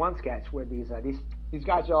one sketch where these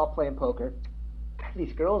guys are all playing poker.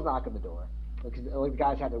 These girls knock on the door. Because the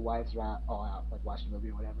guys had their wives all out, like watching a movie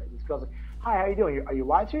or whatever. And these girls like, "Hi, how you doing? Are your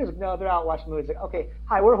wives here?" He's like, "No, they're out watching movies." Like, "Okay,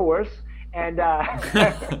 hi, we're whores, and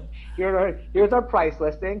here's our price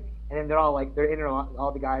listing." And then they're all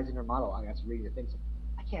all the guys in their monologue. I was reading the things.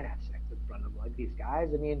 Like, I can't have sex in front of these guys.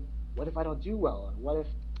 I mean, what if I don't do well? And what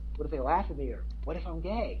if they laugh at me? Or what if I'm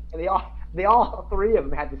gay? And they all three of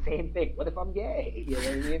them had the same thing. What if I'm gay? You know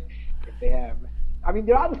what I mean? If they have,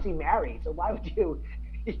 they're obviously married, so why would you?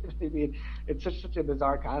 I mean, it's such a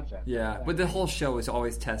bizarre concept. Yeah, but the whole show is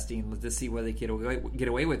always testing to see what they get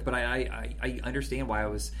away with. But I understand why it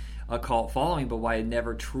was a cult following, but why it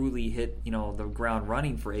never truly hit the ground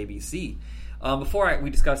running for ABC. Before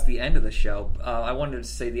we discuss the end of the show, I wanted to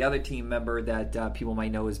say the other team member that people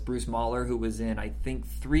might know is Bruce Mahler, who was in, I think,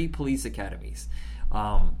 3 police academies.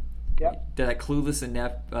 Yep. That clueless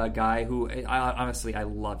inept guy who, honestly, I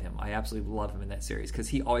love him. I absolutely love him in that series because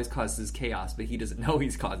he always causes chaos, but he doesn't know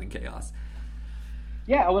he's causing chaos.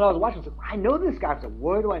 Yeah, when I was watching, I know this guy. So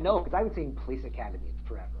where do I know? Because I haven't seen Police Academy in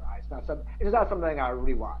forever. It's not something I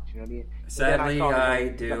really watch. You know what I mean? Sadly, I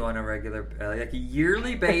do on a regular, like a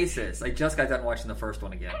yearly basis. I just got done watching the first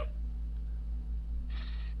one again.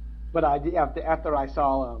 But after I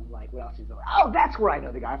saw what else he's doing? Oh, that's where I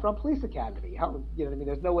know the guy from, Police Academy. You know what I mean?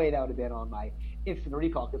 There's no way that would have been on my instant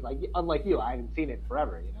recall because, unlike you, I haven't seen it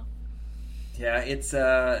forever. Yeah, it's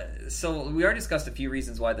so we already discussed a few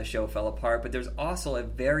reasons why the show fell apart, but there's also a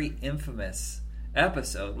very infamous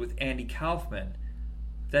episode with Andy Kaufman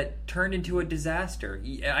that turned into a disaster.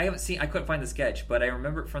 I couldn't find the sketch, but I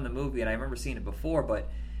remember it from the movie, and I remember seeing it before. But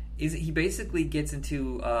he basically gets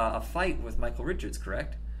into a fight with Michael Richards,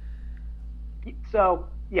 correct? So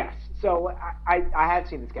yes, so I have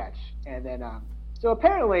seen the sketch, and then so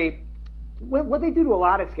apparently what they do to a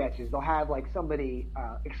lot of sketches, they'll have somebody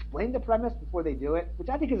explain the premise before they do it, which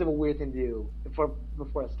I think is a weird thing to do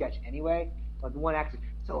before a sketch anyway. But the one actually,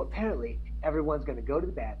 so apparently everyone's going to go to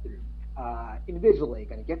the bathroom individually,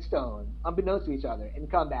 going to get stoned, unbeknownst to each other, and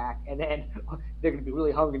come back, and then they're going to be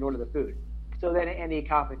really hungry and order the food. So then Andy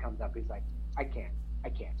Kaufman comes up, he's like, I can't.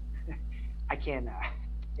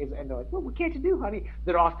 And they're like, well, what can't you do, honey?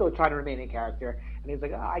 They're all still trying to remain in character, and he's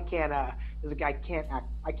like, oh, I can't. He's like, I can't act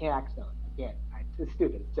stoned. I can't. It's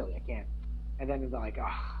stupid. It's silly. I can't. And then they're like,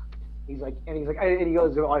 and he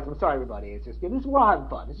goes, I'm sorry, everybody. It's just we're all having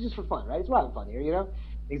fun. It's just for fun, right? We're having fun here, And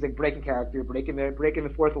he's like breaking character, breaking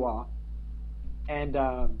the fourth wall, and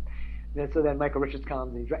then Michael Richards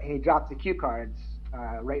comes and he drops the cue cards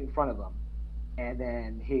right in front of him, and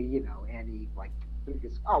then he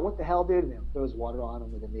goes, oh, what the hell, dude? And then throws water on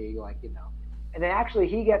him with a knee, And then actually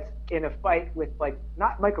he gets in a fight with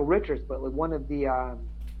not Michael Richards, but one of the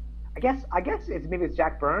I guess it's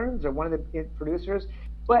Jack Burns or one of the producers,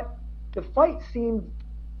 but the fight seemed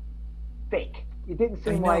fake. It didn't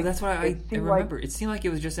seem like. That's what I remember. It seemed like it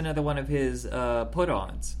was just another one of his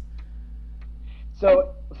put-ons.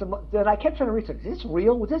 So then I kept trying to research: is this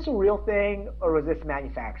real? Was this a real thing, or was this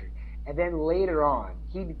manufactured? and then later on,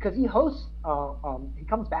 because he hosts, he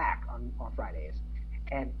comes back on Fridays,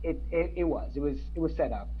 and it was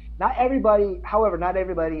set up. Not everybody, however, not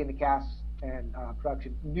everybody in the cast and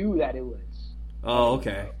production knew that it was. Oh,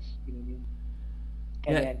 okay. You know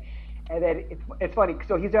what I mean? And then it's funny.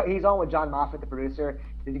 So he's on with John Moffat, the producer,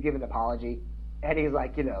 to give an apology, and he's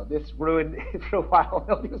like, this ruined for a while.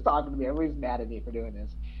 Nobody was talking to me. Everybody's mad at me for doing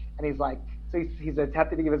this, and he's like, so he's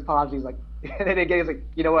attempting to give his apology. He's like, and then again he's like,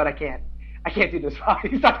 you know what? I can't do this.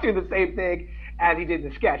 He's not doing the same thing as he did in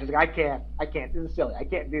the sketch. He's like, I can't. This is silly. I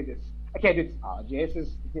can't do this. I can't do this apology. This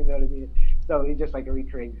is, you know what I mean? So he just like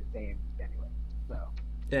recreating the same anyway. So.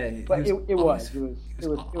 Yeah, but it was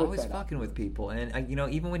always fucking with people, and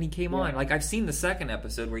even when he came on, like I've seen the second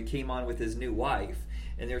episode where he came on with his new wife,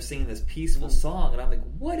 and they're singing this peaceful song, and I'm like,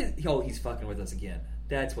 what is? Oh, he's fucking with us again.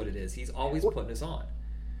 That's what it is. He's always putting us on.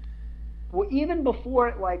 Well, even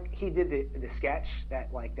before like he did the sketch that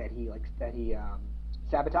he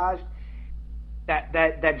sabotaged,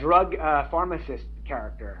 that drug pharmacist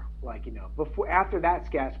character, before after that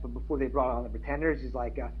sketch, but before they brought on the Pretenders, he's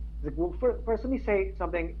like, well, first let me say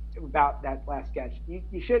something about that last sketch.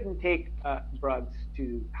 You shouldn't take drugs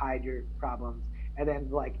to hide your problems. And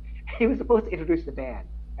then he was supposed to introduce the band,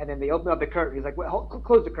 and then they opened up the curtain. He's like, well,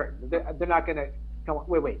 close the curtain. They're not gonna come on.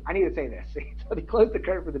 Wait, I need to say this. So they closed the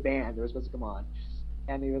curtain for the band. They were supposed to come on,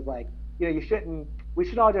 and he was like, you shouldn't. We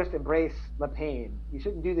should all just embrace the pain. You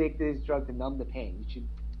shouldn't do these drugs to numb the pain. You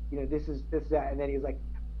should, this is that. And then he was like,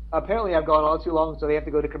 apparently I've gone on too long, so they have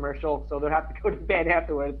to go to commercial. So they'll have to go to the band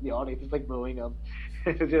afterwards. The audience is like booing them.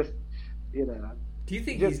 It's just, Do you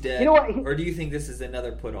think he's dead, or do you think this is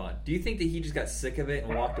another put on? Do you think that he just got sick of it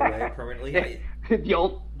and walked away permanently?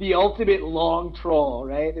 the ultimate long troll,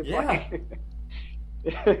 right? It's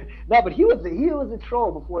yeah. No, but he was a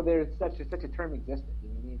troll before there's such a term existed. You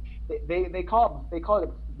know what I mean? They call it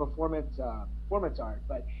performance art,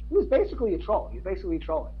 but he was basically a troll. He was basically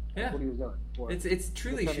trolling. That's what he was doing. It's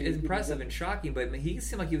truly impressive and shocking, but he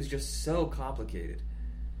seemed like he was just so complicated.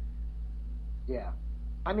 Yeah,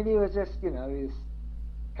 I mean, he was just he was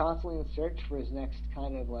constantly in search for his next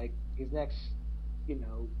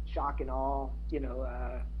shock and awe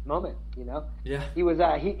moment. Yeah. He was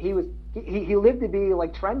he lived to be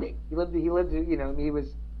like trending. He lived to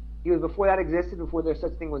he was before that existed, before there's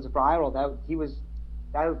such thing was viral. That he was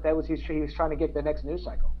trying to get the next news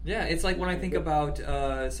cycle. Yeah, it's like when I think about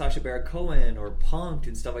Sacha Baron Cohen or Punk'd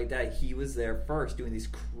and stuff like that, he was there first doing these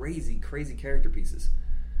crazy character pieces.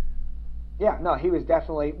 Yeah, no, he was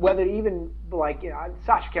definitely, whether even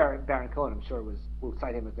Sacha Baron Cohen, I'm sure will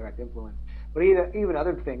cite him as direct influence, but even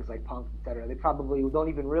other things like Punk, etc., they probably don't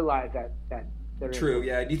even realize that they're true.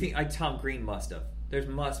 Yeah, do you think Tom Green must have? There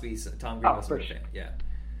must be Tom Green must have been a fan. Yeah,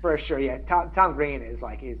 for sure. Yeah, Tom Green is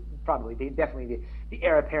probably definitely the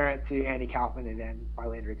heir apparent to Andy Kaufman, and then by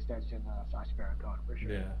later extension Sacha Baron Cohen, for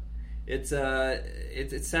sure. Yeah. It's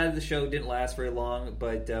sad the show didn't last very long,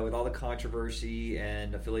 but with all the controversy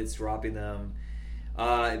and affiliates dropping them,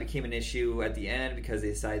 it became an issue at the end because they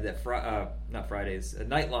decided that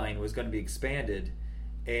Nightline was going to be expanded,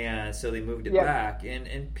 and so they moved it back.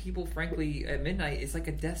 And people, frankly, at midnight, it's like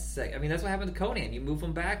a death set. I mean, that's what happened to Conan. You move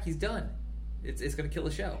him back, he's done. It's going to kill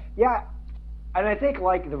the show. Yeah. And I think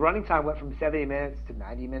the running time went from 70 minutes to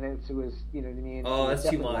 90 minutes. It was, you know what I mean? Oh, that's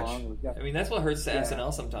too much. I mean, that's what hurts to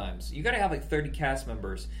SNL sometimes. You got to have 30 cast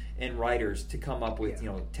members and writers to come up with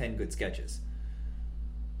 10 good sketches.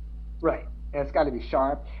 Right, and it's got to be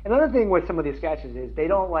sharp. Another thing with some of these sketches is they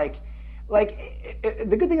don't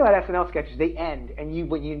the good thing about SNL sketches, they end, and you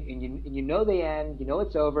know they end,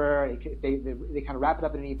 it's over. They kind of wrap it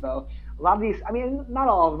up in an e bow. A lot of these, I mean, not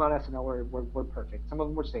all of them on SNL were perfect. Some of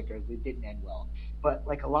them were stinkers. They didn't end well. But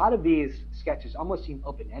a lot of these sketches almost seemed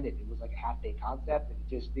open-ended. It was like a half-baked concept, and it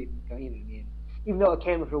just didn't, you know what I mean? Even though it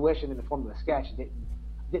came to fruition in the form of a sketch, it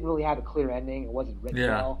didn't really have a clear ending. It wasn't written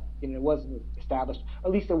well. It wasn't established. Or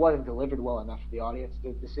at least it wasn't delivered well enough for the audience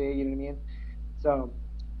to see. You know what I mean?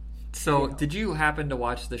 So, did you happen to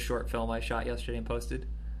watch the short film I shot yesterday and posted?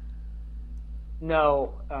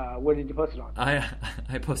 No. Where did you post it on?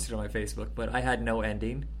 I posted it on my Facebook, but I had no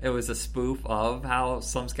ending. It was a spoof of how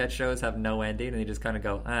some sketch shows have no ending, and they just kind of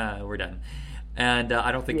go, we're done. And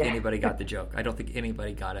I don't think anybody got the joke. I don't think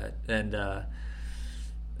anybody got it. And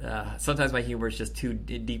sometimes my humor is just too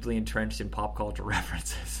deeply entrenched in pop culture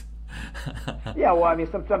references. Yeah, well, I mean,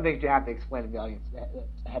 some things you have to explain to the audience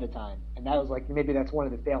ahead of time, and that was maybe that's one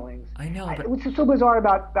of the failings. I know, but what's so bizarre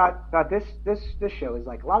about this show is a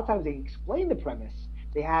lot of times they explain the premise.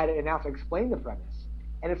 They had an announcer explain the premise,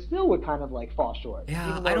 and it still would kind of fall short.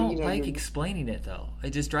 Yeah, I don't like explaining it though.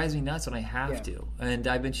 It just drives me nuts when I have to. And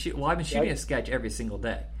I've been shooting a sketch every single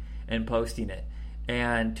day. and posting it.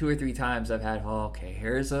 And 2 or 3 times I've had,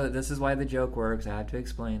 this is why the joke works. I have to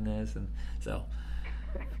explain this, and so.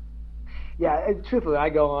 Yeah, truthfully, I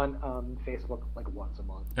go on Facebook like once a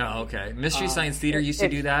month. Oh, okay. Mystery Science Theater used to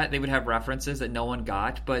do that. They would have references that no one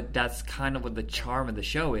got, but that's kind of what the charm of the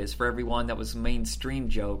show is. For everyone that was mainstream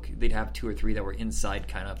joke, they'd have 2 or 3 that were inside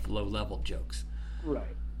kind of low-level jokes. Right.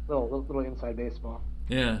 Little inside baseball.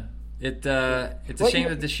 Yeah. It's a shame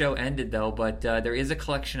that the show ended, though, but there is a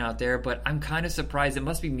collection out there, but I'm kind of surprised. It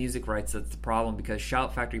must be music rights that's the problem, because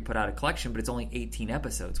Shout Factory put out a collection, but it's only 18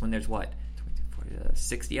 episodes, when there's,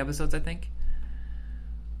 60 episodes, I think?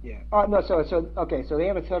 Yeah. No, so they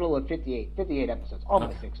have a total of 58 episodes,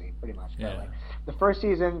 almost 60, pretty much. Yeah. Like, the first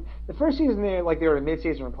season, they were a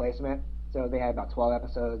mid-season replessment, so they had about 12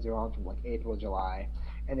 episodes. They were on from like April, July,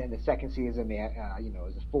 and then the second season, they had, it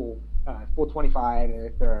was a full 25,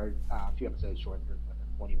 and there are a few episodes short,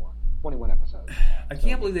 21 episodes. I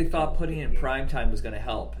can't believe they thought putting it in primetime was going to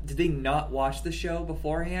help. Did they not watch the show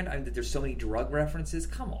beforehand? I mean, there's so many drug references.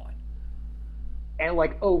 Come on. And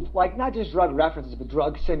not just drug references, but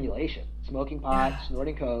drug simulation, smoking pot,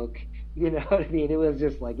 snorting coke. You know what I mean? It was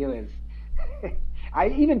just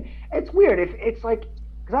it's weird. It's like,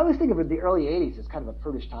 because I always think of the early '80s as kind of a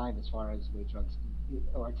prudish time as far as the way drugs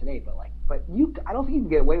are today. I don't think you can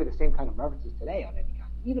get away with the same kind of references today on any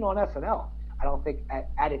kind. Even on SNL, I don't think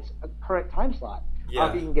at its current time slot, I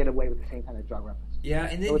don't think you can get away with the same kind of drug references. Yeah,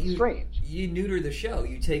 and then so it's strange. You neuter the show.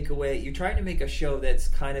 You take away. You're trying to make a show that's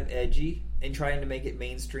kind of edgy and trying to make it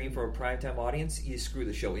mainstream for a primetime audience. You screw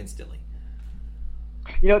the show instantly.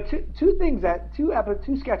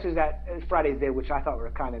 Two sketches that Fridays did, which I thought were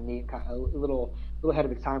kind of neat, kind of a little ahead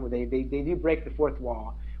of its time, where they do break the fourth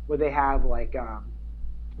wall, where they have one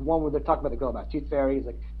where they're talking about the girl about tooth fairies.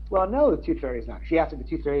 Like, well, no, the tooth fairy's not. She asked if the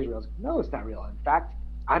tooth fairy is real. I was like, no, it's not real. In fact,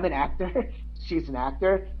 I'm an actor. She's an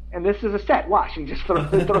actor. And this is a set. Watch. He just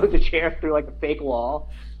throws the chair through like a fake wall.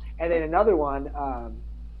 And then another one,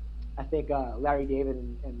 I think Larry David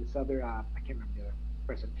and this other, I can't remember the other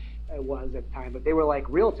person was at the time, but they were like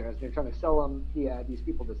realtors. They're trying to sell them these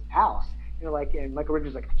people this house. And and Michael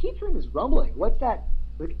Richards was like, I keep hearing this rumbling. What's that?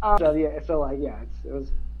 Like,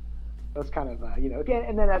 it was kind of again,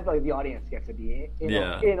 and then the audience gets to be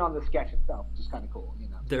in on the sketch itself, which is kind of cool.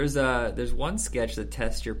 There's one sketch that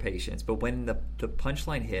tests your patience, but when the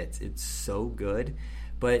punchline hits, it's so good.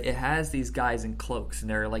 But it has these guys in cloaks, and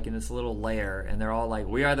they're like in this little lair, and they're all like,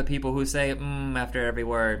 "We are the people who say after every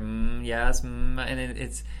word, yes," and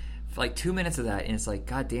it's like 2 minutes of that, and it's like,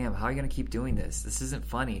 God damn, how are you gonna keep doing this? This isn't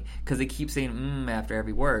funny because they keep saying after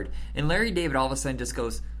every word. And Larry David all of a sudden just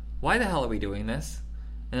goes, "Why the hell are we doing this?"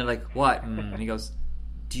 And they're like, "What?" And he goes,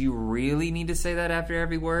 "Do you really need to say that after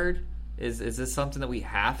every word? Is this something that we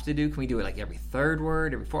have to do? Can we do it like every third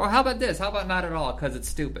word, every fourth? How about this? How about not at all because it's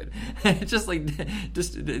stupid?" It's just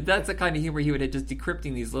that's the kind of humor he would have, just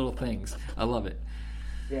decrypting these little things. I love it.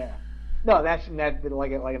 Yeah. No, that's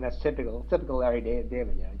typical Larry David. Yeah,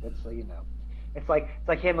 that's it's like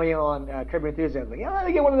him on Curb Your Enthusiasm. Like, let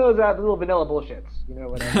me get one of those little vanilla bullshits.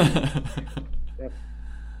 Whatever.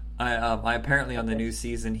 I apparently on the new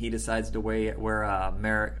season he decides to wear a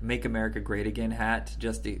 "Make America Great Again" hat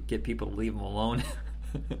just to get people to leave him alone.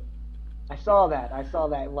 I saw that.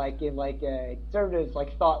 Conservatives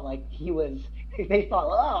thought he was. They thought,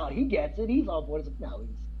 oh, he gets it. He's on board. It's like, no,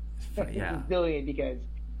 he's doing it because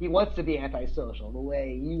he wants to be antisocial. The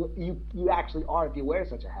way you actually are if you wear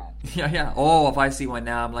such a hat. Yeah. Oh, if I see one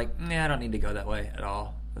now, I'm like, I don't need to go that way at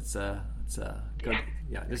all. Let's go.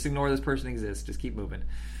 Yeah. Just ignore this person exists. Just keep moving.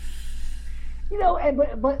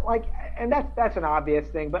 And that's an obvious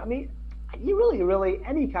thing. But I mean, you really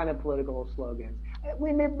any kind of political slogans,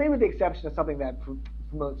 maybe with the exception of something that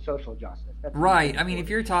promotes social justice. That's right. I mean, if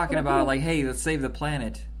you're talking about hey, let's save the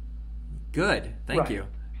planet, good. Thank you.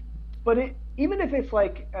 But even if it's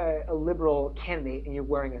like a liberal candidate and you're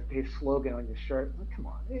wearing his slogan on your shirt, come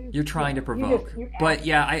on. You're trying to provoke. But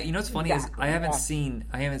yeah, what's funny is I haven't seen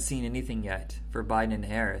anything yet for Biden and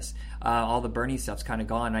Harris. All the Bernie stuff's kind of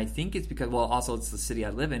gone. And I think it's because, also it's the city I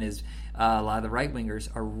live in, is a lot of the right-wingers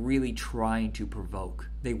are really trying to provoke.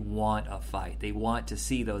 They want a fight. They want to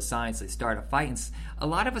see those signs. They start a fight. And a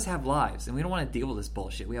lot of us have lives, and we don't want to deal with this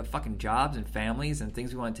bullshit. We have fucking jobs and families and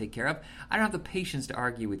things we want to take care of. I don't have the patience to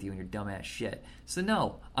argue with you and your dumbass shit. So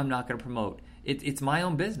no, I'm not going to promote. It's my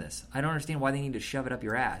own business. I don't understand why they need to shove it up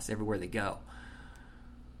your ass everywhere they go.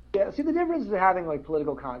 Yeah, see, the difference is having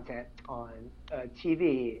political content on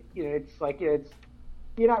TV. You're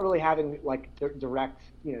not really having direct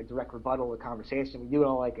rebuttal or conversation. We do it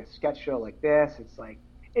on a sketch show like this.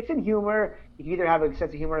 It's in humor. You can either have a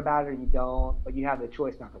sense of humor about it or you don't, but you have the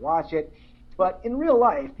choice not to watch it. But in real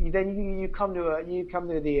life, you come to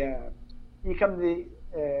the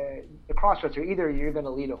crossroads. Either you're going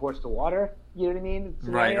to lead a horse to water, you know what I mean?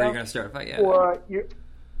 Scenario, right? Or you're going to start a fight, yeah.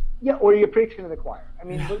 Or you're preaching to the choir. I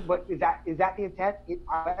mean, but is that the intent?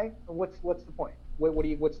 What's the point?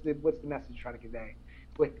 What's the message you're trying to convey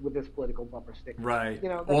with this political bumper sticker? Right.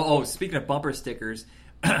 Well, speaking of bumper stickers,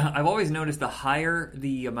 I've always noticed the higher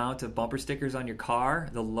the amount of bumper stickers on your car,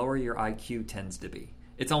 the lower your IQ tends to be.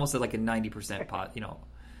 It's almost like a 90% pot,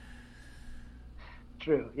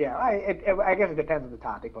 True. Yeah. I guess it depends on the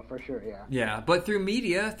topic, but for sure, yeah. Yeah, but through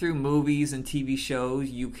media, through movies and TV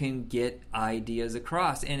shows, you can get ideas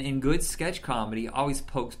across. And in good sketch comedy, always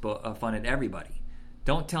pokes fun at everybody.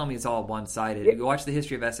 Don't tell me it's all one-sided. If you watch the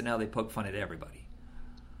history of SNL, they poke fun at everybody.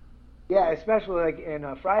 Yeah, especially like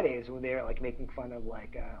in Fridays when they're like making fun of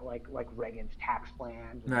like Reagan's tax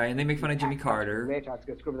plan. Right, and they make fun of Jimmy Carter.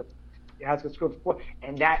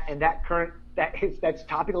 That's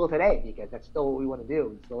topical today because that's still what we want to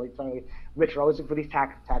do. So rich are always looking for these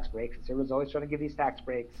tax breaks, and everyone's always trying to give these tax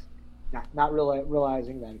breaks, not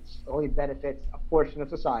realizing that it only benefits a portion of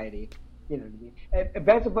society. You know what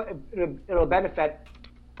I mean? It'll benefit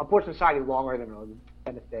a portion of society longer than it'll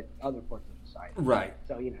benefit other portions of society. Right.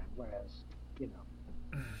 So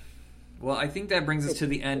Well, I think that brings us to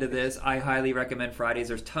the end of this. I highly recommend Fridays.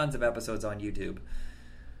 There's tons of episodes on YouTube.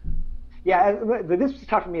 Yeah, this was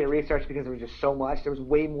tough for me to research because there was just so much. There was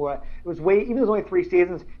way more. Even though there's only 3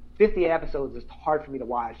 seasons, 58 episodes is hard for me to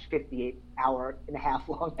watch. 58-hour-and-a-half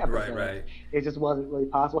long episodes. Right. It just wasn't really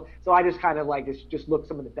possible. So I just kind of just looked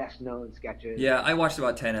some of the best known sketches. Yeah, I watched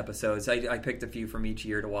about 10 episodes. I picked a few from each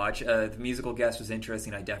year to watch. The musical guest was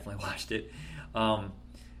interesting. I definitely watched it.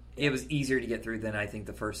 It was easier to get through than I think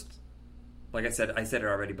the first. Like I said it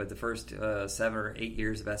already, but the first 7 or 8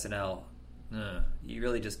 years of SNL. You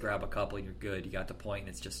really just grab a couple and you're good. You got the point and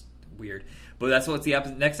it's just weird. But that's what the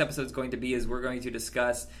next episode is going to be, is we're going to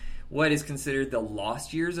discuss what is considered the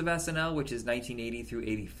lost years of SNL, which is 1980 through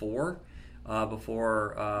 84.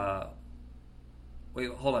 Wait,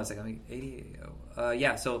 hold on a second.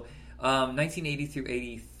 1980 through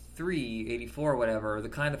 83, 84, whatever, the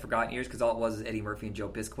kind of forgotten years, because all it was is Eddie Murphy and Joe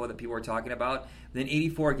Piscopo that people were talking about. Then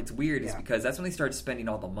 84 gets weird is because that's when they started spending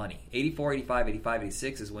all the money. 84, 85, 85,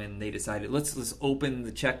 86 is when they decided, let's open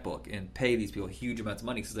the checkbook and pay these people huge amounts of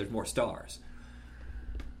money because there's more stars.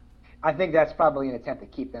 I think that's probably an attempt to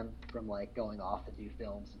keep them from going off to do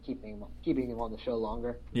films and keeping them on the show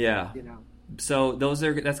longer. Yeah. So that's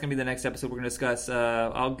going to be the next episode we're going to discuss.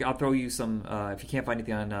 I'll throw you some, if you can't find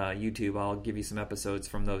anything on YouTube, I'll give you some episodes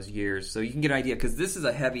from those years so you can get an idea, because this is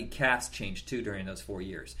a heavy cast change too during those 4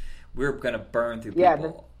 years. We're going to burn through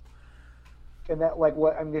people. And that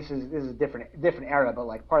this is a different era, but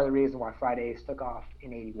part of the reason why Fridays took off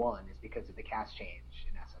in 81 is because of the cast change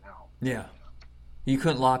in SNL. Yeah. You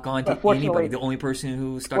couldn't lock on to anybody. The only person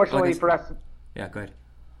who stuck. Fortunately for us. Yeah, go ahead.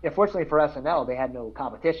 Yeah, fortunately for SNL, they had no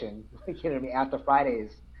competition. You know what I mean? After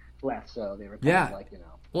Fridays left, so they were kind of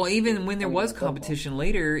Well, even when there was competition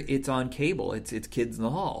later, it's on cable. It's Kids in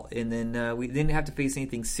the Hall, and then we didn't have to face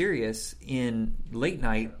anything serious in late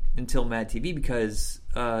night until Mad TV because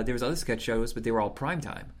there was other sketch shows, but they were all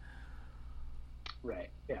primetime. Right.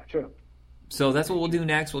 Yeah. True. So that's what we'll do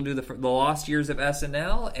next. We'll do the lost years of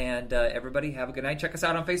SNL, and everybody have a good night. Check us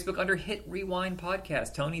out on Facebook under Hit Rewind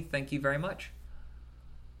Podcast. Tony, thank you very much.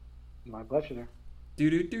 My pleasure.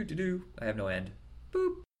 Do. I have no end.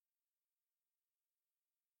 Boop.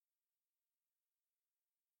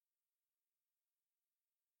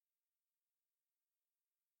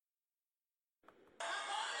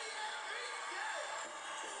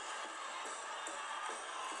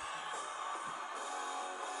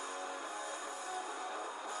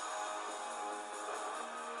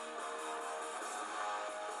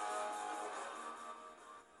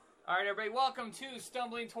 All right, everybody, welcome to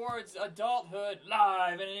Stumbling Towards Adulthood,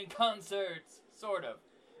 live and in concerts, sort of.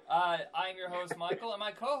 I'm your host, Michael, and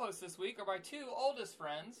my co-hosts this week are my 2 oldest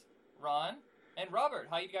friends, Ron and Robert.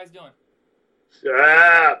 How you guys doing?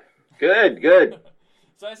 Good.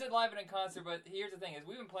 So I said live and in concert, but here's the thing, is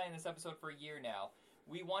we've been playing this episode for a year now.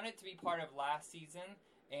 We want it to be part of last season,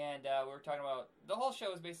 and we were talking about, the whole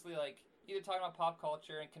show is basically either talking about pop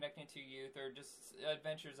culture and connecting to youth, or just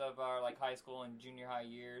adventures of our high school and junior high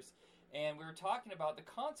years. And we were talking about the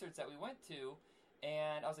concerts that we went to,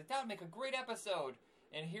 and I was like, that would make a great episode.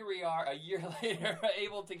 And here we are, a year later,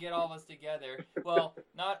 able to get all of us together. Well,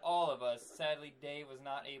 not all of us. Sadly, Dave was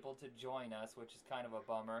not able to join us, which is kind of a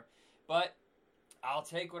bummer. But I'll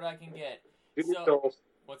take what I can get. So,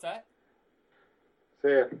 what's that?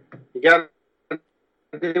 So, you got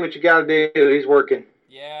to do what you got to do. He's working.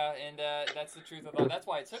 Yeah, and that's the truth of it. That's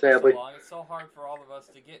why it took us Sadly. so long. It's so hard for all of us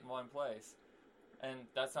to get in one place. And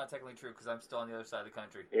that's not technically true because I'm still on the other side of the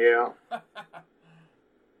country. Yeah.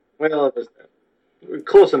 Well, it was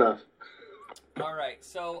close enough. All right,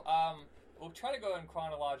 so we'll try to go in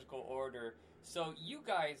chronological order. So you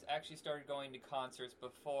guys actually started going to concerts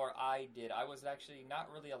before I did. I was actually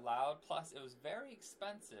not really allowed. Plus, it was very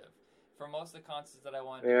expensive for most of the concerts that I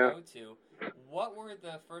wanted to go to. What were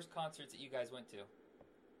the first concerts that you guys went to?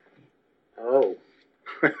 Oh.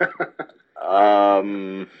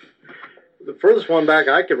 The furthest one back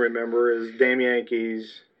I can remember is Damn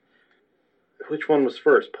Yankees. Which one was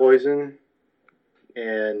first? Poison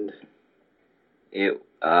and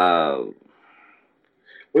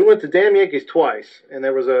we went to Damn Yankees twice, and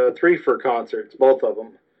there was a 3 for concerts, both of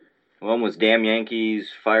them. One was Damn Yankees,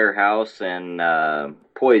 Firehouse, and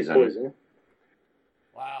Poison.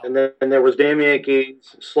 Wow. And then there was Damn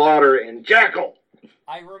Yankees, Slaughter, and Jackal.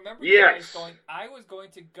 I remember you guys going. I was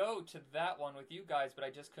going to go to that one with you guys, but I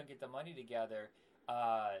just couldn't get the money together.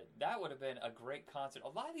 That would have been a great concert. A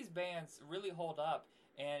lot of these bands really hold up,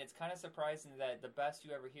 and it's kind of surprising that the best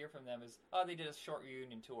you ever hear from them is, oh, they did a short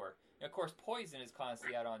reunion tour. And of course, Poison is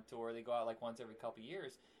constantly out on tour. They go out like once every couple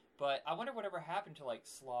years. But I wonder whatever happened to like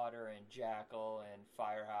Slaughter and Jackal and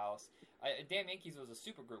Firehouse. Damn Yankees was a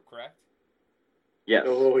super group, correct? Yes.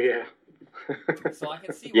 Oh, yeah. So I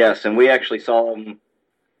can see. Yes, and we actually saw them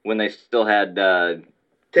when they still had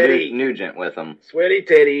Teddy Nugent with them. Sweaty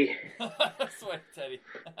Teddy. Sweaty Teddy.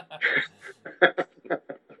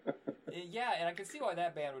 Yeah, and I can see why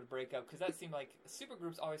that band would break up, because that seemed like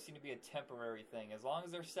supergroups always seem to be a temporary thing. As long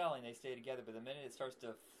as they're selling, they stay together. But the minute it starts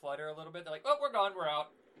to flutter a little bit, they're like, "Oh, we're gone, we're out."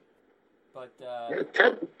 But yeah,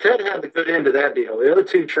 Ted had the good end of that deal. The other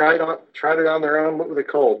two tried it on their own. What were they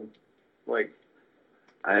called? Like,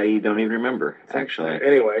 I don't even remember, actually.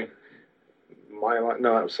 Anyway, no,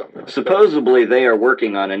 that was something else. Supposedly, they are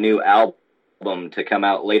working on a new album to come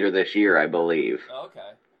out later this year, I believe.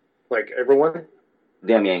 Okay. Like everyone?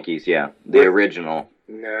 Damn Yankees, yeah. The original.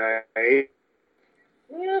 Nice.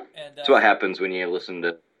 And, that's what happens when you listen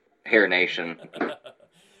to Hair Nation.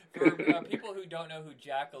 For people who don't know who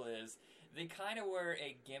Jackal is, they kind of were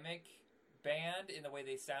a gimmick band in the way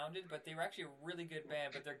they sounded, but they were actually a really good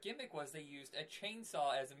band. But their gimmick was they used a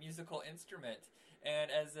chainsaw as a musical instrument. And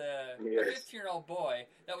as a 15-year-old boy,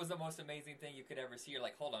 that was the most amazing thing you could ever see. You're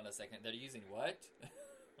like, hold on a second, they're using what?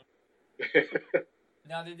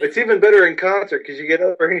 Now, it's even better in concert because you get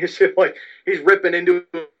over and you see like he's ripping into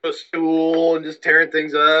a stool and just tearing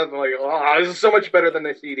things up. I'm like, oh, this is so much better than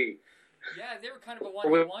the CD. Yeah, they were kind of a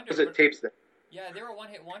one-hit wonder. Was it tapes then? Yeah, they were a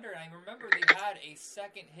one-hit wonder, and I remember they had a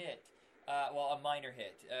second hit, a minor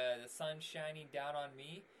hit, "The Sun Shining Down on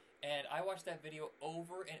Me," and I watched that video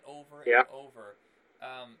over and over and over.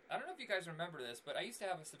 I don't know if you guys remember this, but I used to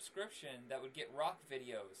have a subscription that would get rock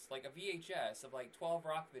videos, like a VHS of like 12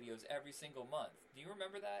 rock videos every single month. Do you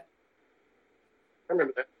remember that? I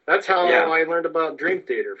remember that. That's how I learned about Dream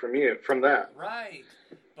Theater from that. Right.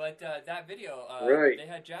 But that video, they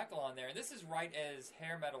had Jackal on there. And this is right as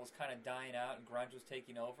hair metal was kind of dying out and grunge was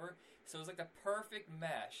taking over. So it was like the perfect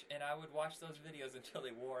mesh. And I would watch those videos until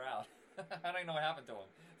they wore out. I don't even know what happened to them.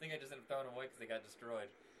 I think I just ended up throwing them away because they got destroyed.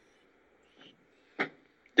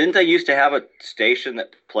 Didn't they used to have a station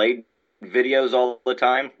that played videos all the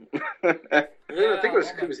time? I think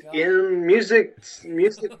it was in music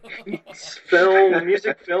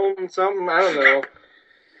film, something. I don't know.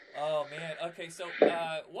 Oh man. Okay, so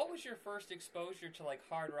what was your first exposure to like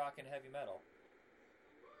hard rock and heavy metal?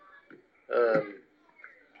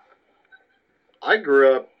 I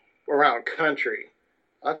grew up around country.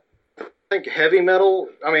 I think heavy metal.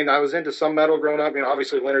 I mean, I was into some metal growing up. You know,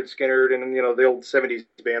 obviously Leonard Skinner and the old '70s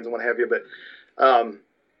bands and what have you. But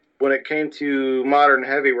when it came to modern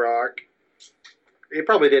heavy rock, it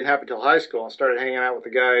probably didn't happen until high school. I started hanging out with the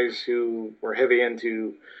guys who were heavy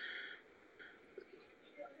into.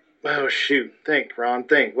 Oh shoot! Think, Ron.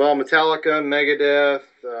 Think. Well, Metallica, Megadeth,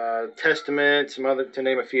 Testament, some other, to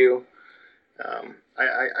name a few.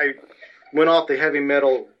 I went off the heavy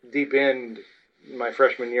metal deep end my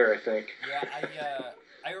freshman year, I think. Yeah,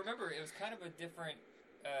 I remember it was kind of a different.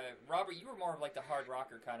 Robert, you were more of like the hard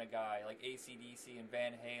rocker kind of guy, like AC/DC and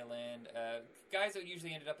Van Halen, guys that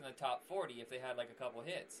usually ended up in the top 40 if they had like a couple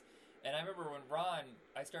hits. And I remember when Ron,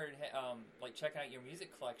 I started like checking out your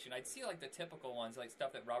music collection, I'd see like the typical ones, like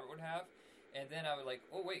stuff that Robert would have, and then I would like,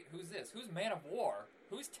 oh wait, who's this? Who's Man of War?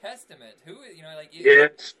 Who's Testament? Who, like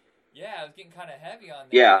yes. Yeah, I was getting kind of heavy on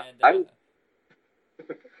that. Yeah, and,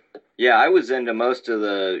 I was into most of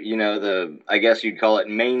the, I guess you'd call it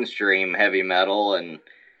mainstream heavy metal, and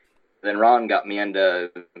then Ron got me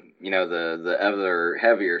into, the other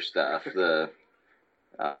heavier stuff. Uh,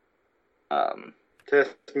 um,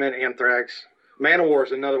 Testament, Anthrax, Manowar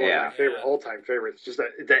is another one of my favorite all-time favorites. Just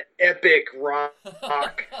that epic rock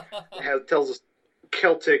tells us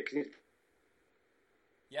Celtic.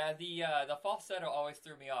 Yeah, the falsetto always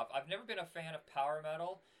threw me off. I've never been a fan of power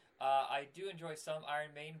metal. I do enjoy some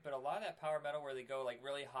Iron Maiden, but a lot of that power metal where they go like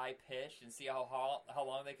really high pitched and see how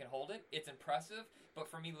long they can hold it, it's impressive. But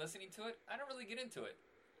for me listening to it, I don't really get into it.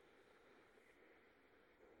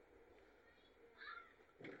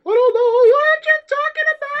 I don't know what you're talking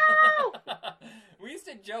about. We used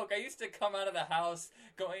to joke. I used to come out of the house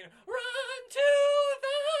going, "Run to the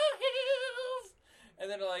hills," and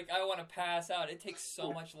then like I want to pass out. It takes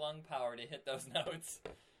so much lung power to hit those notes.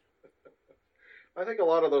 I think a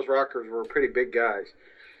lot of those rockers were pretty big guys.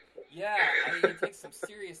 Yeah, I mean, it takes some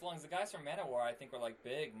serious lungs. The guys from Manowar, I think, were like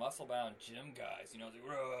big, muscle-bound gym guys. You know,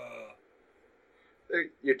 They're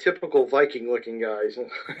your typical Viking-looking guys.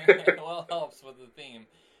 Well, it helps with the theme.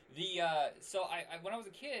 So I when I was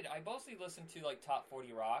a kid, I mostly listened to like top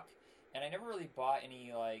 40 rock, and I never really bought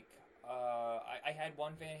any like. I had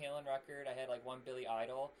one Van Halen record. I had like one Billy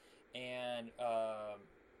Idol, and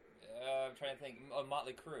I'm trying to think,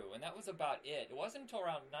 Motley Crue, and that was about it. It wasn't until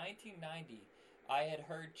around 1990 I had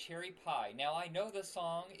heard Cherry Pie. Now I know the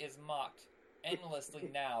song is mocked endlessly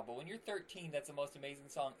now, but when you're 13, that's the most amazing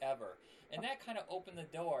song ever, and that kind of opened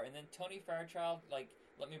the door. And then Tony Fairchild like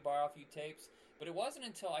let me borrow a few tapes. But it wasn't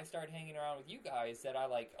until I started hanging around with you guys that I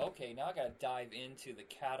like, okay, now I got to dive into the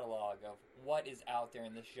catalog of what is out there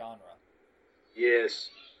in this genre. Yes.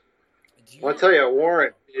 I'll tell you,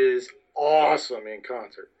 Warrant is awesome in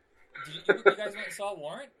concert. You guys went and saw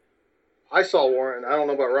Warrant? I saw Warrant. I don't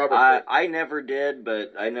know about Robert. I never did,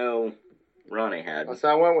 but I know Ronnie had. So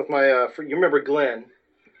I went with my, you remember Glenn?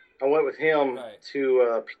 I went with him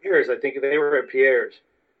to Pierre's. I think they were at Pierre's.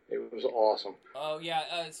 It was awesome. Oh,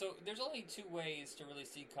 yeah. So there's only two ways to really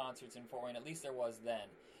see concerts in Fort Wayne. At least there was then.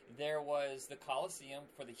 There was the Coliseum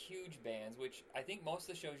for the huge bands, which I think most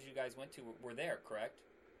of the shows you guys went to were there, correct?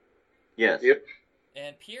 Yes. Yep.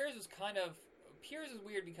 And Pierre's is Pierre's is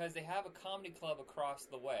weird because they have a comedy club across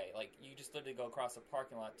the way. Like, you just literally go across the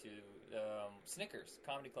parking lot to Snickers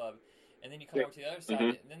Comedy Club, and then you come over to the other side,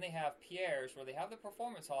 and then they have Pierre's where they have the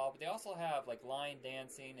performance hall, but they also have like line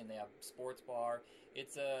dancing and they have sports bar.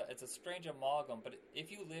 It's a strange amalgam, but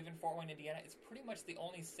if you live in Fort Wayne, Indiana, it's pretty much the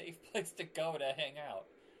only safe place to go to hang out.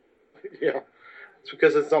 Yeah, it's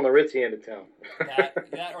because it's on the ritzy end of town.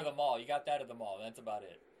 that or the mall. You got that at the mall. That's about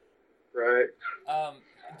it. Right.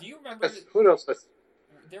 Do you remember? Who else?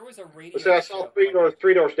 There was a radio show. I saw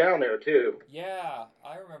three doors down there too. Yeah,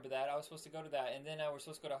 I remember that. I was supposed to go to that, and then I was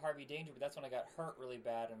supposed to go to Harvey Danger, but that's when I got hurt really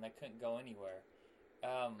bad and I couldn't go anywhere.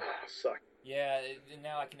 Suck. Yeah, and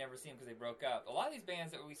now I can never see them because they broke up. A lot of these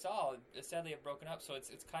bands that we saw sadly have broken up, so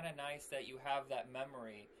it's kind of nice that you have that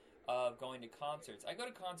memory of going to concerts. I go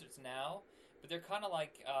to concerts now, but they're kind of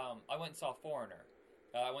like I went and saw Foreigner.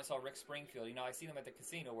 I went and saw Rick Springfield. You know, I see them at the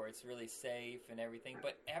casino where it's really safe and everything,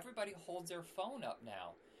 but everybody holds their phone up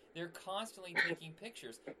now. They're constantly taking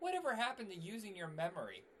pictures. Whatever happened to using your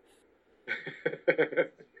memory?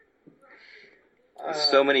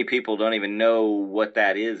 So many people don't even know what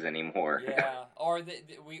that is anymore. Yeah, or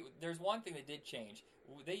there's one thing that did change.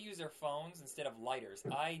 They use their phones instead of lighters.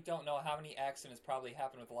 I don't know how many accidents probably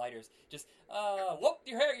happened with lighters. Just, whoop,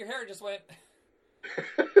 your hair just went...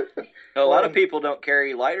 A lot of people don't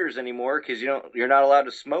carry lighters anymore because you're not allowed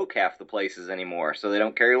to smoke half the places anymore, so they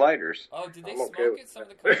don't carry lighters. Oh, did they smoke at some of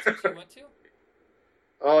the concerts you went to?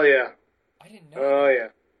 Oh yeah. I didn't know. Oh that.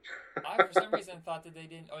 Yeah. I for some reason thought that they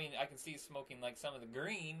didn't. I mean, I can see smoking like some of the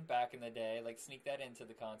green back in the day, like sneak that into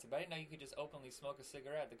the concert. But I didn't know you could just openly smoke a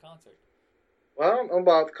cigarette at the concert. Well,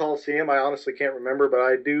 about the Coliseum, I honestly can't remember, but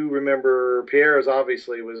I do remember Pierre's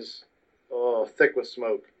obviously was thick with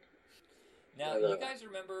smoke. Now, you guys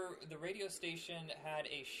remember the radio station had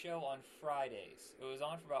a show on Fridays. It was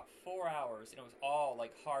on for about 4 hours, and it was all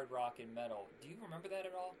like hard rock and metal. Do you remember that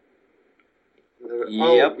at all?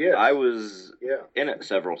 Yep, yes. I was in it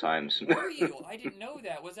several times. Were you? I didn't know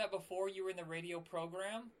that. Was that before you were in the radio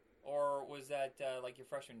program, or was that like your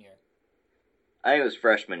freshman year? I think it was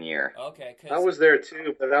freshman year. Okay, I was there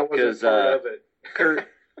too, but that wasn't part of it.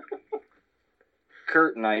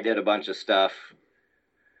 Kurt and I did a bunch of stuff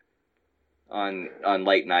on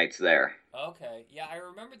late nights there. Okay, yeah, I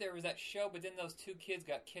remember there was that show, but then those two kids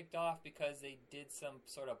got kicked off because they did some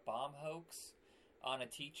sort of bomb hoax on a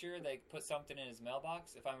teacher. They put something in his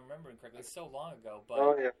mailbox, if I'm remembering correctly. It's so long ago, but...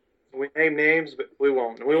 Oh, yeah. We name names, but we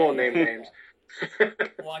won't. We won't name names.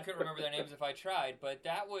 Well, I couldn't remember their names if I tried, but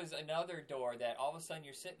that was another door that all of a sudden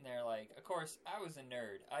you're sitting there like, of course, I was a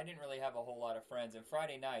nerd. I didn't really have a whole lot of friends, and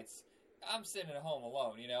Friday nights, I'm sitting at home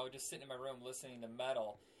alone, just sitting in my room listening to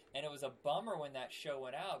metal. And it was a bummer when that show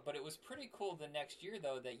went out, but it was pretty cool the next year,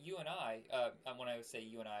 though, that you and I, when I say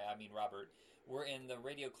you and I mean Robert, were in the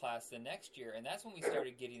radio class the next year, and that's when we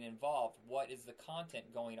started getting involved. What is the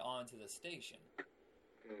content going on to the station?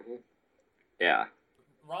 Mm-hmm. Yeah.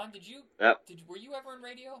 Ron, did you? Yep. Were you ever in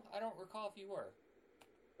radio? I don't recall if you were.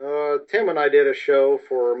 Tim and I did a show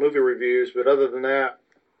for movie reviews, but other than that,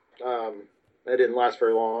 that didn't last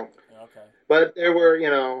very long. Okay. But there were,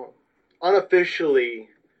 unofficially,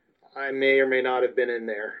 I may or may not have been in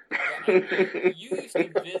there. Yeah, you used to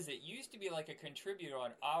visit. You used to be like a contributor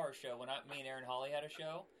on our show when me and Aaron Hawley had a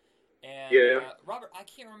show. And Robert, I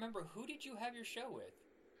can't remember, who did you have your show with?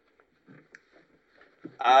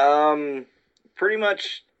 Pretty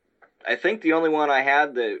much, I think the only one I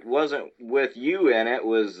had that wasn't with you in it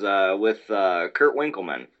was with Kurt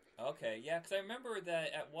Winkleman. Okay, yeah, because I remember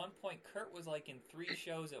that at one point Kurt was like in 3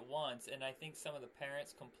 shows at once, and I think some of the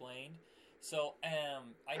parents complained. So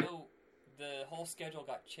I know the whole schedule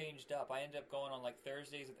got changed up. I ended up going on like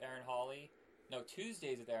Tuesdays with Aaron Hawley,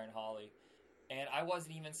 and I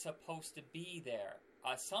wasn't even supposed to be there.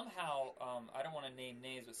 Somehow, I don't want to name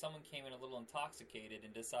names, but someone came in a little intoxicated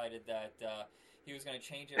and decided that he was going to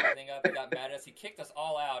change everything up. He got mad at us. He kicked us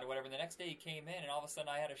all out or whatever. The next day he came in, and all of a sudden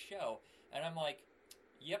I had a show. And I'm like,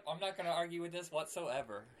 yep, I'm not going to argue with this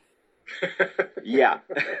whatsoever. Yeah.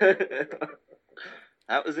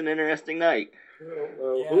 That was an interesting night. I don't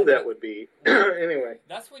know who that would be. Anyway.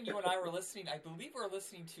 That's when you and I were listening. I believe we were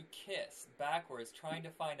listening to Kiss backwards, trying to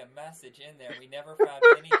find a message in there. We never found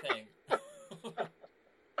anything.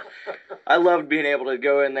 I loved being able to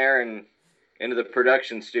go in there and into the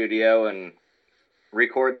production studio and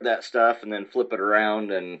record that stuff and then flip it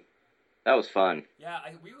around, and that was fun. Yeah,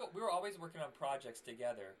 we were always working on projects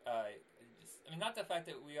together. Not the fact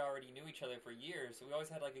that we already knew each other for years. We always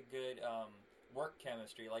had like a good work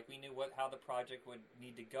chemistry. Like we knew how the project would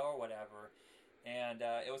need to go or whatever. And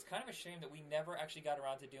it was kind of a shame that we never actually got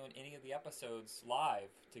around to doing any of the episodes live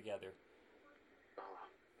together.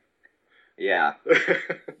 Yeah.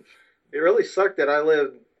 It really sucked that I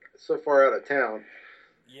lived so far out of town.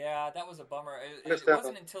 Yeah, that was a bummer. It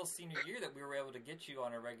wasn't until senior year that we were able to get you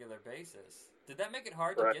on a regular basis. Did that make it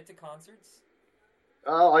hard to get to concerts?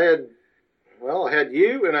 Oh, I had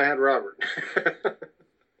you and I had Robert.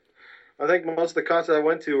 I think most of the concerts I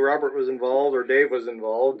went to, Robert was involved or Dave was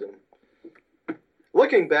involved. And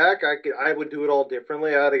looking back, I would do it all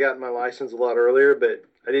differently. I would have gotten my license a lot earlier, but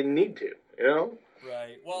I didn't need to,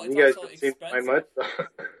 Right. Well, you guys also didn't seem to mind much.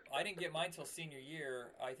 I didn't get mine till senior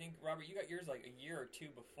year. I think, Robert, you got yours like a year or 2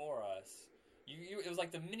 before us. It was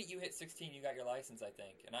like the minute you hit 16, you got your license, I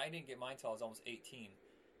think. And I didn't get mine till I was almost 18.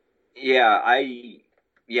 Yeah,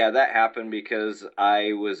 that happened because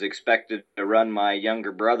I was expected to run my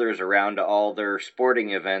younger brothers around to all their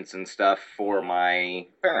sporting events and stuff for my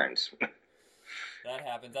parents. That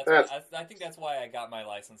happens. I think that's why I got my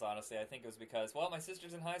license, honestly. I think it was because, my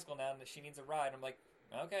sister's in high school now and she needs a ride. I'm like,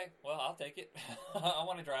 okay, well, I'll take it. I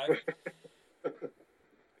want to drive. But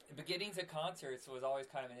getting to concerts was always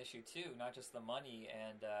kind of an issue, too. Not just the money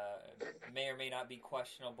and may or may not be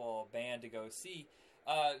questionable band to go see.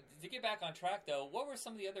 To get back on track, though, what were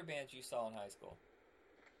some of the other bands you saw in high school?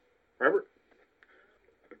 Robert?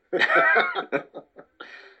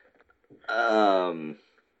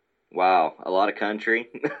 Wow, a lot of country.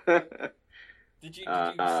 Did you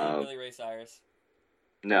see Billy Ray Cyrus?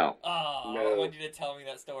 No. Oh, No. I wanted you to tell me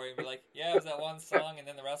that story and be like, yeah, it was that one song, and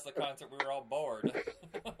then the rest of the concert we were all bored.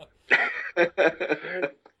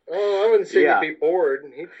 I wouldn't say he'd be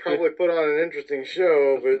bored. He'd probably put on an interesting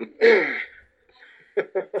show, but...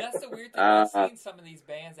 That's the weird thing about seeing some of these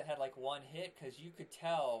bands that had like one hit, because you could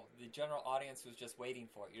tell the general audience was just waiting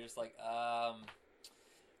for it. You're just like, all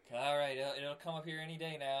right, it'll come up here any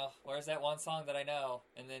day now. Where's that one song that I know?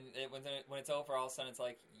 And then when it's over, all of a sudden it's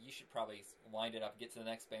like, you should probably wind it up and get to the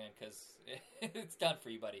next band, because it's done for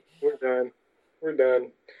you, buddy. We're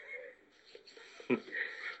done.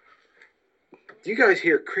 Do you guys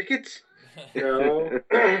hear crickets? No.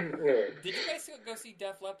 Did you guys go see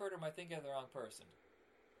Def Leppard, or am I thinking of the wrong person?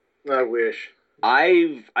 I wish.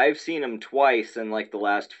 I've seen them twice in like the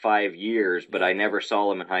last 5 years, but I never saw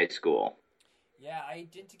them in high school. Yeah, I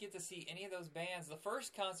didn't get to see any of those bands. The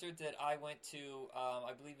first concert that I went to,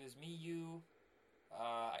 I believe it was me, you.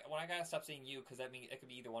 When I gotta stop saying you, because that means it could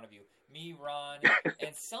be either one of you. Me, Ron,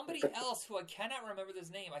 and somebody else who I cannot remember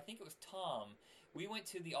his name. I think it was Tom. We went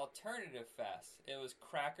to the Alternative Fest. It was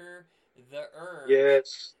Cracker, The Urge.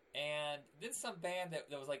 Yes. And then some band that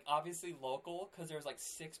was like obviously local because there was like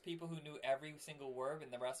 6 people who knew every single word,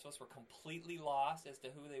 and the rest of us were completely lost as to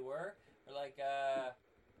who they were. We're like, yeah,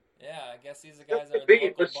 I guess these are guys that are the local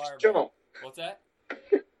Let's bar just band. jump. What's that?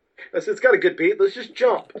 I said, it's got a good beat. Let's just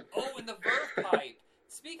jump. Oh, and the Verve Pipe.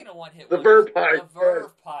 Speaking of one hit The wonders, Verve Pipe. The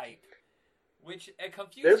Verve Pipe, which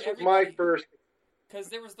confused This was everybody. my first. Because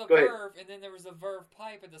there was the Go ahead. Verve, and then there was the Verve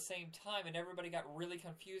Pipe at the same time, and everybody got really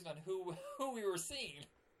confused on who we were seeing.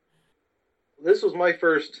 This was my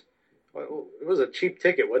first. It was a cheap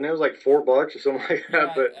ticket, wasn't it? It was like $4 or something like that.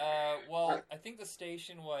 Yeah, But well, I think the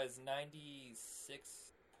station was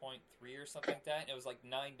 96.3 or something like that, and it was like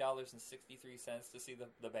 $9.63 to see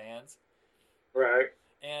the bands. right.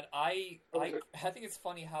 And I think it's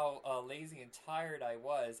funny how lazy and tired I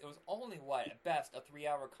was. It was only, at best, a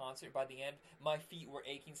 3-hour concert. By the end, my feet were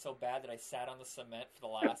aching so bad that I sat on the cement for the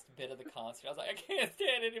last bit of the concert. I was like, I can't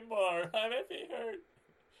stand anymore. My feet hurt.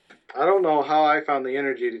 I don't know how I found the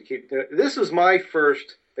energy to keep doing it. This was my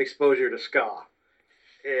first exposure to ska.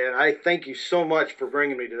 And I thank you so much for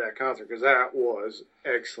bringing me to that concert because that was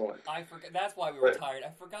excellent. I forgot. That's why we were tired.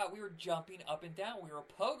 I forgot we were jumping up and down. We were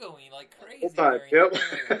pogoing like crazy. Whole time, during the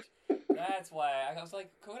Urge. That's why I was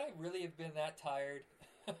like, could I really have been that tired?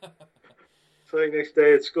 So like next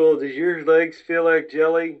day at school, does your legs feel like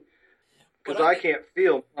jelly? Because But I I think- can't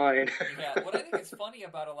feel mine. Yeah, what I think is funny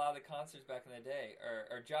about a lot of the concerts back in the day,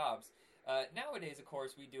 or jobs, nowadays, of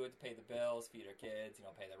course, we do it to pay the bills, feed our kids,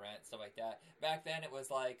 pay the rent, stuff like that. Back then, it was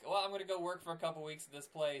like, well, I'm going to go work for a couple weeks at this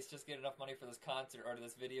place, just get enough money for this concert or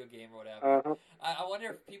this video game or whatever. Uh-huh. I wonder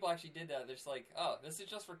if people actually did that. They're just like, oh, this is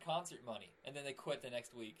just for concert money, and then they quit the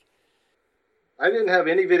next week. I didn't have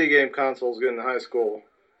any video game consoles in high school,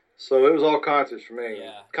 so it was all concerts for me.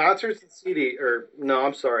 Yeah. Concerts and CD, or no,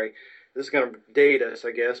 I'm sorry. This is going to date us,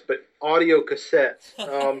 I guess, but audio cassettes.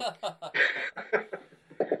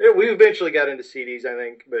 We eventually got into CDs, I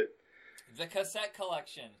think, but The cassette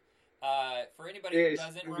collection. For anybody who Yes.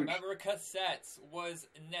 doesn't remember, cassettes was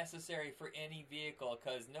necessary for any vehicle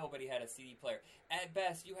because nobody had a CD player. At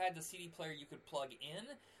best, you had the CD player you could plug in,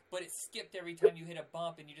 but it skipped every time you hit a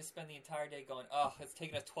bump, and you just spend the entire day going, oh, it's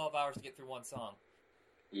taking us 12 hours to get through one song.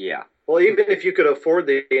 Yeah. well, even if you could afford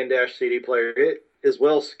the in-dash CD player, it as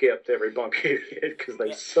well skipped every bump you hit because they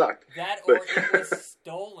Yeah. sucked. That or But- it was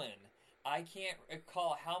stolen. I can't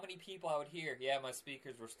recall how many people I would hear, yeah, my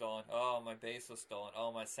speakers were stolen. Oh, my bass was stolen.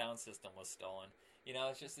 Oh, my sound system was stolen. It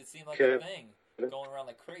seemed like a Okay. thing going around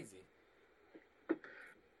like crazy.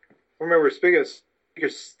 Remember, speaking of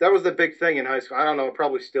speakers, that was the big thing in high school. I don't know, it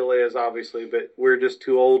probably still is, obviously, but we're just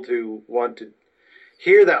too old to want to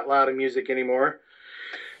hear that loud of music anymore.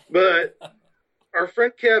 But our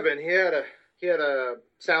friend Kevin, he had a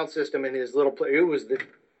sound system in his little place. It was the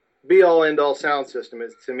be-all, end-all sound system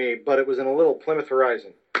to me, but it was in a little Plymouth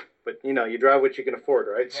Horizon. But, you drive what you can afford,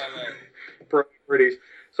 right? Right. Priorities.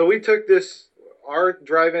 So we took this, our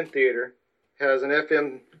drive-in theater has an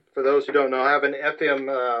FM, for those who don't know, have an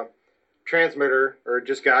FM transmitter, or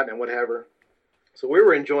just gotten it, whatever. So we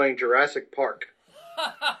were enjoying Jurassic Park.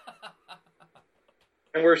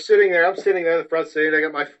 And we're sitting there, I'm sitting there in the front seat, I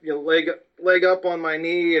got my leg up on my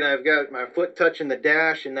knee, and I've got my foot touching the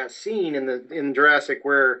dash, and that scene in Jurassic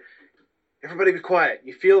where everybody be quiet.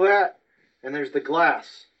 You feel that? And there's the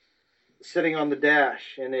glass sitting on the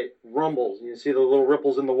dash, and it rumbles. You see the little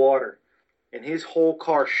ripples in the water. And his whole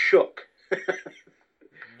car shook.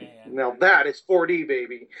 Man. Now that is 4D,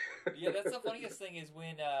 baby. Yeah, that's the funniest thing is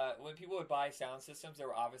when people would buy sound systems, they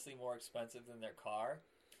were obviously more expensive than their car.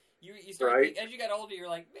 You start Right. as you got older, you're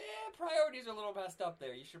like, man, priorities are a little messed up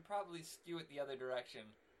there. You should probably skew it the other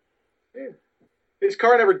direction. Yeah. His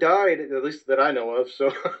car never died, at least that I know of,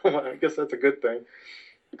 so I guess that's a good thing.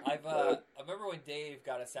 I remember when Dave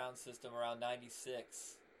got a sound system around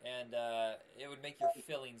 '96, and it would make your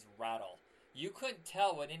fillings rattle. You couldn't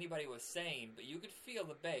tell what anybody was saying, but you could feel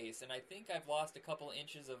the bass. And I think I've lost a couple of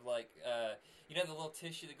inches of the little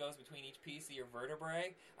tissue that goes between each piece of your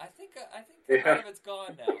vertebrae. I think part of it's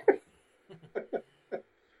gone now.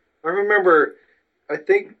 I remember, I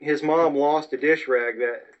think his mom lost a dish rag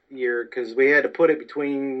that year because we had to put it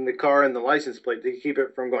between the car and the license plate to keep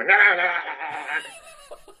it from going.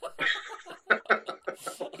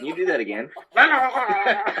 Can you do that again?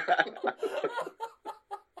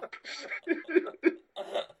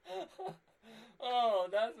 Oh,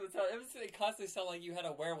 that's what's it was constantly sound like you had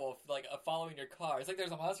a werewolf following your car. It's like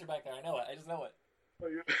there's a monster back there. I know it. I just know it.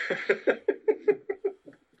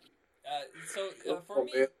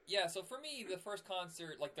 For me, the first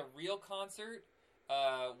concert, like the real concert,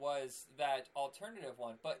 was that alternative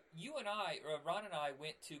one. But you and I, Ron and I,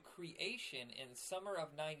 went to Creation in summer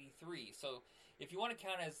of '93. So if you want to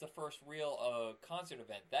count it as the first real concert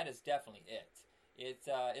event, that is definitely it. It's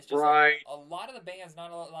just Right. a lot of the bands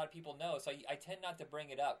not a lot of people know, so I tend not to bring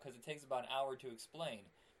it up because it takes about an hour to explain.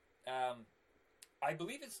 I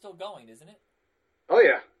believe it's still going, isn't it? Oh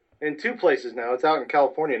yeah, in 2 places now. It's out in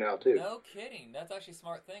California now too. No kidding. That's actually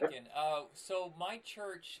smart thinking. So my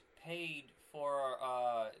church paid for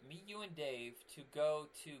me, you, and Dave to go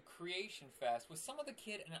to Creation Fest with some other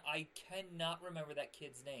kid, and I cannot remember that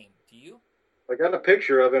kid's name. Do you? I got a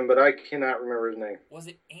picture of him, but I cannot remember his name. Was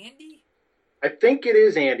it Andy? I think it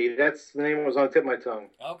is Andy. That's the name that was on the tip of my tongue.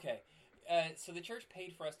 Okay. So the church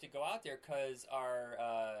paid for us to go out there because our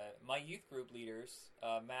my youth group leaders,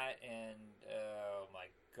 Matt and oh my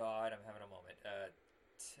God, I'm having a moment.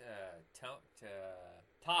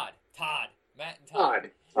 Todd, Matt and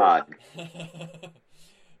Todd. Odd.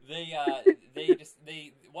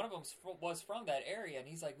 they one of them was from that area, and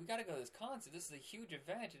he's like, we got to go to this concert. This is a huge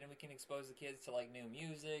event, and then we can expose the kids to like new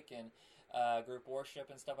music and group worship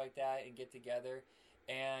and stuff like that, and get together.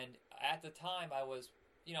 And at the time, I was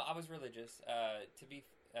religious. I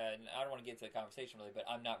don't want to get into the conversation really, but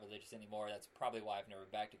I'm not religious anymore. That's probably why I've never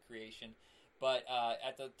been back to Creation. But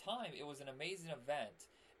at the time, it was an amazing event.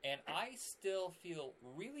 And I still feel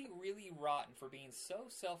really, really rotten for being so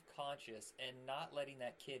self-conscious and not letting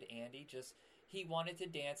that kid, Andy, he wanted to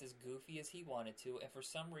dance as goofy as he wanted to. And for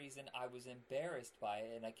some reason, I was embarrassed by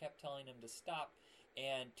it. And I kept telling him to stop.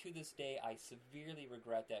 And to this day, I severely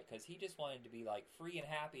regret that because he just wanted to be like free and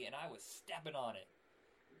happy. And I was stepping on it.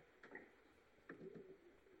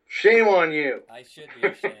 Shame on you. I should be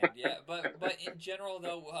ashamed. Yeah, but in general,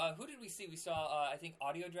 though, who did we see? We saw, I think,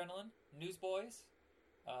 Audio Adrenaline, Newsboys.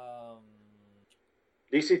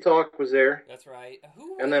 DC Talk was there. That's right.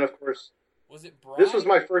 Who? And then, of course, was it Brian? this was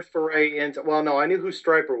my first foray into. Well, no, I knew who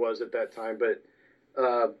Striper was at that time, but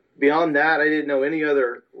beyond that, I didn't know any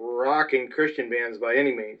other rocking Christian bands by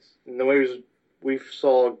any means. And then we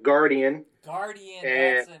saw Guardian,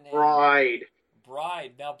 and that's a name. Bride.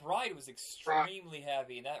 Now, Bride was extremely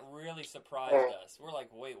heavy, and that really surprised us. We're like,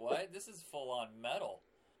 wait, what? This is full-on metal.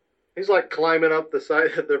 He's like climbing up the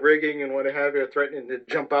side of the rigging and what have you, threatening to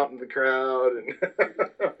jump out in the crowd. And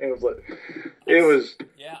it was.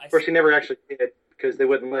 Yeah. Of course, he never actually did because they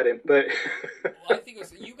wouldn't let him. But well, I think it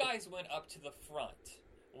was you guys went up to the front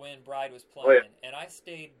when Bride was playing, oh, yeah. And I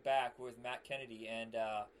stayed back with Matt Kennedy. And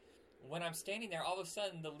when I'm standing there, all of a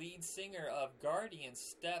sudden, the lead singer of Guardian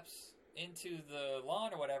steps into the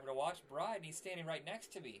lawn or whatever to watch Bride, and he's standing right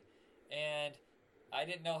next to me, and I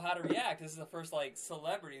didn't know how to react. This is the first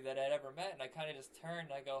celebrity that I'd ever met, and I kind of just turned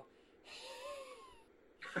and I go,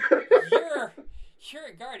 "You're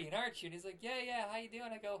a Guardian, aren't you?" And he's like, "Yeah. How you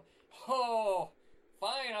doing?" I go, "Oh,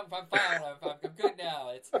 fine. I'm fine. I'm good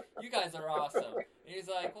now. You guys are awesome." And he's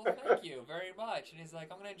like, "Well, thank you very much." And he's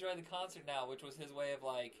like, "I'm gonna enjoy the concert now," which was his way of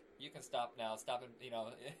you can stop now. Stop and you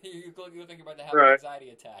look like you're about to have an anxiety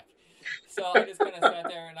attack. So I just kind of sat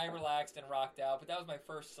there and I relaxed and rocked out. But that was my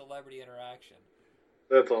first celebrity interaction.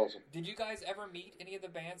 That's awesome. Did you guys ever meet any of the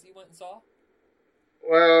bands you went and saw?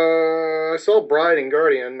 Well, I saw Bride and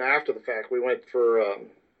Guardian after the fact. We went for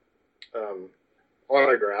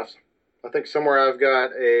autographs. I think somewhere I've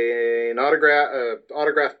got an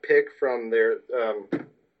autograph pic from their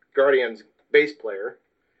Guardian's bass player,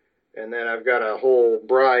 and then I've got a whole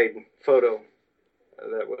Bride photo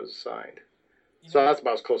that was signed. So that's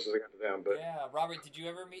about as close as I got to them. But yeah, Robert, did you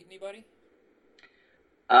ever meet anybody?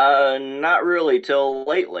 Not really till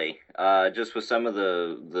lately. Just with some of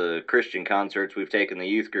the Christian concerts we've taken the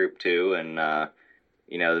youth group to, and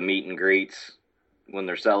the meet and greets when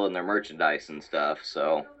they're selling their merchandise and stuff.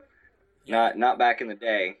 So not back in the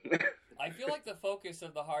day. I feel like the focus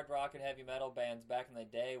of the hard rock and heavy metal bands back in the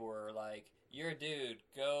day were like, "You're a dude,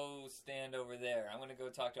 go stand over there. I'm gonna go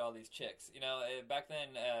talk to all these chicks." Back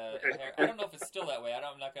then, I don't know if it's still that way.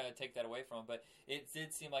 I'm not gonna take that away from them, but it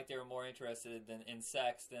did seem like they were more interested in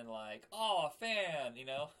sex than a fan.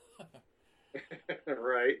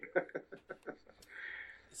 Right.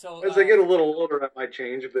 So as I get a little older, that might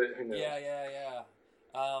change, but who knows? Yeah.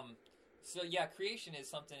 So Creation is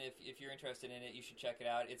something. If you're interested in it, you should check it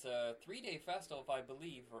out. It's a 3-day festival, if I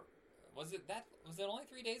believe. Or was it only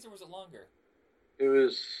 3 days, or was it longer? It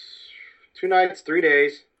was 2 nights, 3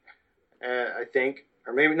 days, I think,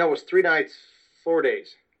 or maybe no, it was 3 nights, 4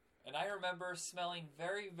 days. And I remember smelling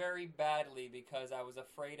very, very badly because I was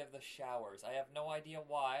afraid of the showers. I have no idea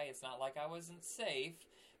why. It's not like I wasn't safe.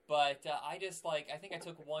 But I think I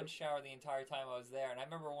took one shower the entire time I was there. And I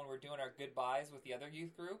remember when we were doing our goodbyes with the other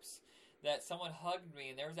youth groups, that someone hugged me,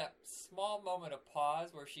 and there was that small moment of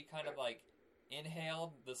pause where she kind of like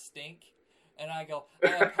inhaled the stink, and I go,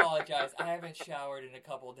 I apologize, I haven't showered in a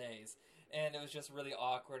couple days, and it was just really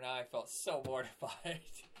awkward, and I felt so mortified.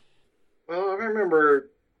 Well, I remember,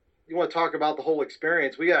 you want to talk about the whole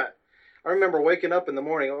experience. I remember waking up in the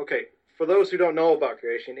morning. Okay, for those who don't know about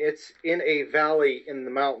Creation, it's in a valley in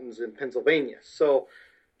the mountains in Pennsylvania. So,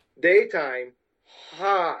 daytime,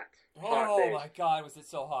 hot days. My God, was it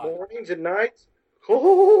so hot. Mornings and nights,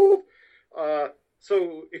 cold.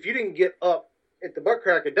 So, if you didn't get up at the butt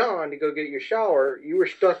crack of dawn to go get your shower, you were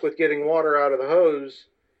stuck with getting water out of the hose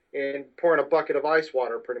and pouring a bucket of ice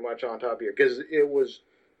water pretty much on top of you, because it was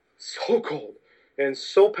so cold and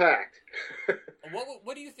so packed.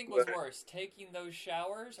 What do you think was worse, taking those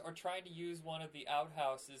showers or trying to use one of the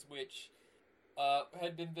outhouses which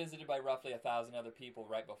had been visited by roughly 1,000 other people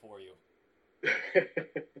right before you?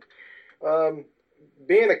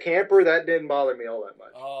 Being a camper, that didn't bother me all that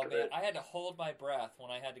much. Oh, man, I had to hold my breath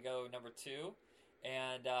when I had to go number 2,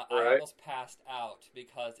 and I Right. almost passed out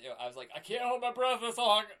because I was like, I can't hold my breath this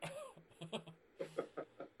long.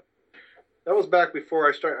 That was back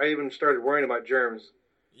before I even started worrying about germs.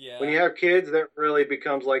 Yeah. When you have kids, that really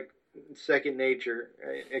becomes like second nature.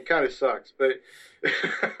 It kind of sucks, but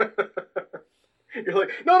you're like,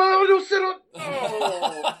 no, don't sit on.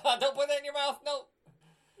 Oh, Don't put that in your mouth. No.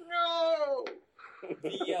 no.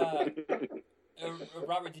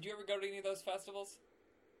 Robert, did you ever go to any of those festivals?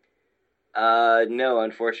 No,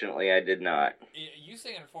 unfortunately, I did not. You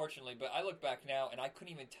say unfortunately, but I look back now and I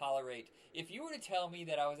couldn't even tolerate. If you were to tell me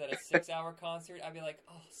that I was at a 6-hour concert, I'd be like,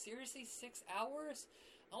 "Oh, seriously, 6 hours?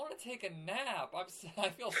 I want to take a nap. I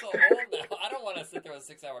feel so old now. I don't want to sit through a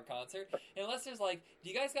 6-hour concert unless there's like, do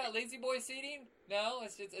you guys got lazy boy seating? No,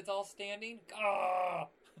 it's all standing. Ah."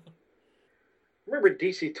 Remember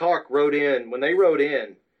DC Talk rode in. When they rode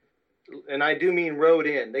in, and I do mean rode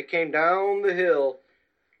in, they came down the hill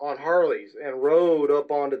on Harleys and rode up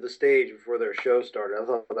onto the stage before their show started. I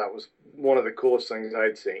thought that was one of the coolest things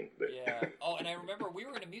I'd seen. But. Yeah. Oh, and I remember we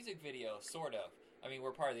were in a music video, sort of. I mean,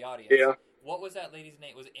 we're part of the audience. Yeah. What was that lady's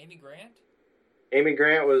name? Was it Amy Grant? Amy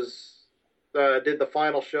Grant did the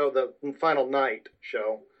final show, the final night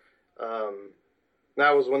show.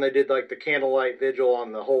 That was when they did like the candlelight vigil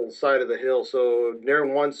on the whole side of the hill. So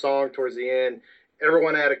during one song towards the end,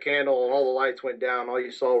 everyone had a candle and all the lights went down. All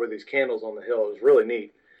you saw were these candles on the hill. It was really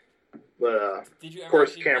neat. But Did you ever of course,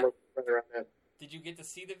 actually camera running around that. Did you get to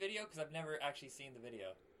see the video? Because I've never actually seen the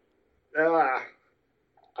video.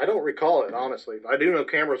 I don't recall it honestly. I do know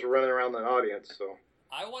cameras were running around that audience. So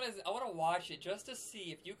I want to watch it just to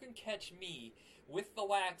see if you can catch me with the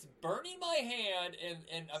wax burning my hand,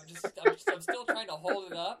 and I'm still trying to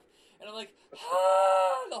hold it up, and I'm like,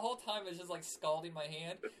 the whole time it's just like scalding my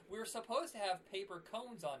hand. We were supposed to have paper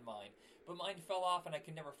cones on mine, but mine fell off and I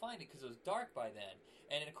could never find it because it was dark by then.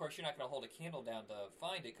 And of course, you're not going to hold a candle down to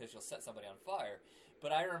find it because you'll set somebody on fire.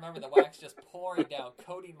 But I remember the wax just pouring down,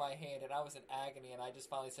 coating my hand, and I was in agony. And I just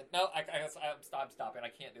finally said, "No, I'm stopping. I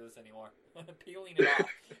can't do this anymore." Peeling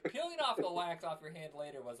off the wax off your hand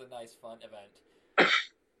later was a nice, fun event.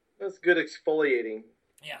 that's good exfoliating.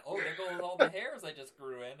 Yeah. Oh, there goes all the hairs I just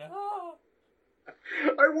grew in. Ah.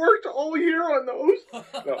 I worked all year on those.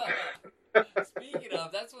 No. Speaking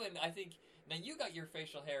of, that's when I think. Now you got your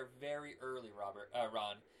facial hair very early,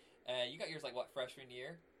 Ron. You got yours like what, freshman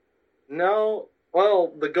year? No,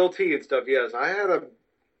 well, the goatee and stuff. Yes, I had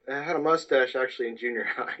a mustache actually in junior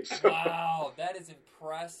high. So. Wow, that is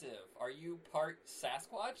impressive. Are you part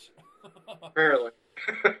Sasquatch? Apparently.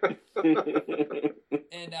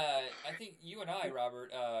 And I think you and I,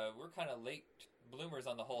 Robert, we're kind of late bloomers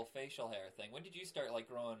on the whole facial hair thing. When did you start like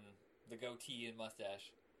growing the goatee and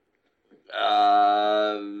mustache?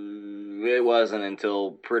 It wasn't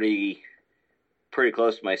until pretty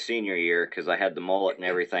close to my senior year because I had the mullet and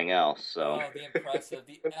everything else. So. Oh, the impressive,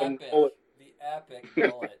 the epic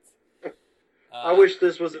mullet. I wish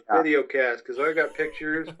this was a video cast because I got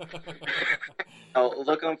pictures. Oh,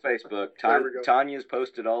 look on Facebook. Tanya's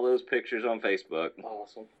posted all those pictures on Facebook.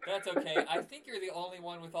 Awesome. That's okay. I think you're the only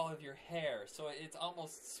one with all of your hair, so it's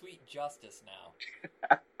almost sweet justice now.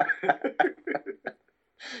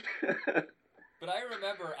 But I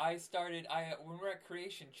remember when we were at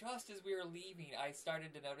Creation, just as we were leaving, I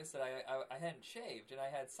started to notice that I hadn't shaved and I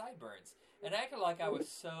had sideburns. And I acted like I was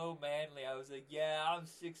so manly. I was like, yeah, I'm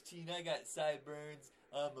 16, I got sideburns,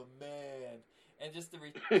 I'm a man. And just the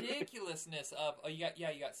ridiculousness of, you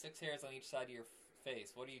got 6 hairs on each side of your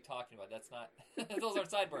face. What are you talking about? That's not, those aren't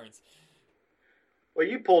sideburns. Well,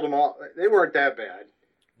 you pulled them off. They weren't that bad.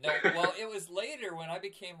 No, well, it was later when I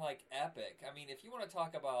became, like, epic. I mean, if you want to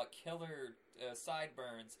talk about killer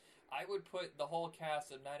sideburns, I would put the whole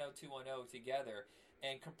cast of 90210 together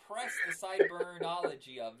and compress the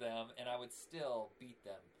sideburnology of them, and I would still beat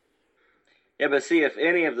them. Yeah, but see, if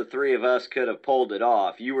any of the three of us could have pulled it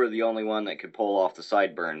off, you were the only one that could pull off the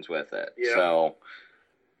sideburns with it. Yeah. So,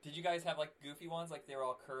 did you guys have like goofy ones, like they were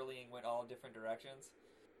all curly and went all different directions?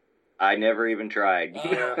 I never even tried.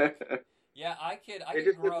 Yeah, I could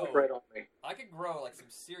just grow. didn't right on me. I could grow like some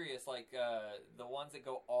serious, like the ones that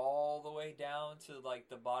go all the way down to like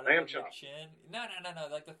the bottom Lamb of chop. your chin. No,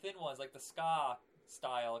 like the thin ones, like the ska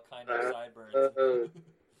style kind of sideburns.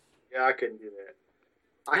 Yeah, I couldn't do that.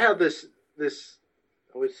 I have this.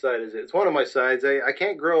 Which side is it? It's one of my sides. I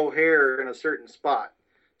can't grow hair in a certain spot.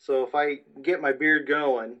 So if I get my beard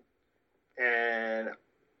going and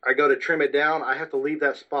I go to trim it down, I have to leave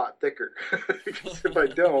that spot thicker. Because if I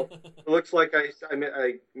don't, it looks like I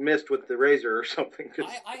missed with the razor or something.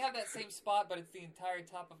 I have that same spot, but it's the entire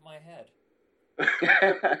top of my head.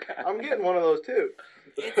 I'm getting one of those too.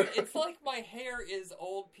 It's like my hair is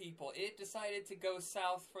old people. It decided to go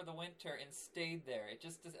south for the winter and stayed there. It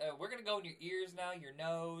just we're gonna go in your ears now, your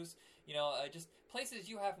nose, just places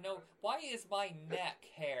you have no. Why is my neck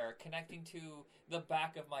hair connecting to the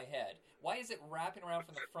back of my head? Why is it wrapping around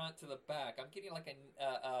from the front to the back? I'm getting like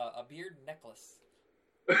a beard necklace.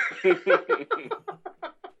 That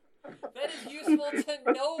is useful to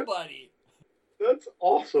nobody. That's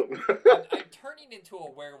awesome. I'm turning into a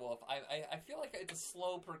werewolf. I feel like it's a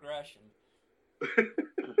slow progression.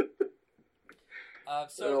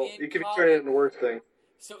 You can turn it into worse things.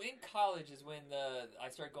 So in college is when I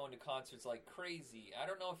started going to concerts like crazy. I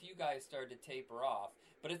don't know if you guys started to taper off,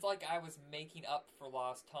 but it's like I was making up for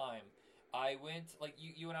lost time. I went, like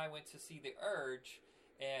you and I went to see The Urge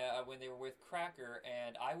when they were with Cracker,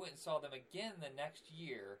 and I went and saw them again the next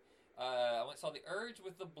year. I went and saw The Urge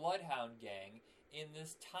with the Bloodhound Gang in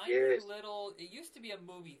this tiny little... It used to be a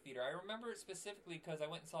movie theater. I remember it specifically because I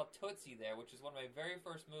went and saw Tootsie there, which is one of my very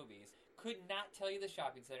first movies. Could not tell you the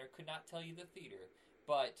shopping center, could not tell you the theater.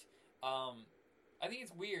 But I think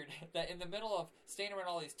it's weird that in the middle of staying around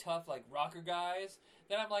all these tough, like, rocker guys,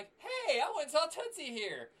 then I'm like, hey, I went and saw Tootsie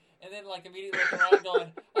here! And then, like, immediately looking around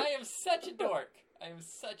going, I am such a dork. I am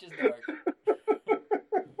such a dork.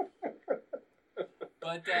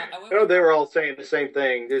 But I know they were all saying the same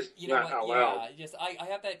thing, just not out loud. Yeah, I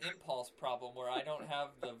have that impulse problem where I don't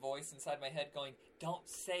have the voice inside my head going, don't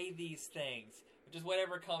say these things. Just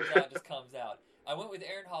whatever comes out just comes out. I went with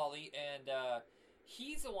Aaron Hawley, and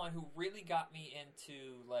he's the one who really got me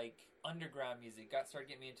into like underground music. Started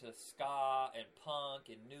getting me into ska and punk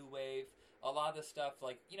and new wave. A lot of the stuff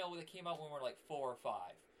that came out when we were like 4 or 5.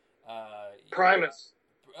 Primus.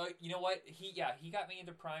 You know what? He got me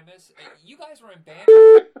into Primus. You guys were in band.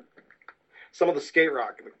 Some of the skate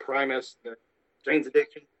rock, the Primus, the Jane's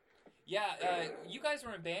Addiction. Yeah, you guys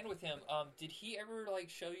were in band with him. Did he ever like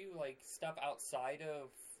show you like stuff outside of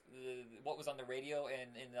what was on the radio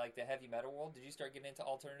and in like the heavy metal world? Did you start getting into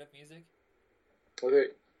alternative music? Okay.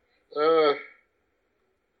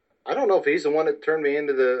 I don't know if he's the one that turned me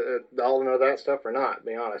into all of that stuff or not, to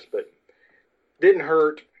be honest, but didn't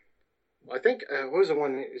hurt. I think what was the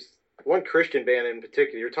one Christian band in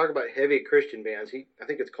particular? You're talking about heavy Christian bands. I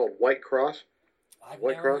think it's called White Cross. I've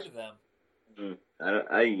never heard of them.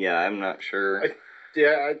 I'm not sure.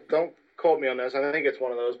 Don't quote me on this. I think it's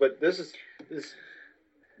one of those. But this is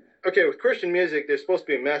okay. With Christian music, there's supposed to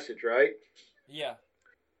be a message, right? Yeah.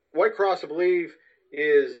 White Cross, I believe,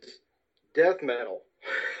 is death metal.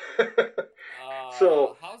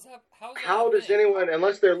 So how does anyone,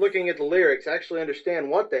 unless they're looking at the lyrics, actually understand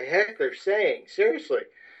what the heck they're saying? Seriously.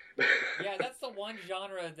 Yeah, that's the one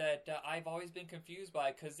genre that I've always been confused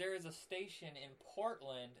by, because there is a station in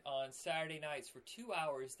Portland on Saturday nights for 2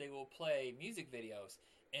 hours. They will play music videos,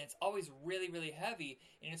 and it's always really, really heavy,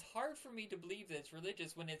 and it's hard for me to believe that it's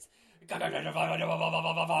religious when it's and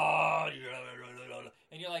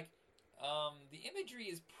you're like, the imagery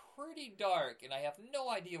is pretty dark, and I have no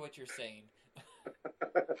idea what you're saying.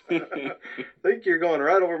 I think you're going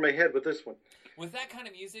right over my head with this one. With that kind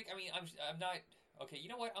of music, I mean, I'm not. Okay, you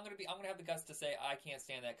know what? I'm gonna have the guts to say I can't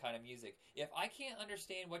stand that kind of music. If I can't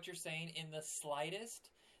understand what you're saying in the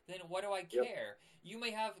slightest, then what do I care? Yep. You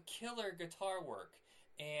may have killer guitar work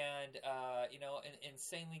and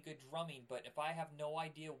insanely good drumming, but if I have no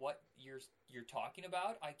idea what you're talking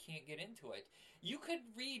about, I can't get into it. You could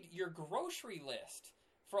read your grocery list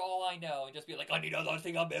for all I know and just be like, I need a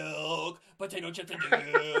thing of milk, potato chips and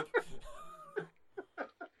dip.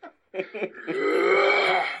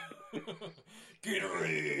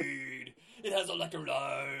 Gatorade. It has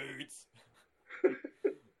electrolytes.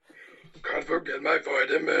 Can't forget my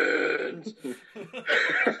vitamins.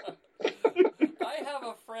 I have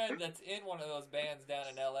have a friend that's in one of those bands down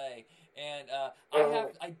in L.A. and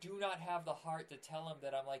I do not have the heart to tell him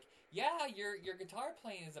that I'm like, yeah, your guitar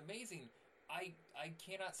playing is amazing. I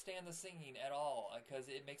cannot stand the singing at all because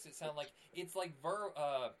it makes it sound like it's like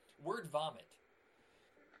word vomit.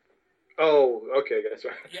 Oh, okay, that's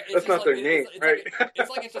right. Yeah, that's not their name, right? It's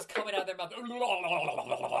like it's just coming out of their mouth.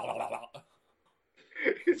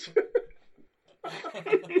 It's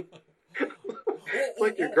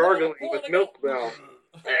like you're gargling with milk now.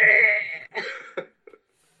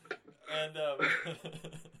 And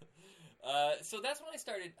so that's when I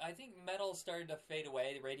started. I think metal started to fade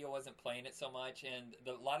away. The radio wasn't playing it so much, and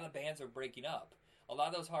a lot of the bands were breaking up. A lot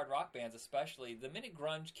of those hard rock bands, especially the minute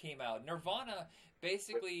grunge came out, Nirvana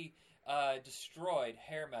basically destroyed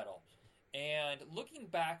hair metal. And looking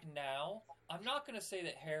back now, I'm not going to say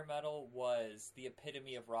that hair metal was the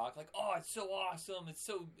epitome of rock. Like, oh, it's so awesome. It's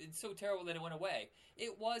so terrible that it went away.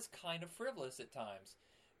 It was kind of frivolous at times.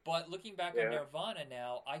 But looking back on Nirvana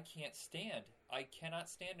now, I cannot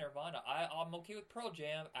stand Nirvana. I'm okay with Pearl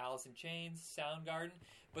Jam, Alice in Chains, Soundgarden.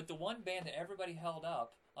 But the one band that everybody held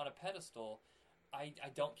up on a pedestal, I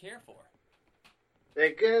don't care for.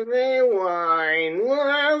 They give me wine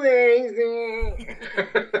while they sing.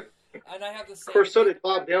 And I have the same. Of course, so did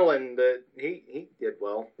Bob Dylan. But he did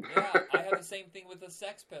well. Yeah, I have the same thing with the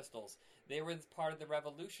Sex Pistols. They were part of the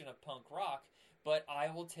revolution of punk rock. But I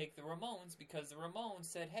will take the Ramones because the Ramones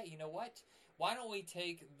said, hey, you know what? Why don't we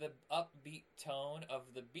take the upbeat tone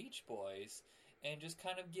of the Beach Boys and just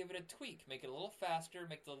kind of give it a tweak, make it a little faster,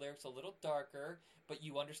 make the lyrics a little darker, but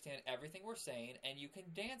you understand everything we're saying and you can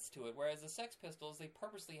dance to it. Whereas the Sex Pistols, they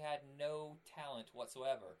purposely had no talent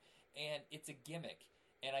whatsoever. And it's a gimmick.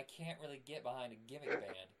 And I can't really get behind a gimmick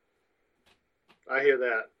band. I hear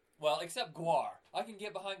that. Well, except Gwar. I can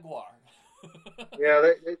get behind Gwar. Yeah,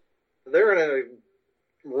 they're in a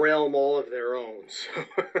realm all of their own. So.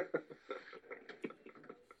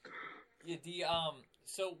 Yeah,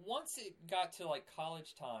 so once it got to like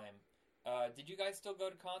college time, did you guys still go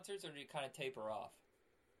to concerts or did you kind of taper off?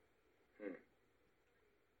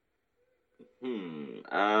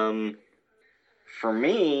 For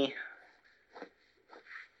me,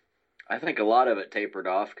 I think a lot of it tapered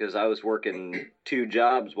off because I was working 2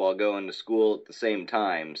 jobs while going to school at the same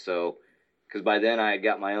time. So, because by then I had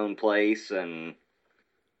got my own place, and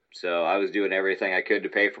so I was doing everything I could to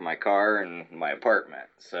pay for my car and my apartment.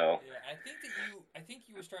 So yeah, I think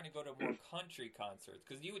you were starting to go to more country concerts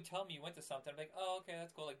because you would tell me you went to something. I'm like, oh, okay,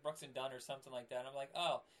 that's cool, like Brooks and Dunn or something like that. And I'm like,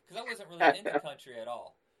 oh, because I wasn't really into country at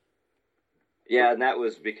all. Yeah, and that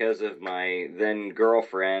was because of my then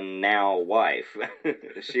girlfriend, now wife.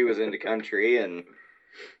 She was into country, and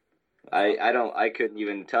I couldn't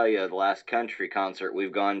even tell you the last country concert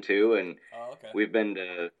we've gone to, and we've been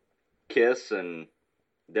to Kiss and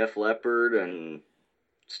Def Leppard and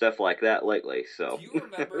stuff like that lately. So do you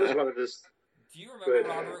remember? Do you remember,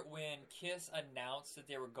 Robert, when Kiss announced that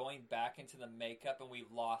they were going back into the makeup and we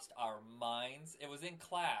lost our minds? It was in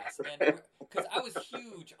class, and because I was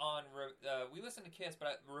huge on, we listened to Kiss,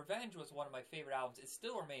 but Revenge was one of my favorite albums. It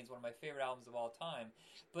still remains one of my favorite albums of all time.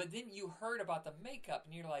 But then you heard about the makeup,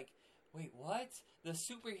 and you're like, wait, what? The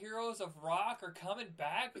superheroes of rock are coming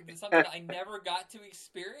back? It's something I never got to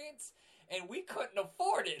experience, and we couldn't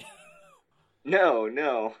afford it. No.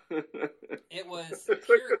 It was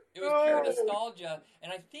pure nostalgia,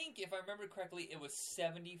 and I think, if I remember correctly, it was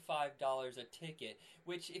 $75 a ticket,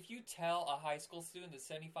 which if you tell a high school student that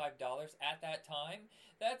 $75 at that time,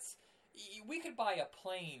 we could buy a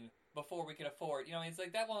plane before we could afford. You know, it's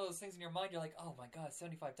like that one of those things in your mind, you're like, oh my God,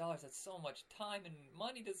 $75, that's so much time and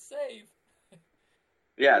money to save.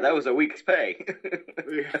 Yeah, that was a week's pay.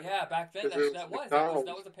 Yeah, back then that was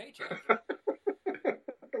a paycheck.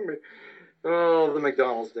 Oh, the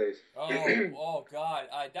McDonald's days. Oh God!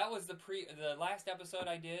 That was the last episode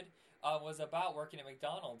I did was about working at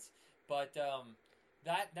McDonald's, but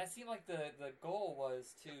that seemed like the goal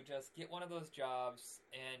was to just get one of those jobs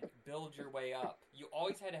and build your way up. You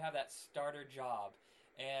always had to have that starter job,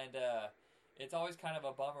 and it's always kind of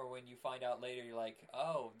a bummer when you find out later. You're like,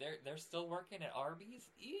 oh, they're still working at Arby's?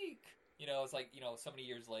 Eek! You know, it's like, so many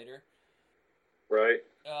years later. Right.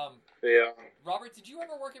 Yeah. Robert, did you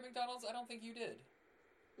ever work at McDonald's? I don't think you did.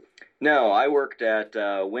 No, I worked at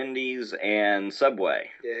Wendy's and Subway.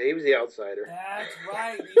 Yeah, he was the outsider. That's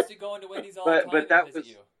right. We used to go into Wendy's all the time but that and visit was,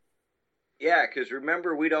 you. Yeah, because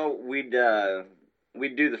remember we'd do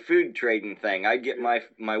the food trading thing. I'd get my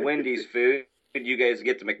Wendy's food, you guys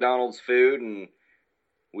get the McDonald's food, and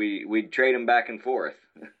we'd trade them back and forth.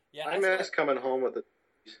 Yeah, I miss coming home with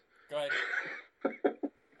Go ahead.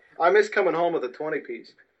 I miss coming home with a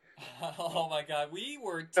 20-piece. Oh my God, we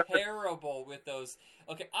were terrible with those.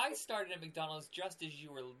 Okay, I started at McDonald's just as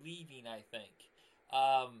you were leaving, I think.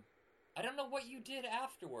 I don't know what you did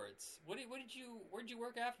afterwards. Where'd you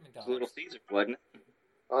work after It was Little McDonald's? Caesars, wasn't it?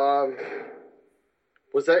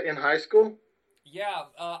 Was that in high school? Yeah,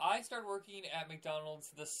 I started working at McDonald's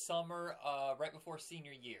the summer right before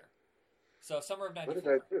senior year. So summer of What did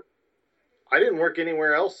 '94. I do? I didn't work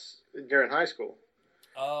anywhere else during high school.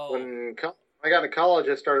 Oh, When I got to college,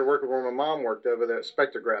 I started working where my mom worked over there at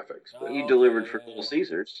Spectre Graphics. Oh, You okay, delivered for yeah, Little yeah.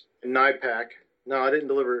 Caesars. In NIPAC. No, I didn't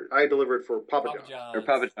deliver. I delivered for Papa Papa John's. John's. Or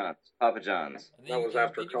Papa John's. Papa John's. And That then was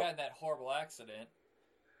after then you college. got in that horrible accident.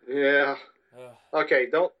 Yeah. Ugh. Okay,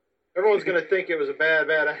 don't. Everyone's going to think it was a bad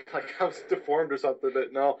act, like I was deformed or something,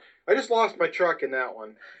 but no. I just lost my truck in that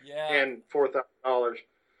one. Yeah. And $4,000.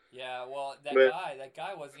 Yeah, well, that But-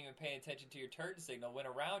 guy wasn't even paying attention to your turn signal, went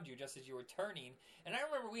around you just as you were turning. And I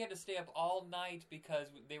remember we had to stay up all night because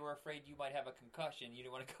they were afraid you might have a concussion. You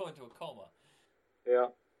didn't want to go into a coma. Yeah.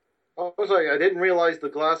 I was like, I didn't realize the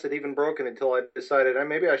glass had even broken until I decided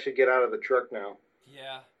maybe I should get out of the truck now.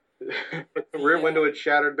 Yeah. The rear window had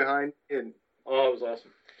shattered behind, and it was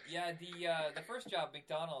awesome. Yeah, the first job,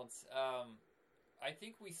 McDonald's, I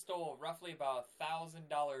think we stole roughly about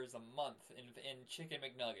 $1,000 a month in chicken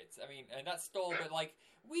McNuggets. I mean, not stole, but like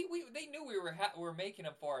they knew we were making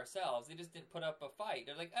them for ourselves. They just didn't put up a fight.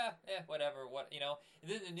 They're like, whatever, what. And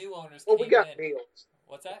then the new owners Well, came we got in. meals.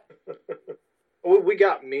 What's that? We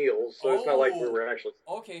got meals, so it's not like we were actually.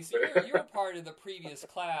 Okay, so you're a part of the previous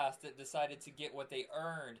class that decided to get what they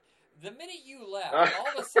earned. The minute you left, all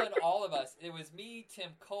of a sudden, all of us, it was me, Tim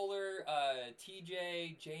Kohler,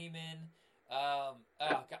 TJ, Jamin. God,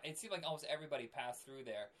 it seemed like almost everybody passed through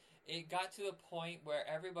there. It got to the point where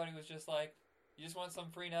everybody was just like, you just want some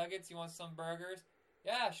free nuggets? You want some burgers?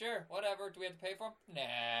 Yeah, sure, whatever. Do we have to pay for them?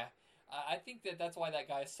 Nah. I think that's why that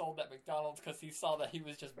guy sold that McDonald's, because he saw that he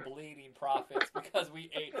was just bleeding profits because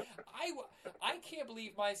we ate. I can't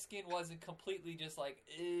believe my skin wasn't completely just like,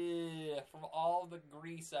 from all the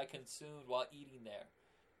grease I consumed while eating there.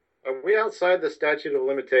 Are we outside the statute of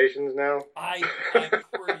limitations now? I'm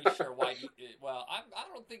pretty sure why. I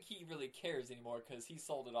don't think he really cares anymore because he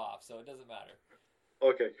sold it off, so it doesn't matter.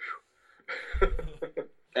 Okay.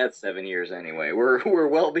 That's 7 years anyway. We're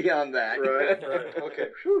well beyond that. Right. Okay.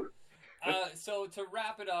 Whew. So to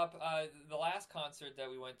wrap it up, the last concert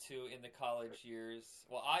that we went to in the college years,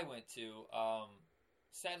 I went to,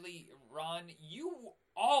 sadly, Ron, you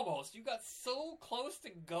got so close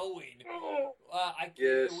to going.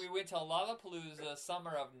 Yes. We went to Lollapalooza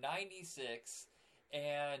summer of '96,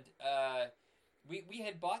 and we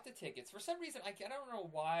had bought the tickets. For some reason, I don't know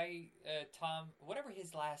why Tom, whatever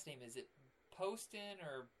his last name is, it Poston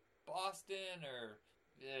or Boston or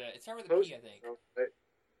it started with a P, I think. Right.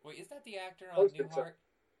 Wait, is that the actor on Poston, Newhart?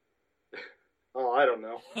 Oh, I don't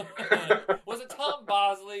know. Was it Tom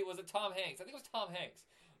Bosley? Was it Tom Hanks? I think it was Tom Hanks.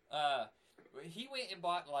 He went and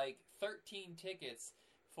bought like 13 tickets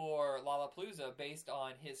for Lollapalooza based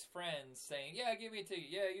on his friends saying, yeah, give me a ticket.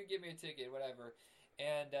 Yeah, you give me a ticket, whatever.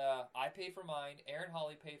 And I paid for mine. Aaron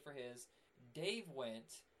Hawley paid for his. Dave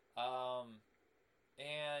went.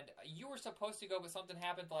 And you were supposed to go, but something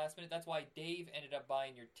happened at the last minute. That's why Dave ended up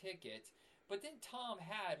buying your ticket. But then Tom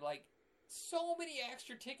had like so many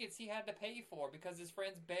extra tickets he had to pay for because his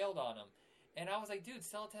friends bailed on him. And I was like, dude,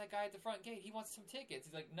 sell it to that guy at the front gate. He wants some tickets.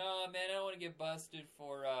 He's like, no, man, I don't want to get busted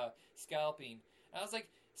for scalping. And I was like,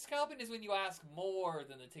 scalping is when you ask more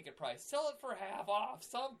than the ticket price. Sell it for half off,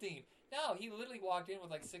 something. No, he literally walked in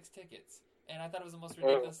with like 6 tickets. And I thought it was the most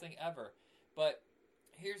ridiculous thing ever. But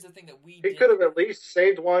here's the thing that we did. He could have at least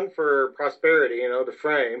saved one for prosperity, to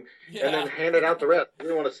frame, and then handed out the rest. He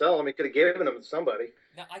didn't want to sell them. He could have given them to somebody.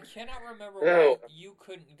 Now, I cannot remember why you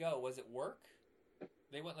couldn't go. Was it work?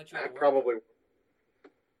 They wouldn't let you go to work? Probably.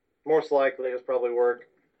 Most likely, it was probably work.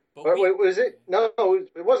 But wait, was it? No,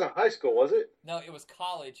 it wasn't high school, was it? No, it was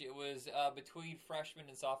college. It was between freshman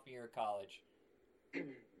and sophomore year of college.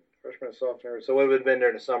 Freshman and sophomore. So it would have been there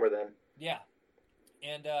in the summer then. Yeah.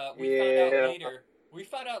 And we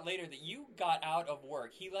found out later that you got out of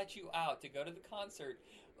work. He let you out to go to the concert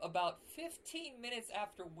about 15 minutes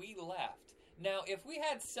after we left. Now, if we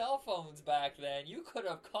had cell phones back then, you could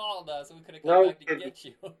have called us and we could have come back to get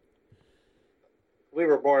you. We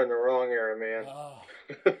were born in the wrong era, man. Oh.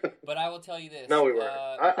 But I will tell you this. No, we weren't.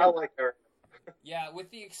 I like her. Yeah,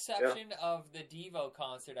 with the exception of the Devo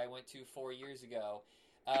concert I went to 4 years ago,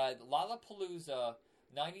 Lollapalooza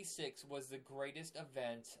 '96 was the greatest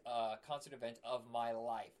concert event of my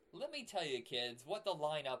life. Let me tell you, kids, what the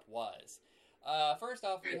lineup was. First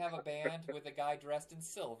off, we have a band with a guy dressed in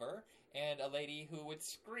silver and a lady who would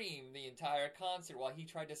scream the entire concert while he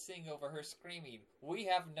tried to sing over her screaming. We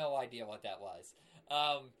have no idea what that was.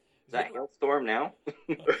 Is that Hailstorm now?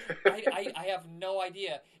 I have no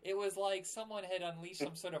idea. It was like someone had unleashed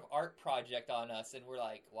some sort of art project on us, and we're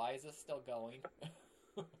like, why is this still going?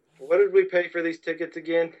 What did we pay for these tickets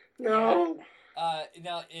again? No.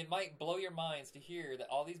 Now, it might blow your minds to hear that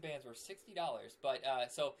all these bands were $60, but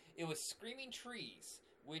so it was Screaming Trees,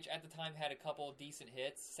 which at the time had a couple of decent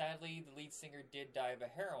hits. Sadly, the lead singer did die of a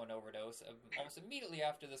heroin overdose almost immediately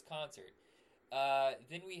after this concert.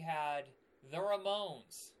 Then we had The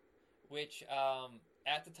Ramones, which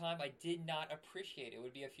at the time I did not appreciate. It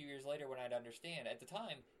would be a few years later when I'd understand. At the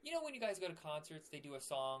time, you know when you guys go to concerts, they do a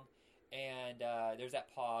song, and there's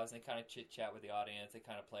that pause, and they kind of chit-chat with the audience, they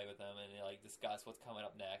kind of play with them, and they like discuss what's coming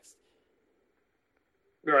up next.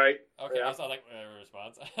 Right. Okay, Yeah. that sounds like a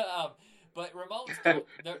response. But Ramones don't.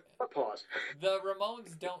 Pause. The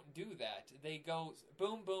Ramones don't do that. They go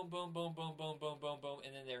boom, boom, boom, boom, boom, boom, boom, boom, boom,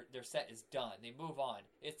 and then their set is done. They move on.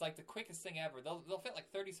 It's like the quickest thing ever. They'll fit like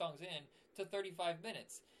 30 songs in to 35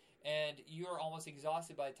 minutes, and you're almost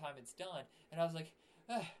exhausted by the time it's done. And I was like,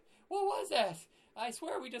 what was that? I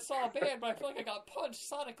swear we just saw a band, but I feel like I got punched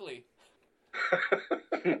sonically.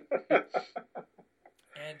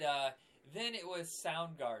 And then it was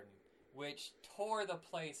Soundgarden, which tore the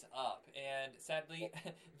place up, and sadly,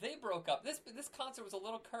 they broke up. This concert was a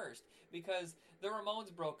little cursed because the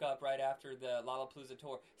Ramones broke up right after the Lollapalooza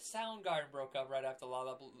tour. Soundgarden broke up right after the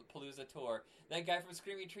Lollapalooza tour. That guy from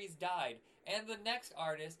Screaming Trees died, and the next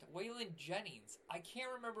artist, Waylon Jennings, I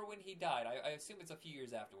can't remember when he died. I assume it's a few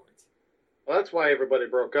years afterwards. Well, that's why everybody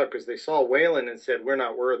broke up, because they saw Waylon and said, we're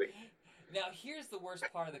not worthy. Now, here's the worst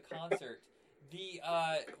part of the concert.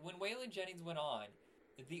 When Waylon Jennings went on,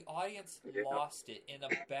 the audience lost it in a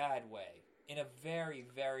bad way. In a very,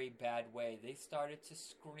 very bad way. They started to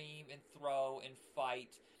scream and throw and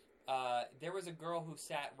fight. There was a girl who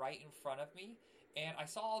sat right in front of me, and I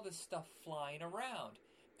saw all this stuff flying around.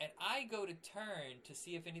 And I go to turn to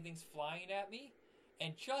see if anything's flying at me,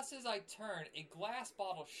 and just as I turn, a glass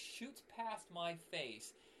bottle shoots past my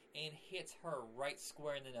face and hits her right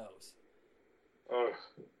square in the nose. Ugh.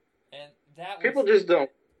 And that was... People just don't.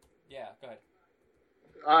 Yeah, go ahead.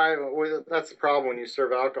 Well, that's the problem when you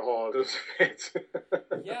serve alcohol at those events.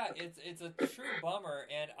 Yeah, it's a true bummer,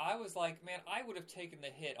 and I was like, man, I would have taken the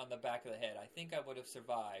hit on the back of the head. I think I would have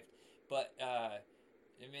survived, but I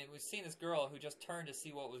mean, we've seen this girl who just turned to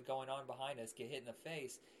see what was going on behind us get hit in the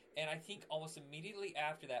face, and I think almost immediately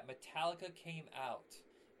after that, Metallica came out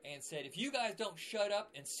and said, if you guys don't shut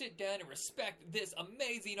up and sit down and respect this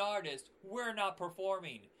amazing artist, we're not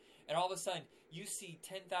performing. And all of a sudden, you see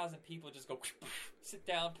 10,000 people just go, sit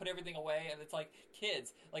down, put everything away, and it's like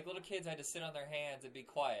kids. Like little kids had to sit on their hands and be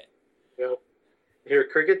quiet. Yep. Hear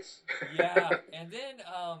crickets? Yeah, and then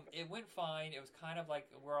it went fine. It was kind of like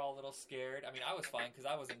we're all a little scared. I mean, I was fine because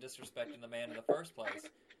I wasn't disrespecting the man in the first place.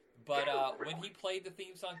 But when he played the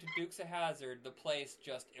theme song to Dukes of Hazzard, the place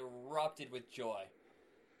just erupted with joy.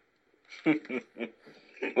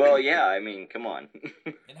 Well, yeah, I mean, come on.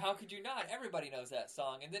 And how could you not? Everybody knows that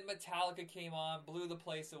song. And then Metallica came on, blew the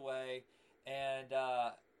place away, and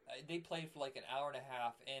they played for like an hour and a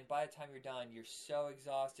half. And by the time you're done, you're so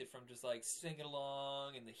exhausted from just like singing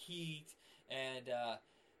along and the heat and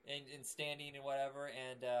standing and whatever.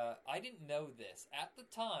 And I didn't know this at the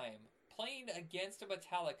time. Playing against a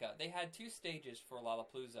Metallica, they had two stages for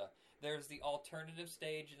Lollapalooza. There's the alternative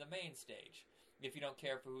stage and the main stage. If you don't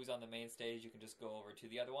care for who's on the main stage, you can just go over to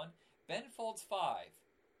the other one. Ben Folds 5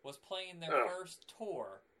 was playing their first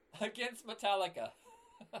tour against Metallica.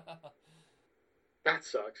 That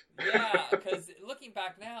sucks. Yeah, because looking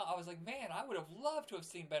back now, I was like, man, I would have loved to have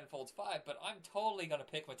seen Ben Folds 5, but I'm totally going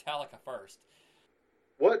to pick Metallica first.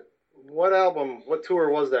 What album, what tour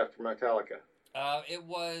was that for Metallica? It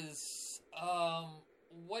was,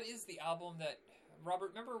 what is the album that, Robert,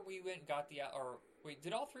 remember we went and got the, or, wait,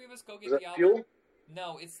 did all three of us go get the album? Fuel?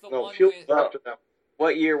 No, it's the No, one Fuel with, after that.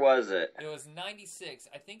 What year was it? It was 96.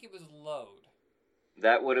 I think it was Load.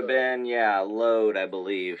 That would have been, Load, I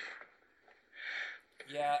believe.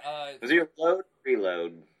 Yeah, Was it Load or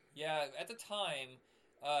Reload? Yeah, at the time,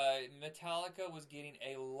 Metallica was getting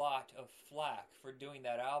a lot of flack for doing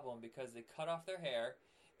that album because they cut off their hair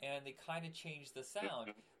and they kind of changed the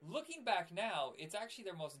sound. Looking back now, it's actually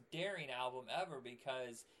their most daring album ever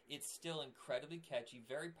because it's still incredibly catchy,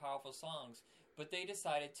 very powerful songs, but they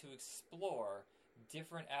decided to explore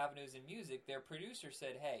different avenues in music. Their producer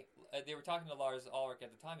said, hey, they were talking to Lars Ulrich at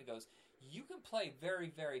the time, he goes, you can play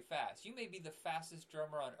very, very fast. You may be the fastest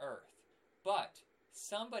drummer on earth, but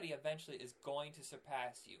somebody eventually is going to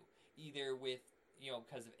surpass you, either with,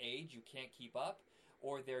 because of age, you can't keep up,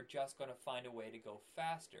 or they're just going to find a way to go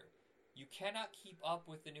faster. You cannot keep up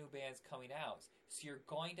with the new bands coming out, so you're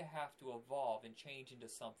going to have to evolve and change into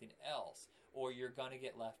something else, or you're going to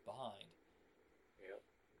get left behind. Yeah.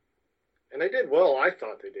 And they did well, I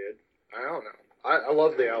thought they did. I don't know. I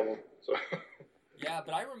love the album. So. Yeah,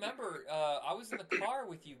 but I remember I was in the car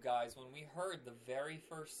with you guys when we heard the very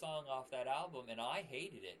first song off that album, and I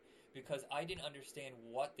hated it because I didn't understand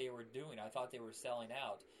what they were doing. I thought they were selling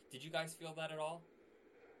out. Did you guys feel that at all?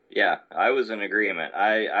 Yeah, I was in agreement.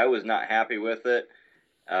 I was not happy with it,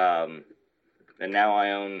 and now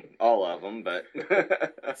I own all of them, but...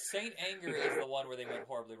 Saint Anger is the one where they went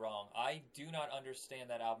horribly wrong. I do not understand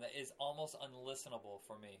that album. It is almost unlistenable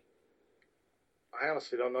for me. I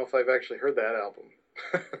honestly don't know if I've actually heard that album.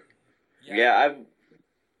 Yeah, I've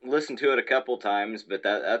listened to it a couple times, but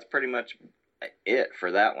that's pretty much it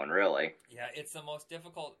for that one, really. Yeah, it's the most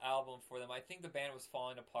difficult album for them. I think the band was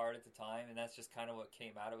falling apart at the time, and that's just kind of what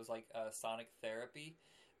came out. It was like sonic therapy.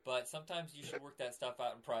 But sometimes you should work that stuff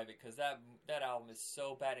out in private, because that album is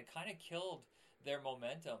so bad. It kind of killed their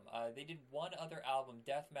momentum. They did one other album,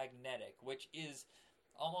 Death Magnetic, which is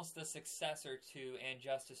almost the successor to And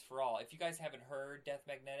Justice for All. If you guys haven't heard Death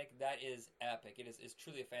Magnetic, that is epic. It is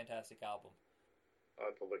truly a fantastic album. I'll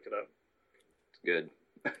have to look it up. It's good.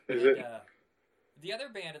 Is it? The other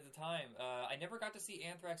band at the time, I never got to see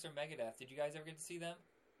Anthrax or Megadeth. Did you guys ever get to see them?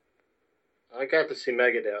 I got to see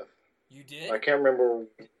Megadeth. You did? I can't remember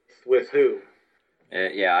with who.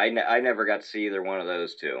 Yeah, I never got to see either one of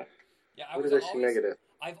those two. Yeah, Where did I see Megadeth?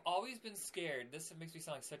 I've always been scared. This makes me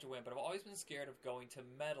sound like such a wimp, but I've always been scared of going to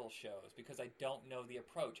metal shows because I don't know the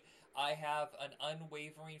approach. I have an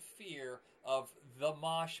unwavering fear of the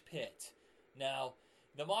mosh pit. Now,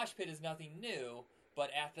 the mosh pit is nothing new,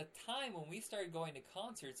 but at the time when we started going to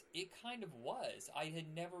concerts, it kind of was. I had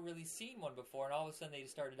never really seen one before, and all of a sudden they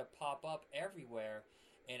just started to pop up everywhere,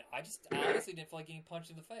 and I honestly didn't feel like getting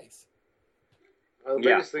punched in the face. The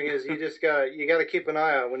biggest thing is you got to keep an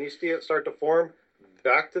eye on when you see it start to form.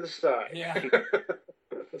 Back to the side. Yeah.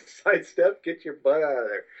 Side step, get your butt out of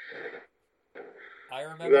there. I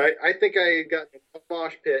remember. I think I got in a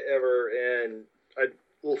mosh pit ever, and I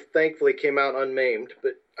thankfully came out unmaimed,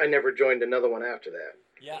 but I never joined another one after that.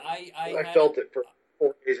 Yeah, I felt it for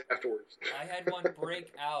 4 days afterwards. I had one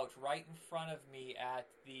break out right in front of me at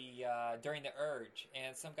the during the Urge,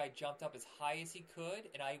 and some guy jumped up as high as he could,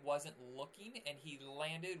 and I wasn't looking, and he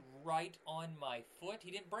landed right on my foot. He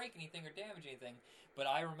didn't break anything or damage anything, but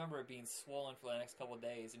I remember it being swollen for the next couple of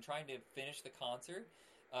days, and trying to finish the concert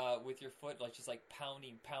with your foot just like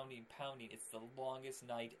pounding. It's the longest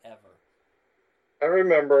night ever. I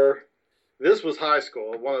remember this was high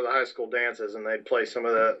school, one of the high school dances, and they'd play some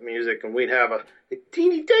of the music, and we'd have a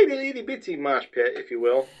teeny tiny itty bitsy mosh pit, if you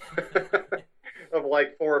will, of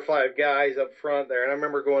like 4 or 5 guys up front there. And I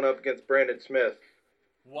remember going up against Brandon Smith.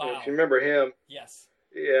 Wow. If you remember him. Yes.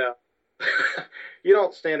 Yeah. You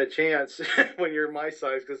don't stand a chance when you're my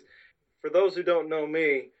size, because for those who don't know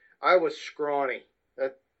me, I was scrawny.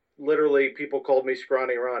 Literally, people called me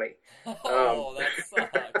Scrawny Ronnie. Oh, that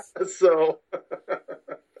sucks. So,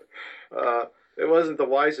 it wasn't the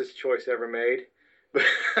wisest choice ever made.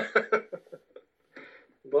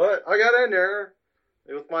 But I got in there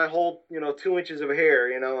with my whole, 2 inches of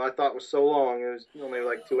hair, I thought was so long. It was only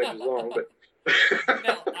like 2 inches long. But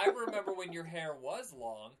Now, I remember when your hair was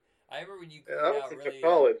long. I remember when you grew it out really.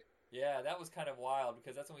 College. Yeah, that was kind of wild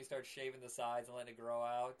because that's when we started shaving the sides and letting it grow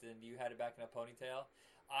out, and you had it back in a ponytail.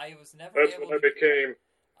 I was never That's able when to. I became.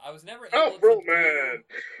 I was never able Afro to. Man.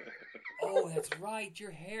 Oh, that's right.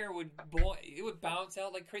 Your hair would bounce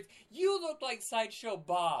out like crazy. You looked like Sideshow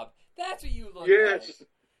Bob. That's what you looked like. Yes.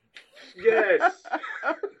 Yes.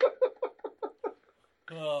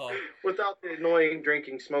 Oh. Without the annoying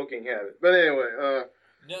drinking, smoking habit. But anyway,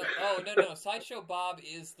 No. Sideshow Bob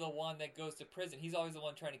is the one that goes to prison. He's always the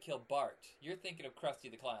one trying to kill Bart. You're thinking of Krusty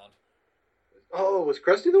the Clown. Oh, was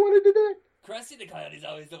Krusty the one who did that? Krusty the Clown is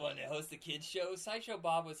always the one that hosts the kids' shows. Sideshow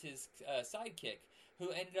Bob was his sidekick, who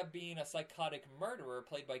ended up being a psychotic murderer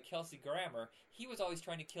played by Kelsey Grammer. He was always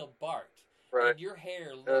trying to kill Bart. Right. And your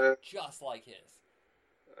hair looked just like his.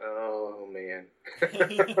 Oh, man.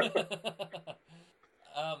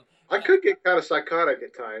 I could get kind of psychotic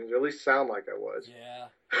at times, or at least sound like I was.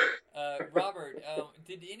 Yeah. Robert,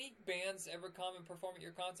 did any bands ever come and perform at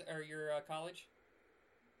your concert or your college?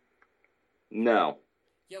 No.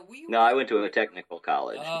 Yeah, I went to a technical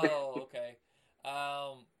college. Oh, okay.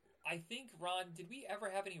 I think, Ron, did we ever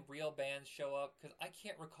have any real bands show up? Because I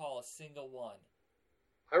can't recall a single one.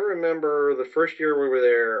 I remember the first year we were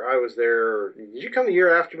there. I was there. Did you come the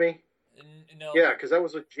year after me? No. Yeah, because I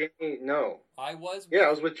was with Jamie. No. I was. Yeah, I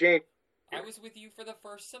was with Jamie. I was with you for the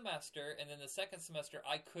first semester, and then the second semester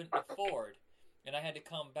I couldn't afford, and I had to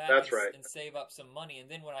come back and save up some money. And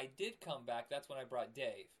then when I did come back, that's when I brought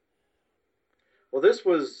Dave. Well, this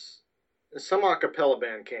was some a cappella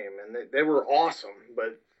band came, and they were awesome,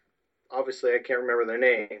 but obviously I can't remember their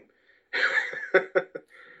name.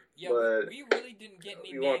 Yeah, but we really didn't get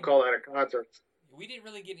any. You want to call that a concert? We didn't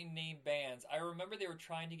really get any named bands. I remember they were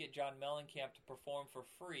trying to get John Mellencamp to perform for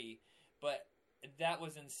free, but that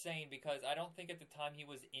was insane because I don't think at the time he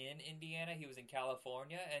was in Indiana. He was in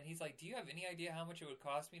California, and he's like, do you have any idea how much it would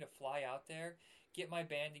cost me to fly out there, get my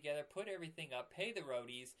band together, put everything up, pay the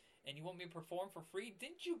roadies, and you want me to perform for free?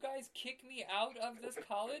 Didn't you guys kick me out of this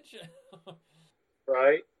college?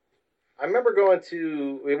 Right. I remember going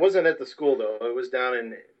to, it wasn't at the school though, it was down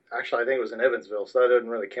in, actually I think it was in Evansville, so that doesn't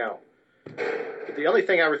really count. But the only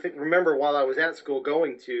thing I remember while I was at school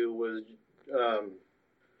going to was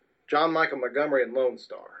John Michael Montgomery and Lone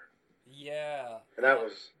Star. Yeah. And that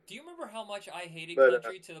was... Do you remember how much I hated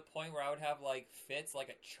country to the point where I would have, like, fits like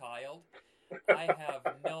a child? I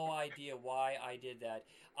have no idea why I did that.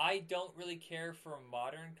 I don't really care for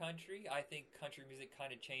modern country. I think country music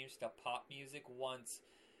kind of changed to pop music once...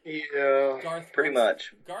 Yeah, pretty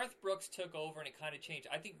much. Garth Brooks took over and it kind of changed.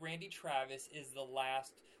 I think Randy Travis is the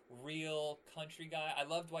last real country guy. I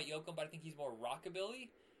love Dwight Yoakam, but I think he's more rockabilly.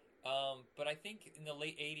 But I think in the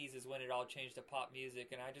late 80s is when it all changed to pop music.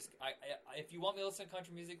 And I if you want me to listen to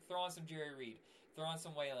country music, throw on some Jerry Reed. Throw on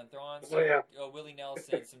some Waylon. Throw on some Willie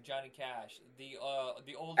Nelson, some Johnny Cash. The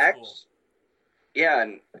old school. Yeah,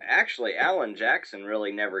 and actually Alan Jackson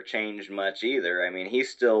really never changed much either. I mean, he's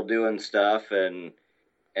still doing stuff and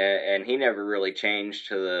he never really changed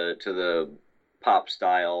to the pop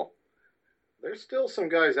style. There's still some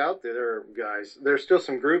guys out there. There's still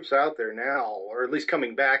some groups out there now, or at least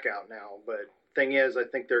coming back out now. But thing is, I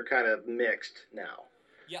think they're kind of mixed now.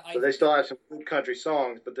 Yeah, so they still have some good country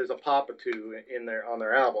songs, but there's a pop or two in there on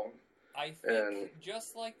their album. I think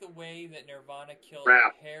just like the way that Nirvana killed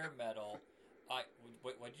hair metal.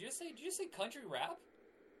 What did you just say? Did you just say country rap?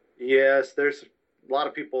 Yes, there's a lot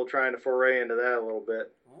of people trying to foray into that a little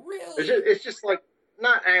bit. Really? It's just like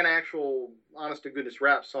not an actual honest to goodness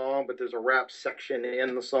rap song, but there's a rap section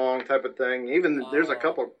in the song type of thing. Even there's a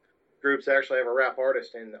couple groups that actually have a rap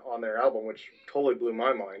artist on their album, which totally blew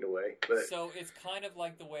my mind away. But so it's kind of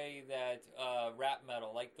like the way that rap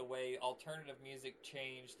metal, like the way alternative music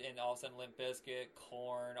changed, and all of a sudden Limp Bizkit,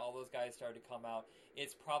 Korn, all those guys started to come out.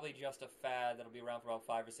 It's probably just a fad that'll be around for about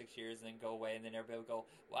 5 or 6 years and then go away, and then everybody will go,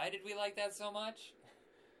 why did we like that so much?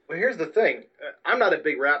 Well, here's the thing. I'm not a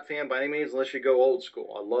big rap fan by any means unless you go old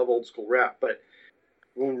school. I love old school rap. But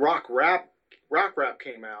when rock rap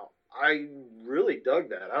came out, I really dug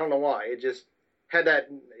that. I don't know why. It just had that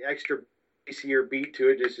extra bassier beat to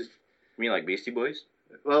it. Just You mean like Beastie Boys?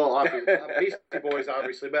 Well, Beastie Boys,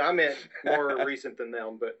 obviously. But I meant more recent than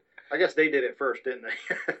them. But I guess they did it first, didn't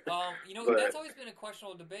they? That's always been a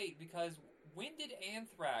questionable debate because when did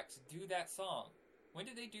Anthrax do that song? When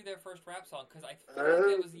did they do their first rap song? Because I feel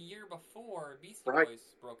like it was a year before Beastie Boys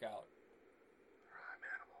broke out.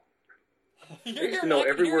 I used to know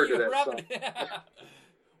every word of that song.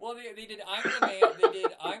 Well, they did "I'm the Man." They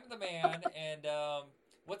did "I'm the Man," and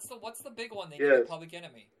what's the big one they did? Public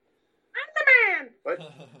Enemy. I'm the man.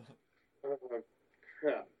 What?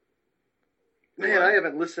 Yeah. Man, I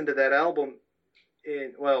haven't listened to that album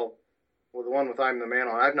the one with "I'm the Man"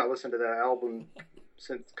 on. I've not listened to that album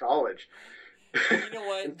since college. You know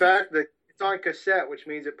what? In fact, it's on cassette, which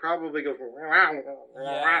means it probably goes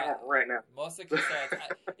right now. Most of the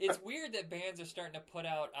cassettes. It's weird that bands are starting to put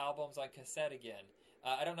out albums on cassette again.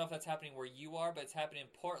 I don't know if that's happening where you are, but it's happening in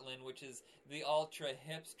Portland, which is the ultra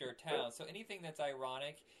hipster town. So anything that's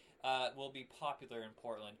ironic will be popular in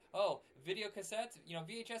Portland. Oh, video cassettes?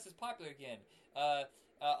 VHS is popular again.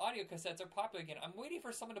 Audio cassettes are popular again. I'm waiting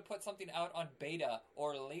for someone to put something out on beta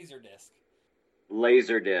or Laserdisc.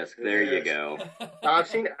 Laserdisc, there you go. I've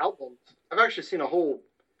seen albums. I've actually seen not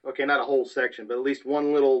a whole section, but at least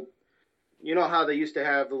one little, you know how they used to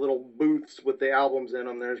have the little booths with the albums in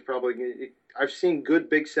them? I've seen good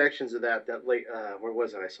big sections of that late, where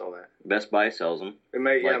was it? I saw that. Best Buy sells them. It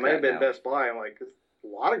may have been Best Buy. I'm like, a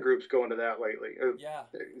lot of groups go into that lately. Yeah.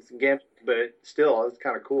 But still, it's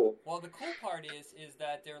kind of cool. Well, the cool part is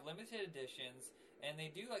that they're limited editions. And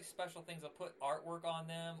they do like special things. They'll put artwork on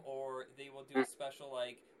them, or they will do a special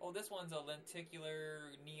like, oh, this one's a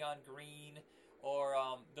lenticular neon green. Or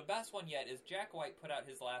the best one yet is Jack White put out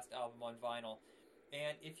his last album on vinyl.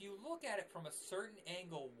 And if you look at it from a certain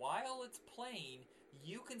angle while it's playing,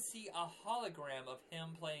 you can see a hologram of him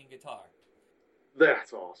playing guitar.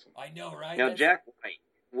 That's awesome. I know, right? Now, Jack White,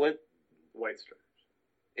 what? White Stripes.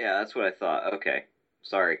 Yeah, that's what I thought. Okay,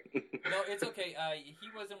 sorry. No, it's okay. He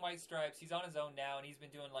was in White Stripes. He's on his own now, and he's been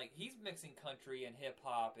doing he's mixing country and hip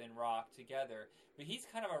hop and rock together. But he's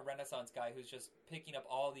kind of a Renaissance guy who's just picking up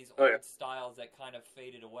all these old styles that kind of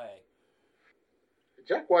faded away.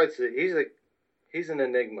 Jack White's he's an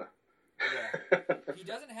enigma. Yeah, he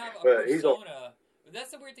doesn't have a persona.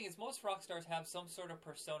 That's the weird thing is most rock stars have some sort of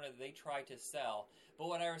persona that they try to sell. But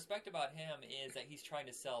what I respect about him is that he's trying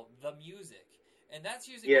to sell the music. And that's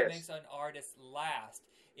usually what makes an artist last,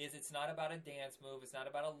 is it's not about a dance move, it's not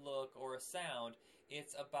about a look or a sound,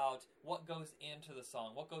 it's about what goes into the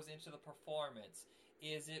song, what goes into the performance.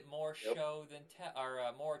 Is it more show than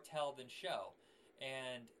more tell than show?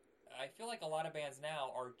 And I feel like a lot of bands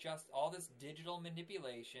now are just all this digital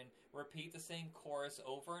manipulation, repeat the same chorus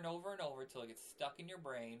over and over and over until it gets stuck in your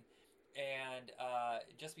brain, and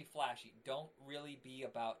just be flashy. Don't really be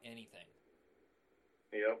about anything.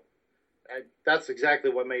 Yep. That's exactly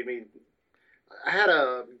what made me... I had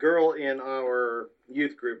a girl in our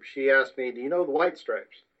youth group. She asked me, do you know the White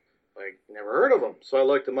Stripes? Like, never heard of them. So I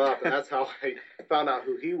looked him up, and that's how I found out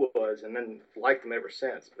who he was, and then liked him ever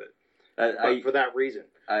since. But for that reason.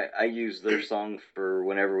 I use their song for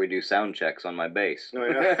whenever we do sound checks on my bass. Oh,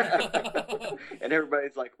 yeah. And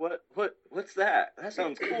everybody's like, what's that? That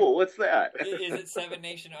sounds cool. What's that? Is it Seven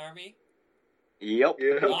Nation Army? Yep.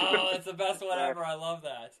 Yeah. Oh, that's the best one ever. I love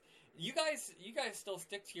that. You guys still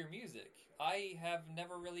stick to your music. I have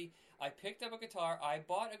never really... I picked up a guitar. I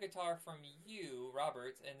bought a guitar from you,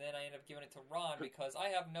 Robert, and then I ended up giving it to Ron because I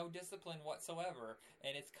have no discipline whatsoever,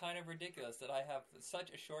 and it's kind of ridiculous that I have such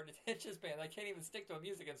a short attention span. I can't even stick to a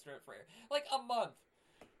music instrument for like a month.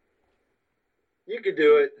 You could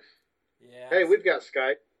do it. Yeah. Hey, we've got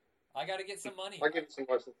Skype. I got to get some money. I'll give you some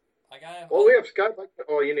lessons. Oh, we have Skype.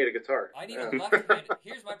 Oh, you need a guitar. I need a left-handed...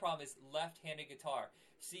 Here's my problem is left-handed guitar.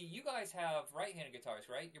 See, you guys have right-handed guitars,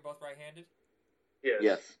 right? You're both right-handed?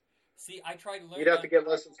 Yes. See, I tried to learn... You'd have to get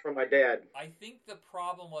lessons from my dad. I think the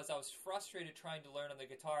problem was I was frustrated trying to learn on the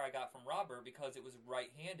guitar I got from Robert because it was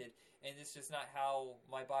right-handed, and it's just not how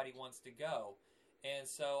my body wants to go. And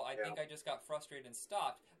so I think I just got frustrated and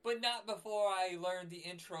stopped. But not before I learned the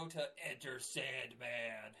intro to Enter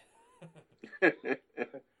Sandman.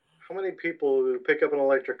 How many people who pick up an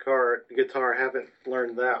electric guitar haven't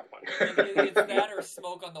learned that one? It's that or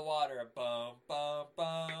Smoke on the Water. Bum, bum,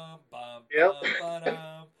 bum, bum, yep. bum,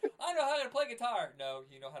 ba-dum. I know how to play guitar. No,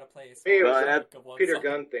 you know how to play a song. Hey, that's Peter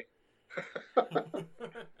Gunn thing.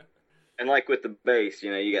 And like with the bass,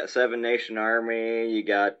 you got Seven Nation Army, you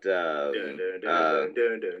got yep,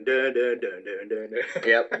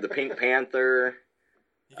 the Pink Panther.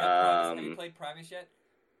 You got Primus. Have you played Primus yet?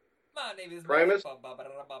 My name is Primus.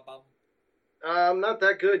 I'm not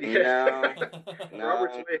that good yet. No.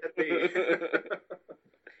 Robert's way ahead of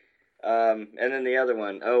me. And then the other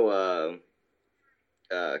one,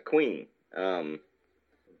 Queen. Another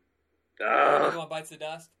one bites the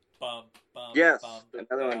dust. Bum, bum, yes, bum,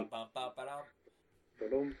 another one. Bum, bum,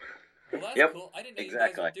 well, that's cool. I didn't know you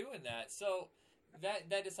guys were doing that. So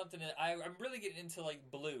that is something that I'm really getting into, like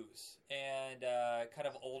blues and kind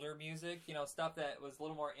of older music. Stuff that was a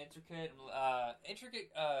little more intricate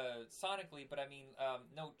sonically, but I mean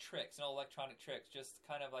no tricks, no electronic tricks, just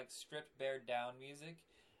kind of like stripped, bared down music.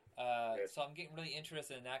 So I'm getting really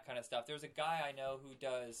interested in that kind of stuff. There's a guy I know who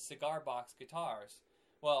does cigar box guitars.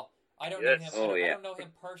 Well, I don't know him. I don't know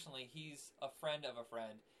him personally. He's a friend of a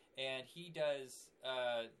friend, and he does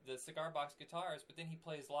the cigar box guitars. But then he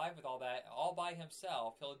plays live with all that all by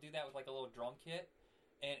himself. He'll do that with like a little drum kit,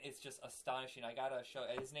 and it's just astonishing. I gotta show.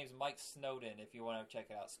 His name's Mike Snowden. If you want to check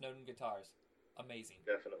it out, Snowden Guitars, amazing.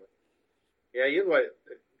 Definitely. Yeah,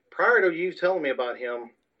 prior to you telling me about him,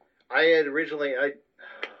 I had originally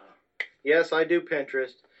yes, I do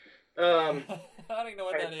Pinterest. I don't even know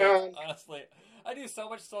what that is, honestly. I do so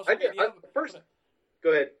much social media. Go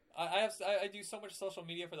ahead. I do so much social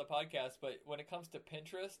media for the podcast, but when it comes to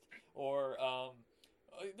Pinterest or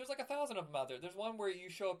there's like 1,000 of them out there. There's one where you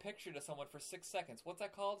show a picture to someone for 6 seconds. What's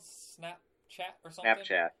that called? Snapchat or something?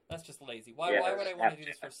 Snapchat. That's just lazy. Why would I want to do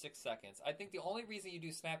this for 6 seconds? I think the only reason you do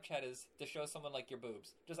Snapchat is to show someone like your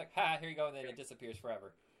boobs. Just like, here you go, and then it disappears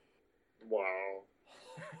forever. Wow.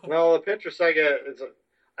 No, the Pinterest I get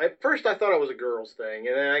at first I thought it was a girl's thing,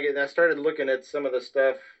 and then I started looking at some of the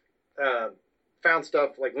stuff, found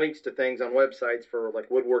stuff like links to things on websites for like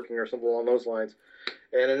woodworking or something along those lines.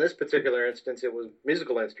 And in this particular instance, it was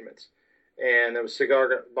musical instruments, and it was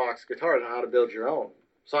cigar box guitars and how to build your own.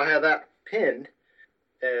 So I had that pinned,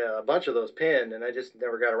 a bunch of those pinned, and I just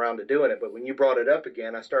never got around to doing it. But when you brought it up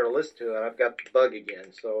again, I started listening to it, and I've got the bug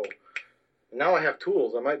again. So now I have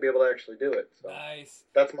tools. I might be able to actually do it. So Nice.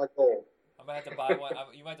 that's my goal. I'm gonna have to buy one.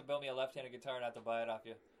 You might have to build me a left-handed guitar and I have to buy it off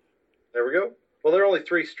you. There we go. Well, there are only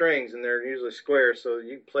 3 strings, and they're usually square, so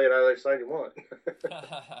you can play it either side you want.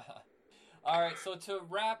 All right, so to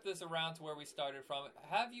wrap this around to where we started from,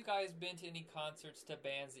 have you guys been to any concerts to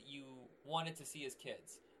bands that you wanted to see as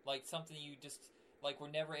kids? Like something you just were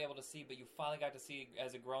never able to see, but you finally got to see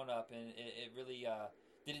as a grown-up, and it really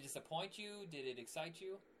did it disappoint you? Did it excite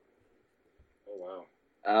you? Oh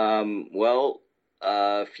wow. Well,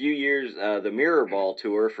 a few years, the Mirror Ball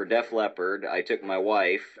tour for Def Leppard, I took my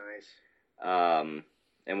wife. Nice.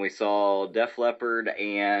 And we saw Def Leppard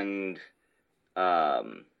and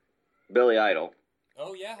Billy Idol.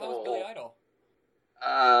 Oh yeah, how was Billy Idol?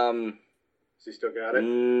 Has he still got it?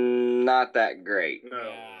 Not that great.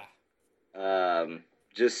 No. Yeah.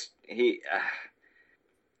 Just he,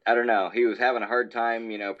 I don't know. He was having a hard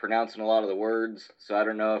time, pronouncing a lot of the words. So I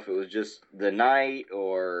don't know if it was just the night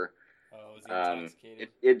or Was he intoxicated?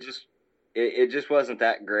 it just wasn't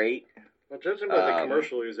that great. Well, judging by the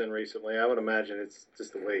commercial he was in recently, I would imagine it's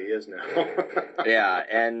just the way he is now. Yeah,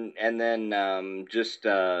 and then just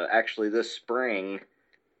actually this spring,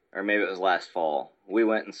 or maybe it was last fall, we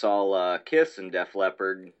went and saw Kiss and Def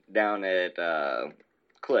Leppard down at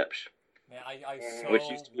Klipsch. Man, I which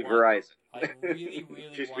used to be Verizon. I really,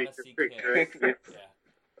 really want to see Creek, Kiss. right? Yeah.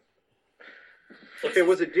 Okay,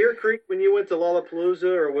 was it Deer Creek when you went to Lollapalooza,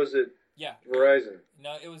 or was it Verizon?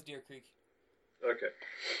 No, it was Deer Creek. Okay.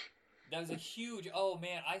 That was a huge. Oh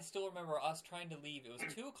man, I still remember us trying to leave. It was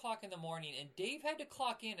 2:00 in the morning, and Dave had to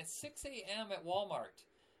clock in at 6 a.m. at Walmart.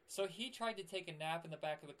 So he tried to take a nap in the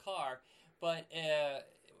back of the car, but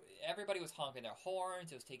everybody was honking their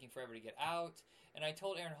horns. It was taking forever to get out, and I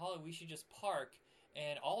told Aaron Holly we should just park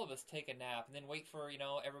and all of us take a nap, and then wait for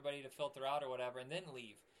everybody to filter out or whatever, and then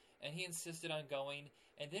leave. And he insisted on going,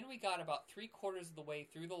 and then we got about 3/4 of the way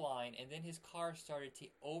through the line, and then his car started to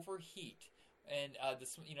overheat. And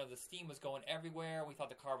the steam was going everywhere. We thought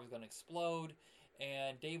the car was going to explode,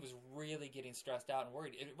 and Dave was really getting stressed out and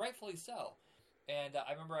worried, rightfully so. And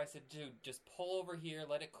I remember I said, "Dude, just pull over here,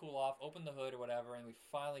 let it cool off, open the hood or whatever." And we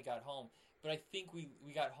finally got home. But I think we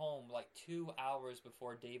got home like 2 hours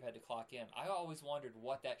before Dave had to clock in. I always wondered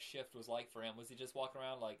what that shift was like for him. Was he just walking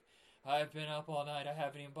around like, "I've been up all night, I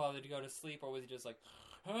haven't even bothered to go to sleep," or was he just like,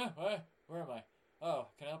 "Huh? What? Where am I? Oh,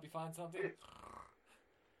 can I help you find something?"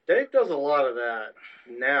 Dave does a lot of that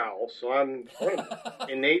now, so I'm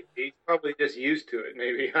innate. He's probably just used to it.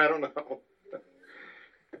 Maybe, I don't know.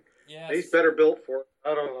 Yeah, he's better built for it.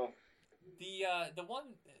 I don't know. The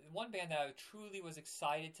one band that I truly was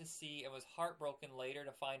excited to see and was heartbroken later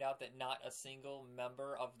to find out that not a single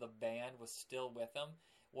member of the band was still with them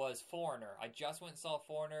was Foreigner. I just went and saw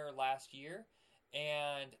Foreigner last year,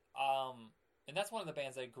 and that's one of the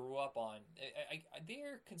bands I grew up on.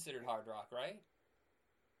 They're considered hard rock, right?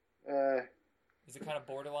 Is it kind of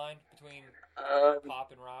borderline between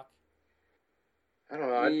pop and rock? I don't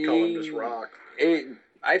know. I'd call them just rock.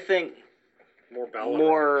 I think more ballad,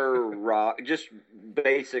 more rock, just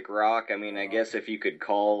basic rock. I mean, I guess if you could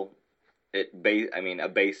call it a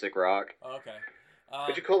basic rock. Oh, okay.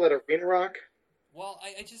 Would you call that arena rock? Well,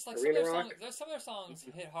 I just like some of their songs. Some of their songs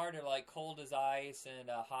hit harder, like "Cold as Ice"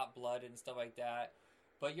 and "Hot Blood" and stuff like that.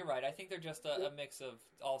 But you're right. I think they're just a mix of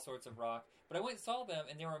all sorts of rock. But I went and saw them,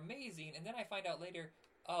 and they were amazing. And then I find out later,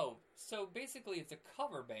 oh, so basically it's a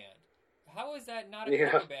cover band. How is that not a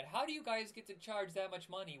cover band? How do you guys get to charge that much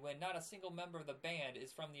money when not a single member of the band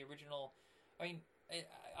is from the original? I mean,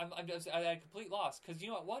 I'm just at a complete loss. Because,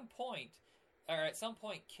 at some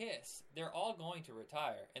point, Kiss, they're all going to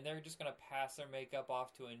retire. And they're just going to pass their makeup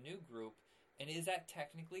off to a new group. And is that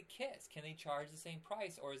technically Kiss? Can they charge the same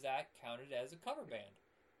price, or is that counted as a cover band?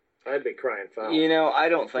 I'd be crying foul. I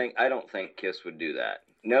don't think Kiss would do that.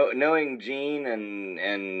 No, knowing Gene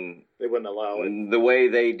and they wouldn't allow it. The way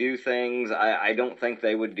they do things, I don't think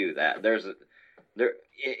they would do that.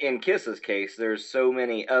 In Kiss's case, there's so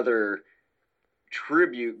many other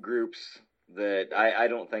tribute groups that I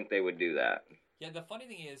don't think they would do that. Yeah, the funny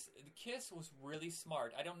thing is, Kiss was really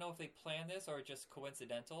smart. I don't know if they planned this or just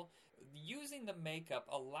coincidental. Using the makeup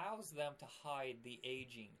allows them to hide the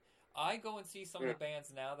aging. I go and see some of the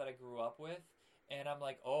bands now that I grew up with, and I'm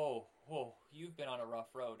like, oh, you've been on a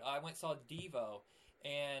rough road. I went and saw Devo,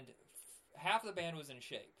 and half of the band was in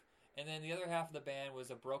shape, and then the other half of the band was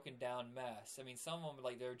a broken down mess. I mean, some of them,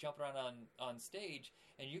 like, they were jumping around on stage,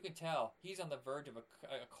 and you can tell he's on the verge of a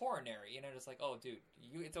coronary, and it's like, oh, dude,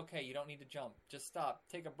 it's okay, you don't need to jump. Just stop,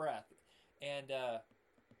 take a breath. And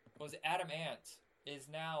was Adam Ant is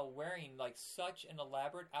now wearing like such an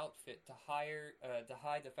elaborate outfit to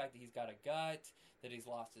hide the fact that he's got a gut, that he's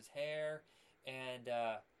lost his hair, and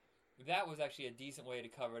that was actually a decent way to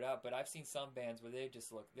cover it up. But I've seen some bands where they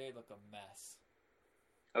look a mess.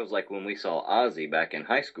 I was like when we saw Ozzy back in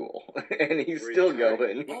high school, and he's still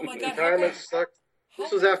going. Oh my God! Retirement sucked. This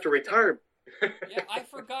was after retirement. Yeah, I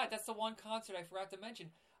forgot. That's the one concert I forgot to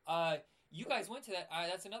mention. You guys went to that.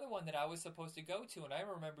 That's another one that I was supposed to go to, and I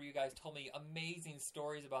remember you guys told me amazing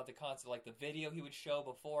stories about the concert, like the video he would show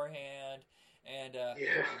beforehand, and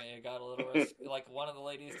it got a little like one of the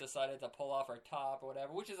ladies decided to pull off her top or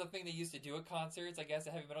whatever, which is a thing they used to do at concerts. I guess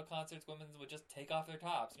at heavy metal concerts, women would just take off their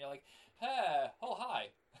tops, and you're like, "Hey, oh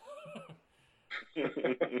hi."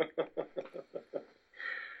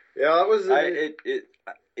 Yeah, that was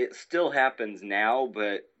it still happens now,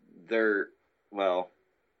 but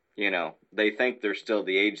they think they're still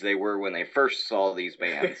the age they were when they first saw these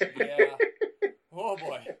bands. Yeah. Oh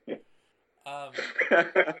boy. I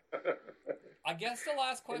guess the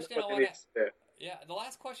last question the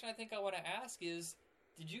last question I think I want to ask is,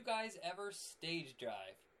 did you guys ever stage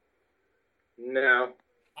dive? No.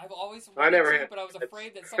 I've always I never had, but I was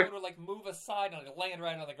afraid that someone would like move aside and like land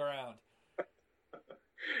right on the ground.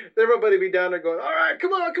 Everybody be down there going, "All right,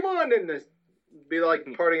 come on," and it'd be like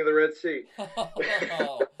parting of the Red Sea. I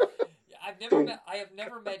have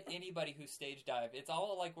never met anybody who stage dive. It's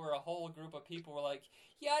all like we're a whole group of people. We're like,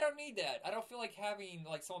 yeah, I don't need that. I don't feel like having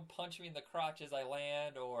like someone punch me in the crotch as I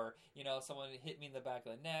land, or someone hit me in the back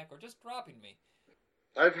of the neck, or just dropping me.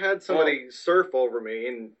 I've had somebody surf over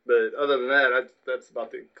me, but other than that, that's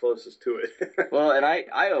about the closest to it. Well, and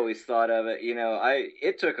I always thought of it.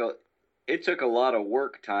 It took a lot of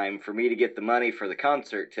work time for me to get the money for the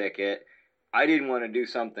concert ticket. I didn't want to do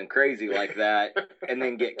something crazy like that and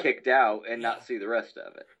then get kicked out and not see the rest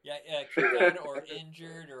of it. Yeah, kicked out or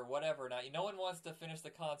injured or whatever. Now, no one wants to finish the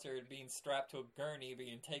concert being strapped to a gurney,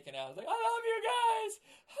 being taken out. It's like, I love you guys.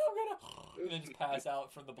 I'm gonna, and then just pass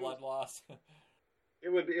out from the blood loss. It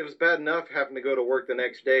was bad enough having to go to work the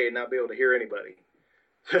next day and not be able to hear anybody.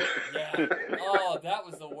 Yeah. Oh, that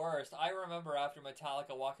was the worst. I remember after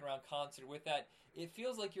Metallica walking around concert with that, it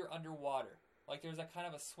feels like you're underwater. Like there's a kind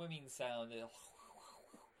of a swimming sound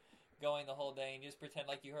going the whole day, and you just pretend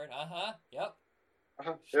like you heard, yep.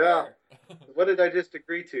 Sure. Yeah. What did I just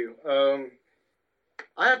agree to?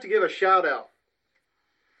 I have to give a shout out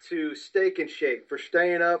to Steak and Shake for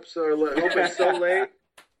staying up open so late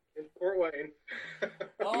in Fort Wayne.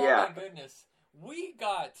 Oh my goodness.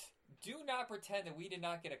 Do not pretend that we did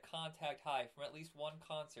not get a contact high from at least one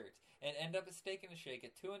concert and end up at Steak and Shake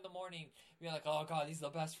at 2 a.m, being like, oh god, these are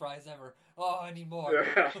the best fries ever. Oh, I need more.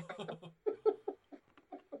 Yeah.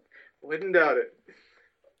 Wouldn't doubt it.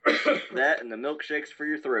 That and the milkshakes for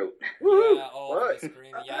your throat. Yeah, the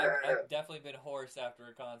screaming. Yeah, I've definitely been hoarse after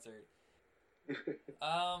a concert.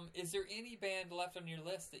 Is there any band left on your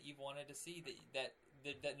list that you've wanted to see that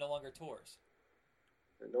no longer tours?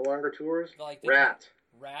 That no longer tours? Like Rat.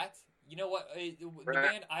 Rat? You know what? The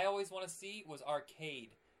band I always want to see was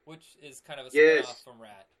Arcade, which is kind of a spin-off from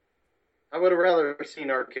Rat. I would have rather seen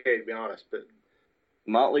Arcade, to be honest, but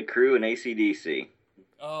Motley Crue and AC/DC.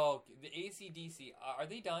 Oh, the AC/DC. Are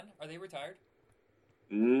they done? Are they retired?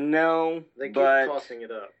 No, they keep tossing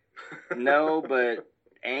it up. No, but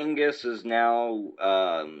Angus is now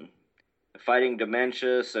fighting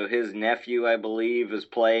dementia, so his nephew, I believe, is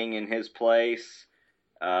playing in his place.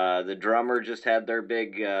 The drummer just had their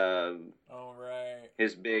big,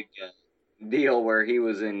 his big deal where he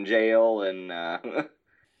was in jail and. I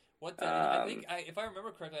think if I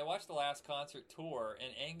remember correctly, I watched the last concert tour,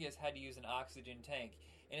 and Angus had to use an oxygen tank,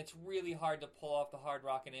 and it's really hard to pull off the hard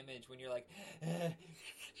rockin' image when you're like,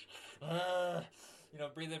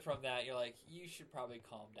 breathing from that. You're like, you should probably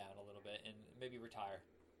calm down a little bit and maybe retire.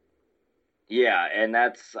 Yeah, and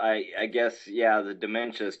that's, I guess, the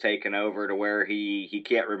dementia's taken over to where he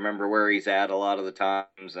can't remember where he's at a lot of the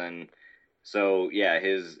times, and so,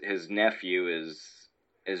 his nephew is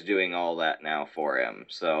doing all that now for him,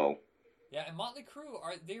 so. Yeah, and Motley Crue,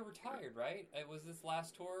 they retired, right? Was this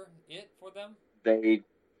last tour it for them? They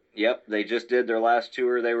just did their last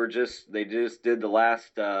tour. They just did the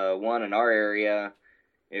last one in our area.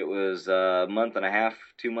 It was a month and a half,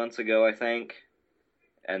 2 months ago, I think.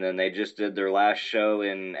 And then they just did their last show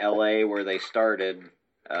in LA where they started,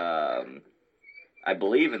 I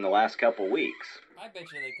believe, in the last couple weeks. I bet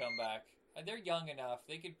you they come back. They're young enough.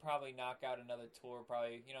 They could probably knock out another tour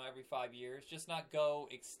probably, every 5 years. Just not go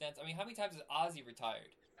extensive. I mean, how many times has Ozzy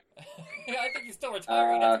retired? I think he's still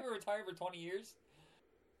retiring. I think he retired for 20 years.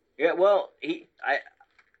 Yeah, well,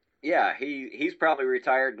 Yeah, he's probably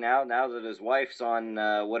retired now. Now that his wife's on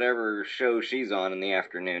whatever show she's on in the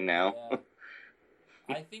afternoon now. Yeah.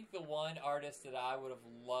 I think the one artist that I would have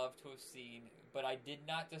loved to have seen, but I did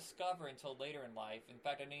not discover until later in life. In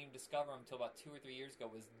fact, I didn't even discover him until about 2 or 3 years ago.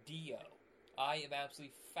 Was Dio. I am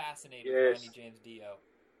absolutely fascinated with Ronnie James Dio.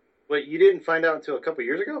 Wait, you didn't find out until a couple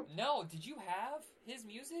years ago? No, did you have his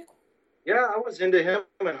music? Yeah, I was into him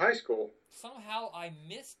in high school. Somehow I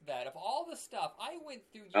missed that. Of all the stuff, I went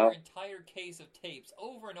through your entire case of tapes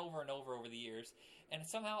over and over and over the years, and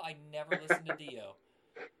somehow I never listened to Dio.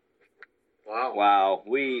 Wow.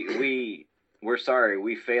 We're sorry.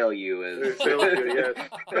 We fail you as yes.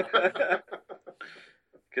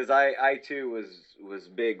 Because I too was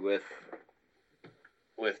big with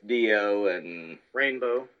Dio and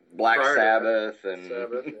Rainbow, Black Sabbath, and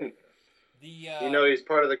he's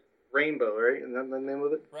part of the Rainbow, right? Isn't that the name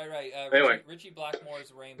of it? Right. Anyway. Richie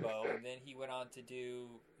Blackmore's Rainbow, and then he went on to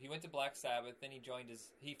he went to Black Sabbath. Then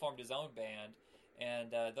he formed his own band,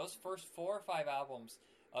 and those first 4 or 5 albums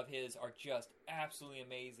of his are just absolutely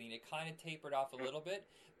amazing. It kind of tapered off a little bit,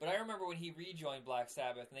 but I remember when he rejoined Black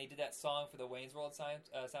Sabbath and they did that song for the Wayne's World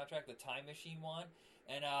soundtrack, the Time Machine one,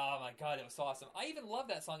 and oh my god, it was so awesome. I even love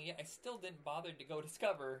that song, yet I still didn't bother to go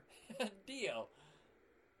discover Dio.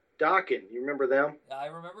 Dokken, you remember them? I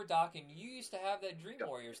remember Dokken. You used to have that Dream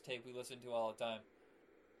Warriors tape we listened to all the time.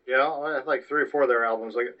 Yeah, I had like 3 or 4 of their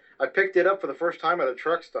albums. Like, I picked it up for the first time at a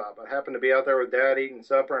truck stop. I happened to be out there with Dad eating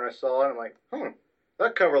supper, and I saw it. I'm like,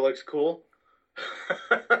 that cover looks cool.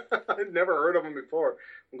 I'd never heard of them before.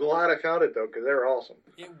 I'm glad I found it, though, because they were awesome.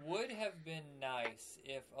 It would have been nice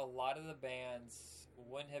if a lot of the bands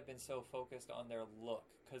wouldn't have been so focused on their look,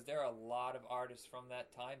 because there are a lot of artists from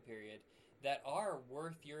that time period that are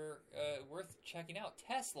worth checking out.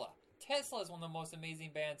 Tesla is one of the most amazing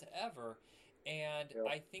bands ever, and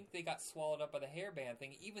I think they got swallowed up by the hair band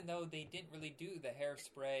thing, even though they didn't really do the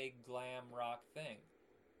hairspray glam rock thing.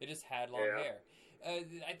 They just had long hair.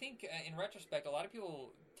 I think in retrospect, a lot of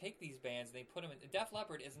people take these bands and they put them in. Def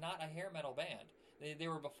Leppard is not a hair metal band. They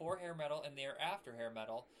were before hair metal and they're after hair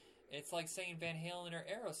metal. It's like saying Van Halen or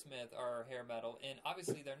Aerosmith are hair metal, and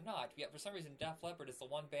obviously they're not. Yet for some reason, Def Leppard is the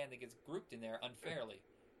one band that gets grouped in there unfairly.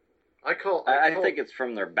 I think it's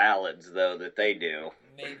from their ballads though that they do.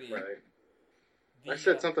 Maybe. Right. I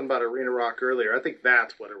said something about Arena Rock earlier. I think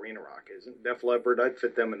that's what Arena Rock is. Def Leppard, I'd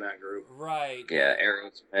fit them in that group. Right. Yeah,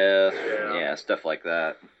 Aerosmith. Yeah, stuff like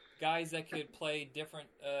that. Guys that could play different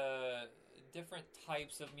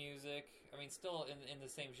types of music. I mean, still in the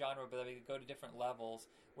same genre, but they could go to different levels.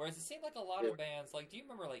 Whereas it seemed like a lot of bands, like, do you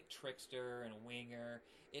remember like Trickster and Winger?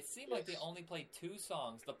 It seemed like they only played 2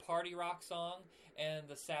 songs, the party rock song and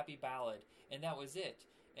the sappy ballad, and that was it.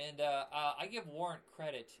 And I give Warrant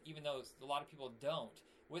credit, even though a lot of people don't.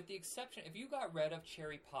 With the exception, if you got rid of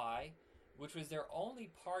Cherry Pie, which was their only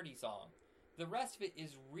party song, the rest of it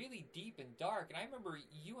is really deep and dark. And I remember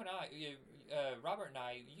you and I, Robert and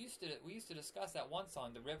I, we used to discuss that one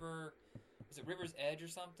song, the River. Is it River's Edge or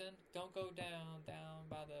something? Don't go down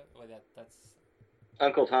by the. Oh, that's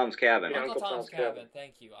Uncle Tom's Cabin. Uncle Tom's Cabin.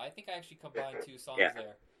 Thank you. I think I actually combined 2 songs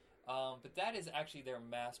there. But that is actually their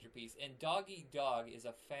masterpiece. And Dog Eat Dog is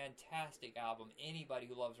a fantastic album. Anybody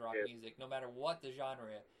who loves rock music, no matter what the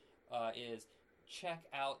genre is, check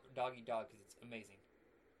out Dog Eat Dog because it's amazing.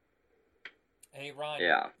 Hey, Ron,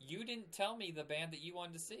 you didn't tell me the band that you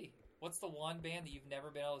wanted to see. What's the one band that you've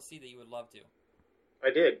never been able to see that you would love to? I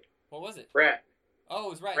did. What was it? Rat. Oh,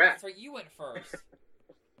 it was Rat. Rat. That's right, you went first.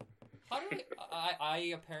 How do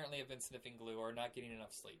I apparently have been sniffing glue or not getting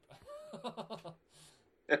enough sleep.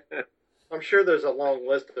 I'm sure there's a long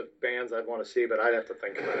list of bands I'd want to see, but I'd have to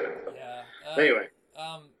think about it. Yeah. Anyway.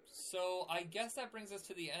 So I guess that brings us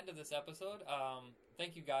to the end of this episode.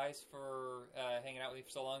 Thank you guys for hanging out with me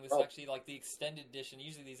for so long. This is actually like the extended edition.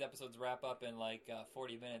 Usually these episodes wrap up in like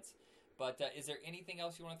 40 minutes. But is there anything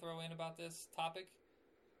else you want to throw in about this topic?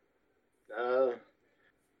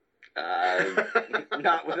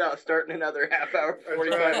 Not without starting another half hour,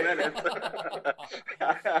 45 minutes.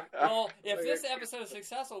 Well, if this episode is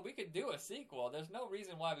successful, we could do a sequel. There's no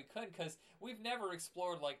reason why we couldn't, because we've never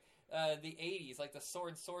explored like the 80s, like the sword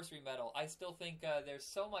and sorcery metal. I still think there's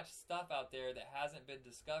so much stuff out there that hasn't been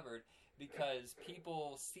discovered because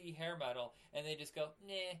people see hair metal and they just go,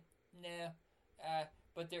 nah.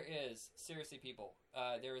 But there is, seriously, people,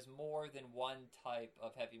 there is more than one type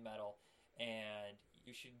of heavy metal, and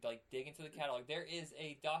you should like dig into the catalog. There is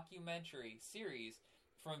a documentary series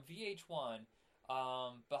from VH1,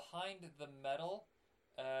 Behind the Metal.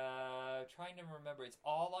 Trying to remember, it's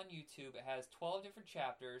all on YouTube. It has 12 different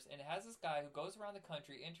chapters, and it has this guy who goes around the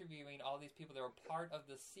country interviewing all these people that were part of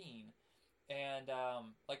the scene. And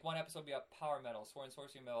like one episode will be about power metal, sword and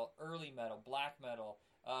sorcery metal, early metal, black metal,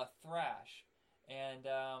 thrash, and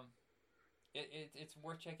it's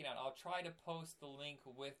worth checking out. I'll try to post the link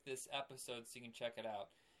with this episode so you can check it out.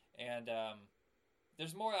 And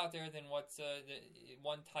there's more out there than what's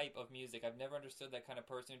one type of music. I've never understood that kind of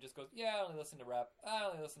person who just goes, yeah, I only listen to rap, I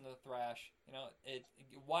only listen to thrash. You know, it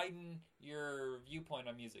widen your viewpoint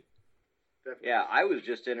on music. Definitely. Yeah, I was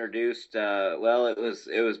just introduced. Well, it was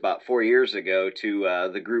about 4 years ago to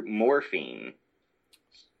the group Morphine.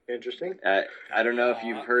 Interesting. I don't know if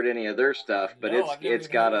you've heard any of their stuff, but No, it's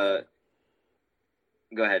got a.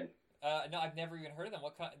 Go ahead. No, I've never even heard of them.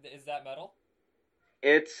 What kind is that metal?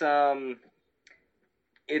 It's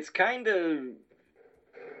kind of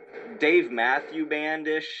Dave Matthew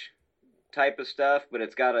Bandish type of stuff, but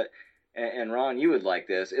it's got a. And Ron, you would like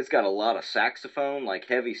this. It's got a lot of saxophone, like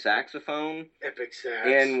heavy saxophone, Epic sax.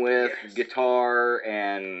 in with Yes. guitar,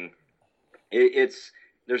 and there's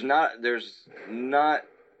not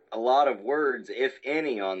a lot of words, if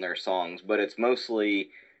any, on their songs, but it's mostly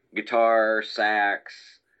guitar,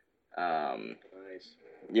 sax. Nice.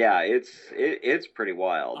 Yeah, it's pretty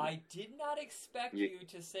wild. I did not expect You- you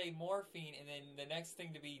to say Morphine and then the next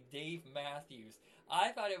thing to be Dave Matthews.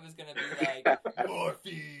 I thought it was going to be like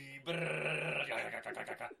Morphine.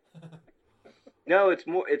 No, it's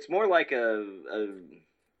more like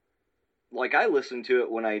like I listened to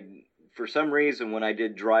it for some reason when I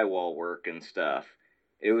did drywall work and stuff.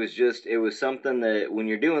 It was something that when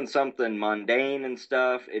you're doing something mundane and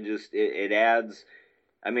stuff, it adds.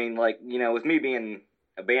 I mean, like, you know, with me being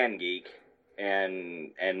a band geek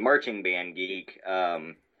and marching band geek,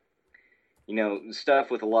 you know, stuff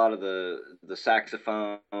with a lot of the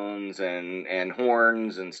saxophones and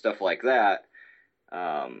horns and stuff like that.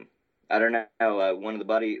 I don't know. One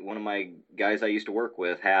of my guys I used to work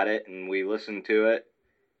with had it, and we listened to it.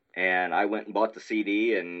 And I went and bought the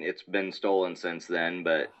CD, and it's been stolen since then.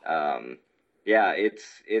 But yeah,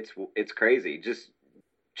 it's crazy. Just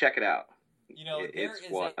check it out. You know, It's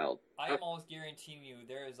wild. I am almost guaranteeing you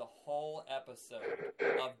there is a whole episode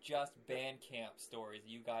of just Bandcamp stories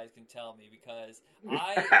you guys can tell me, because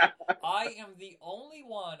I am the only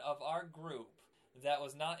one of our group that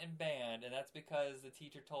was not in band, and that's because the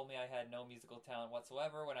teacher told me I had no musical talent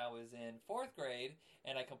whatsoever when I was in 4th grade,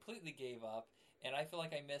 and I completely gave up, and I feel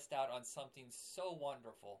like I missed out on something so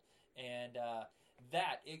wonderful. And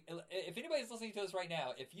if anybody's listening to this right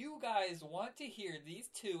now, if you guys want to hear these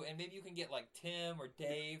two, and maybe you can get like Tim or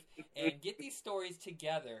Dave and get these stories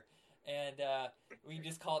together, and we can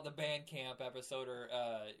just call it the Bandcamp episode, or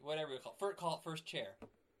whatever we call it First Chair.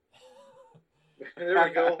 There we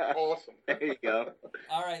go. Awesome. There you go.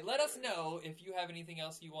 All right, let us know if you have anything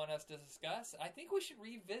else you want us to discuss. I think we should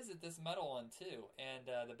revisit this metal one too, and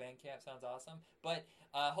the Bandcamp sounds awesome. But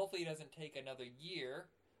hopefully it doesn't take another year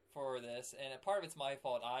for this, and a part of it's my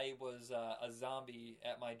fault. I was a zombie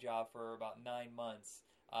at my job for about 9 months.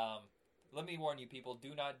 Let me warn you, people,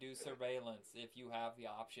 do not do surveillance. If you have the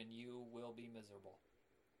option, you will be miserable.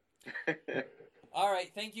 All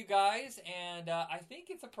right, thank you guys, and I think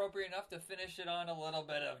it's appropriate enough to finish it on a little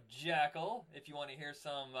bit of Jackal. If you want to hear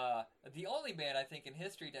some, the only band I think in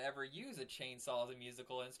history to ever use a chainsaw as a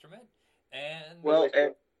musical instrument. And Well,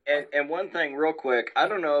 and one thing real quick, I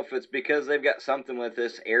don't know if it's because they've got something with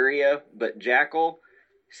this area, but Jackal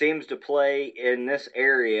seems to play in this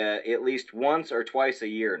area at least once or twice a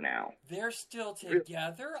year now. they're still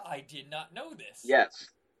together? I did not know this. Yes.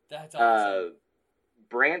 That's awesome.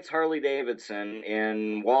 Brant's Harley Davidson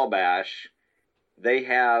in Wabash, they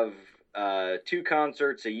have 2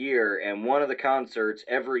 concerts a year, and one of the concerts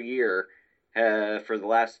every year for the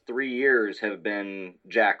last 3 years have been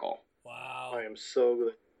Jackal. Wow. I am so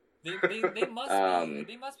good. They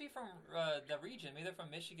must be from the region. Maybe they're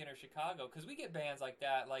from Michigan or Chicago, because we get bands like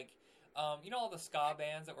that. Like, you know, all the ska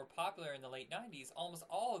bands that were popular in the late 90s, almost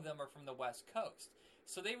all of them are from the West Coast.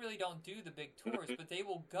 So they really don't do the big tours, but they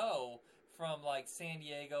will go from like San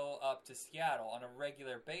Diego up to Seattle on a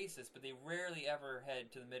regular basis, but they rarely ever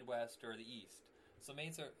head to the Midwest or the East. So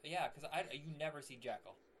because you never see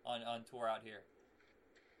Jackal on tour out here.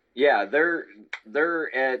 Yeah,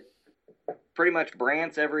 they're at pretty much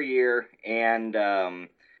Brant's every year, and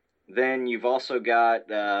then you've also got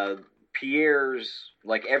Pierre's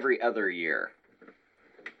like every other year.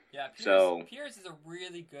 Yeah, So- Pierre's is a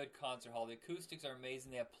really good concert hall. The acoustics are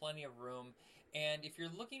amazing. They have plenty of room. And if you're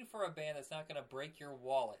looking for a band that's not going to break your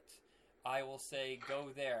wallet, I will say go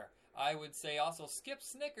there. I would say also skip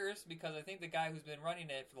Snickers, because I think the guy who's been running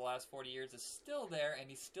it for the last 40 years is still there, and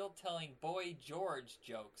he's still telling Boy George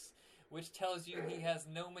jokes, which tells you he has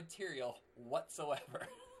no material whatsoever.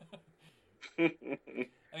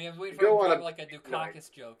 I mean, I was waiting for him Go to on have a like a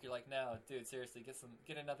Dukakis joke. You're like, no, dude, seriously,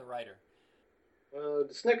 get another writer.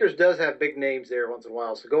 The Snickers does have big names there once in a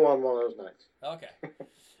while, so go on one of those nights. Okay.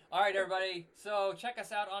 All right, everybody. So check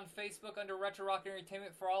us out on Facebook under Retro Rock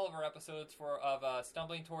Entertainment for all of our episodes of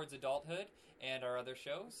Stumbling Towards Adulthood and our other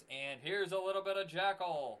shows. And here's a little bit of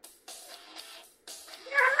Jackal.